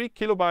 3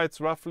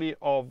 kilobytes roughly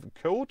of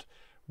code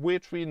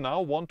which we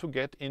now want to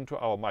get into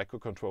our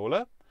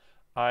microcontroller.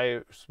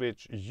 I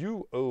switch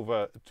U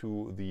over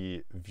to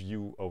the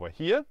view over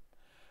here,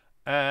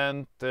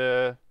 and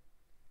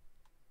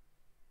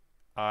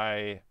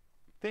I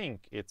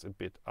think it's a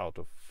bit out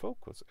of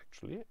focus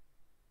actually.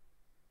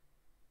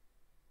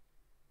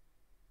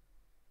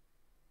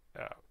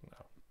 No,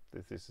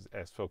 this is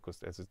as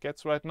focused as it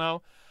gets right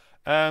now.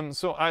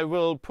 So I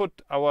will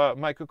put our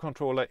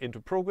microcontroller into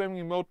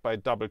programming mode by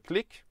double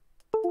click.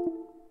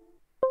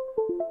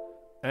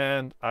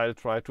 And I'll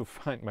try to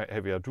find my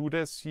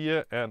AviaDoDes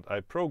here, and I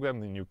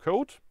program the new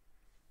code.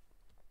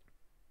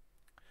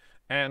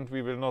 And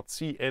we will not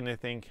see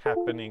anything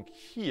happening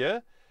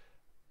here,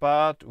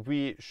 but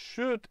we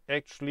should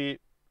actually,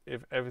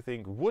 if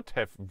everything would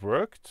have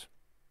worked,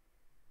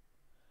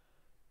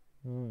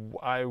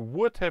 I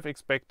would have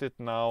expected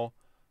now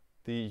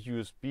the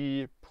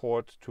USB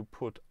port to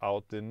put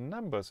out the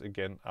numbers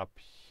again up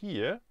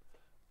here.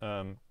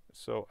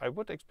 So I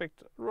would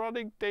expect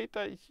running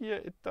data here.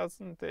 It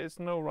doesn't. There is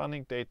no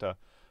running data.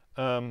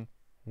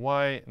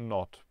 Why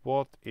not?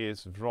 What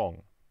is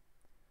wrong?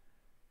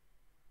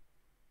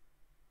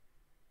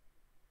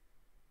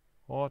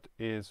 What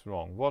is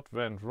wrong? What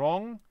went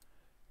wrong?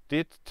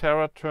 Did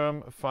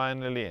TerraTerm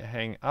finally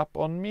hang up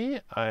on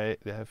me? I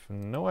have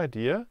no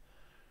idea.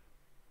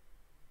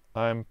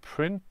 I'm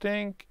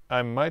printing.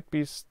 I might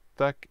be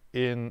stuck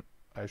in.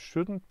 I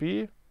shouldn't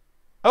be.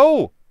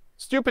 Oh,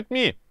 stupid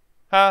me!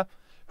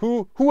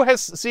 Who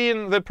has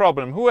seen the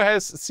problem? Who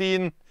has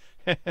seen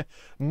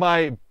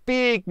my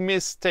big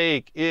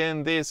mistake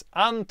in this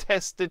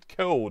untested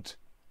code?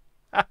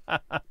 I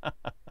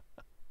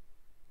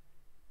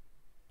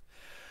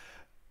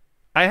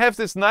have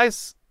this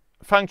nice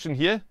function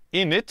here,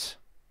 init,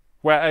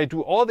 where I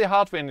do all the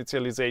hardware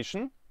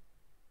initialization.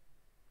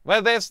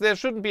 Well, there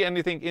shouldn't be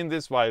anything in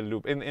this while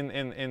loop,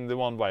 in the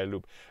one while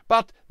loop.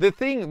 But the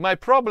thing, my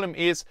problem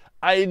is,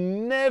 I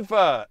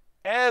never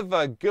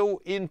ever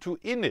go into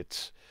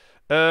init.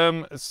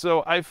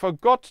 So I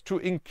forgot to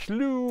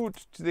include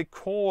the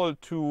call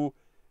to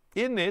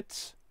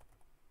init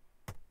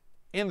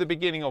in the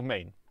beginning of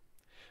main.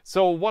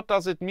 So what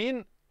does it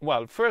mean?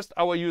 Well, first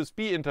our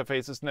USB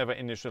interface is never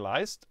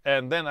initialized,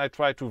 and then I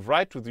try to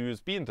write to the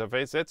USB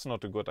interface. That's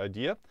not a good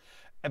idea.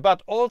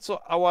 But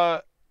also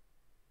our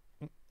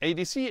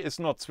ADC is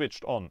not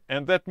switched on,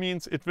 and that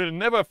means it will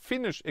never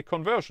finish a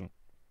conversion.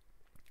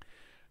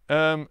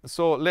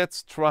 So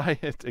let's try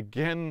it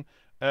again.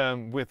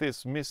 With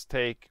this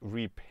mistake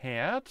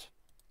repaired.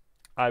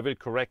 I will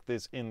correct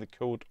this in the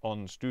code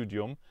on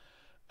Studium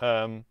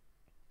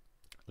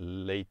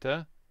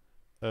later.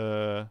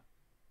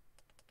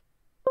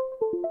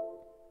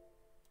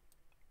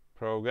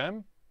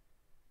 Program.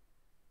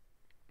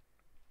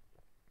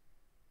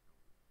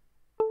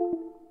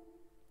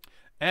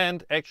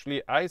 And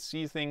actually I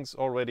see things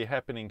already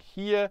happening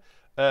here,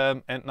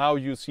 and now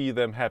you see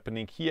them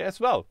happening here as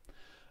well.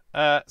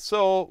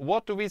 So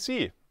what do we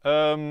see?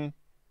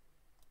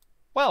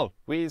 Well,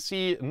 we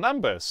see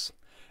numbers,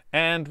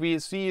 and we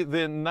see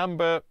the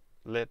number.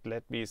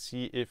 Let me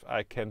see if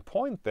I can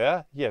point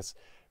there. Yes.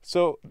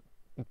 So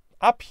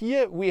up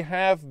here we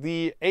have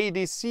the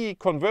ADC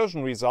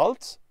conversion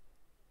results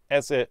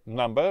as a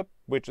number,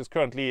 which is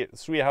currently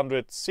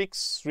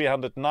 306,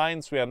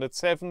 309,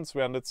 307,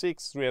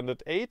 306,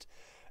 308.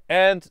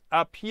 And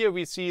up here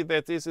we see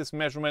that this is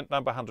measurement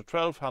number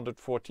 112,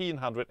 114,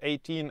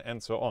 118,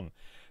 and so on.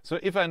 So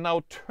if I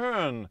now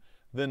turn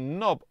the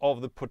knob of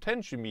the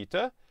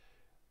potentiometer,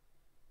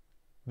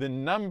 the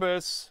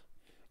numbers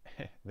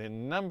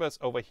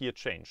over here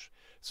change.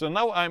 So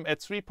now I'm at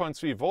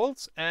 3.3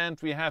 volts, and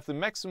we have the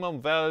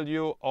maximum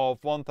value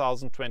of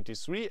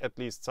 1023, at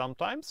least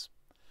sometimes.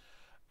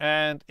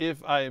 And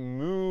if I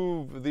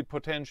move the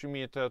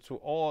potentiometer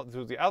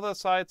to the other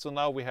side, so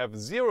now we have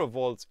 0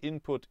 volts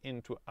input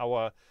into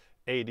our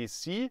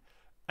ADC,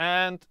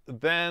 and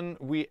then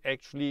we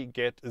actually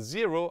get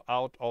 0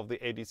 out of the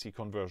ADC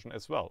conversion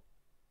as well.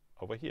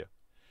 Over here.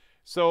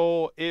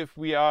 So if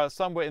we are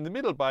somewhere in the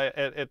middle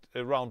at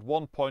around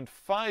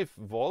 1.5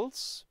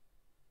 volts,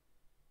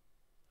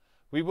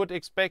 we would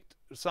expect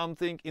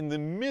something in the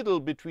middle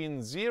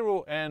between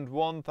 0 and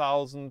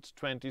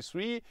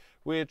 1023,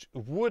 which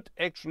would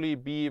actually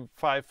be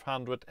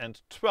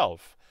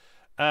 512.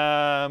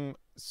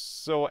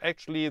 So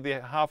actually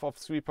the half of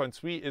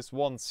 3.3 is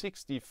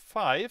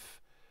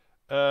 165.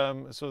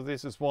 So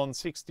this is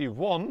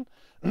 161.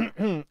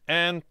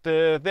 And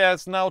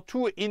there's now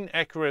 2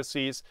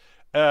 inaccuracies.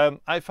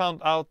 I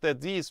found out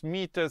that these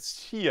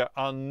meters here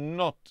are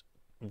not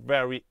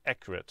very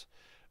accurate.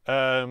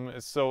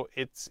 So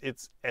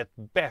it's at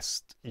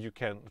best you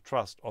can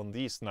trust on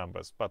these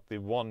numbers, but the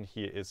one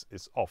here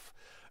is off.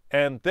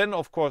 And then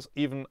of course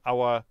even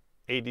our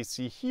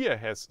ADC here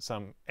has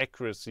some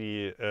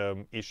accuracy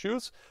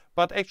issues,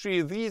 but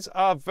actually these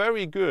are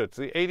very good.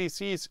 The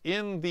ADCs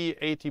in the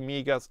 80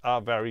 megas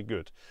are very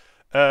good.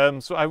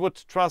 So I would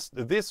trust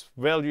this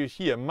value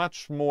here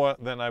much more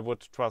than I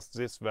would trust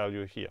this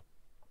value here.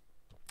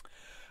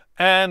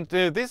 And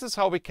this is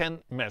how we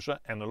can measure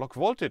analog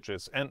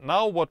voltages. And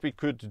now what we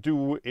could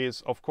do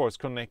is, of course,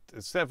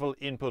 connect several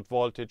input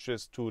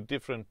voltages to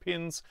different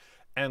pins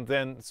and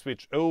then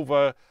switch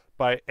over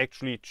by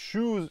actually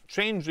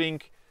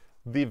changing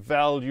the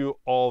value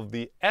of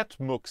the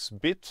admux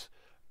bit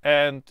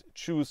and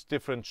choose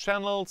different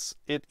channels.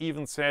 It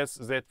even says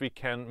that we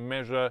can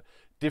measure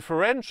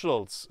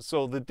differentials,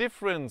 so the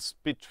difference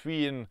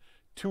between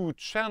two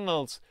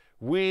channels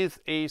with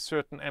a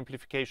certain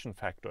amplification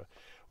factor.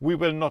 We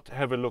will not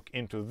have a look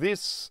into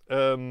this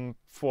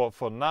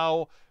for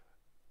now.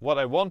 What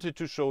I wanted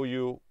to show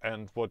you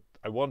and what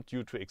I want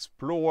you to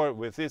explore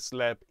with this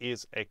lab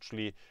is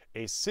actually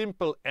a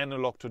simple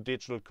analog to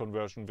digital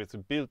conversion with a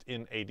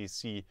built-in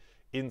ADC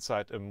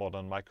inside a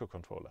modern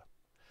microcontroller.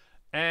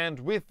 And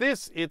with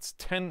this, it's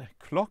 10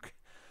 o'clock.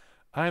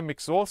 I'm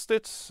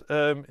exhausted.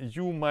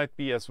 You might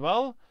be as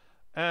well.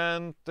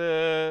 And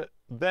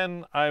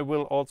then I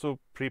will also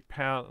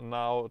prepare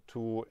now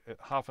to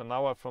half an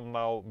hour from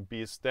now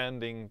be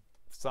standing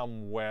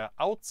somewhere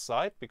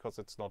outside because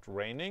it's not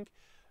raining,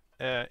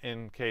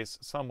 in case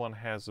someone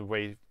has a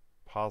way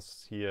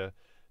past here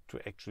to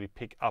actually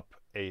pick up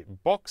a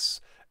box.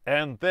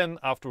 And then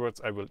afterwards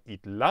I will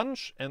eat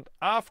lunch, and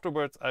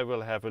afterwards I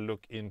will have a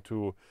look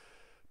into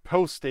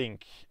posting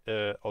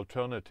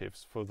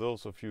alternatives for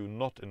those of you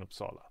not in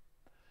Uppsala.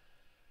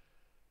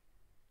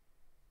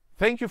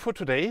 Thank you for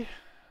today.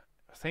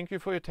 Thank you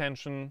for your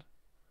attention.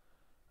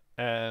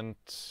 And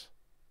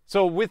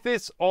so with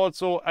this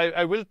also,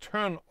 I will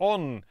turn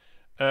on,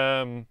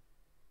 I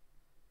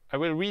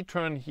will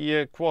return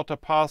here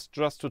 1/4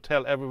 just to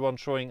tell everyone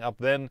showing up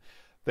then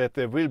that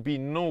there will be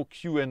no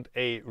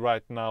Q&A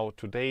right now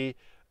today.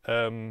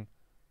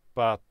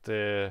 But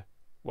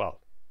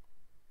well,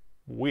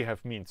 we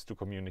have means to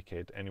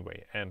communicate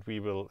anyway, and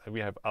we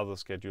have other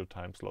scheduled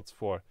time slots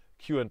for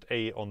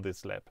Q&A on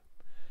this lab.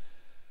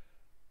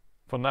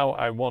 For now,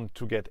 I want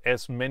to get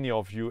as many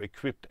of you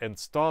equipped and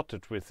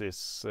started with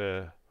this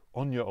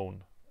on your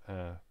own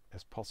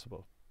as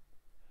possible.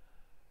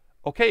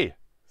 Okay,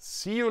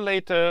 see you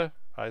later.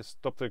 I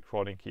stop the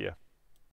recording here.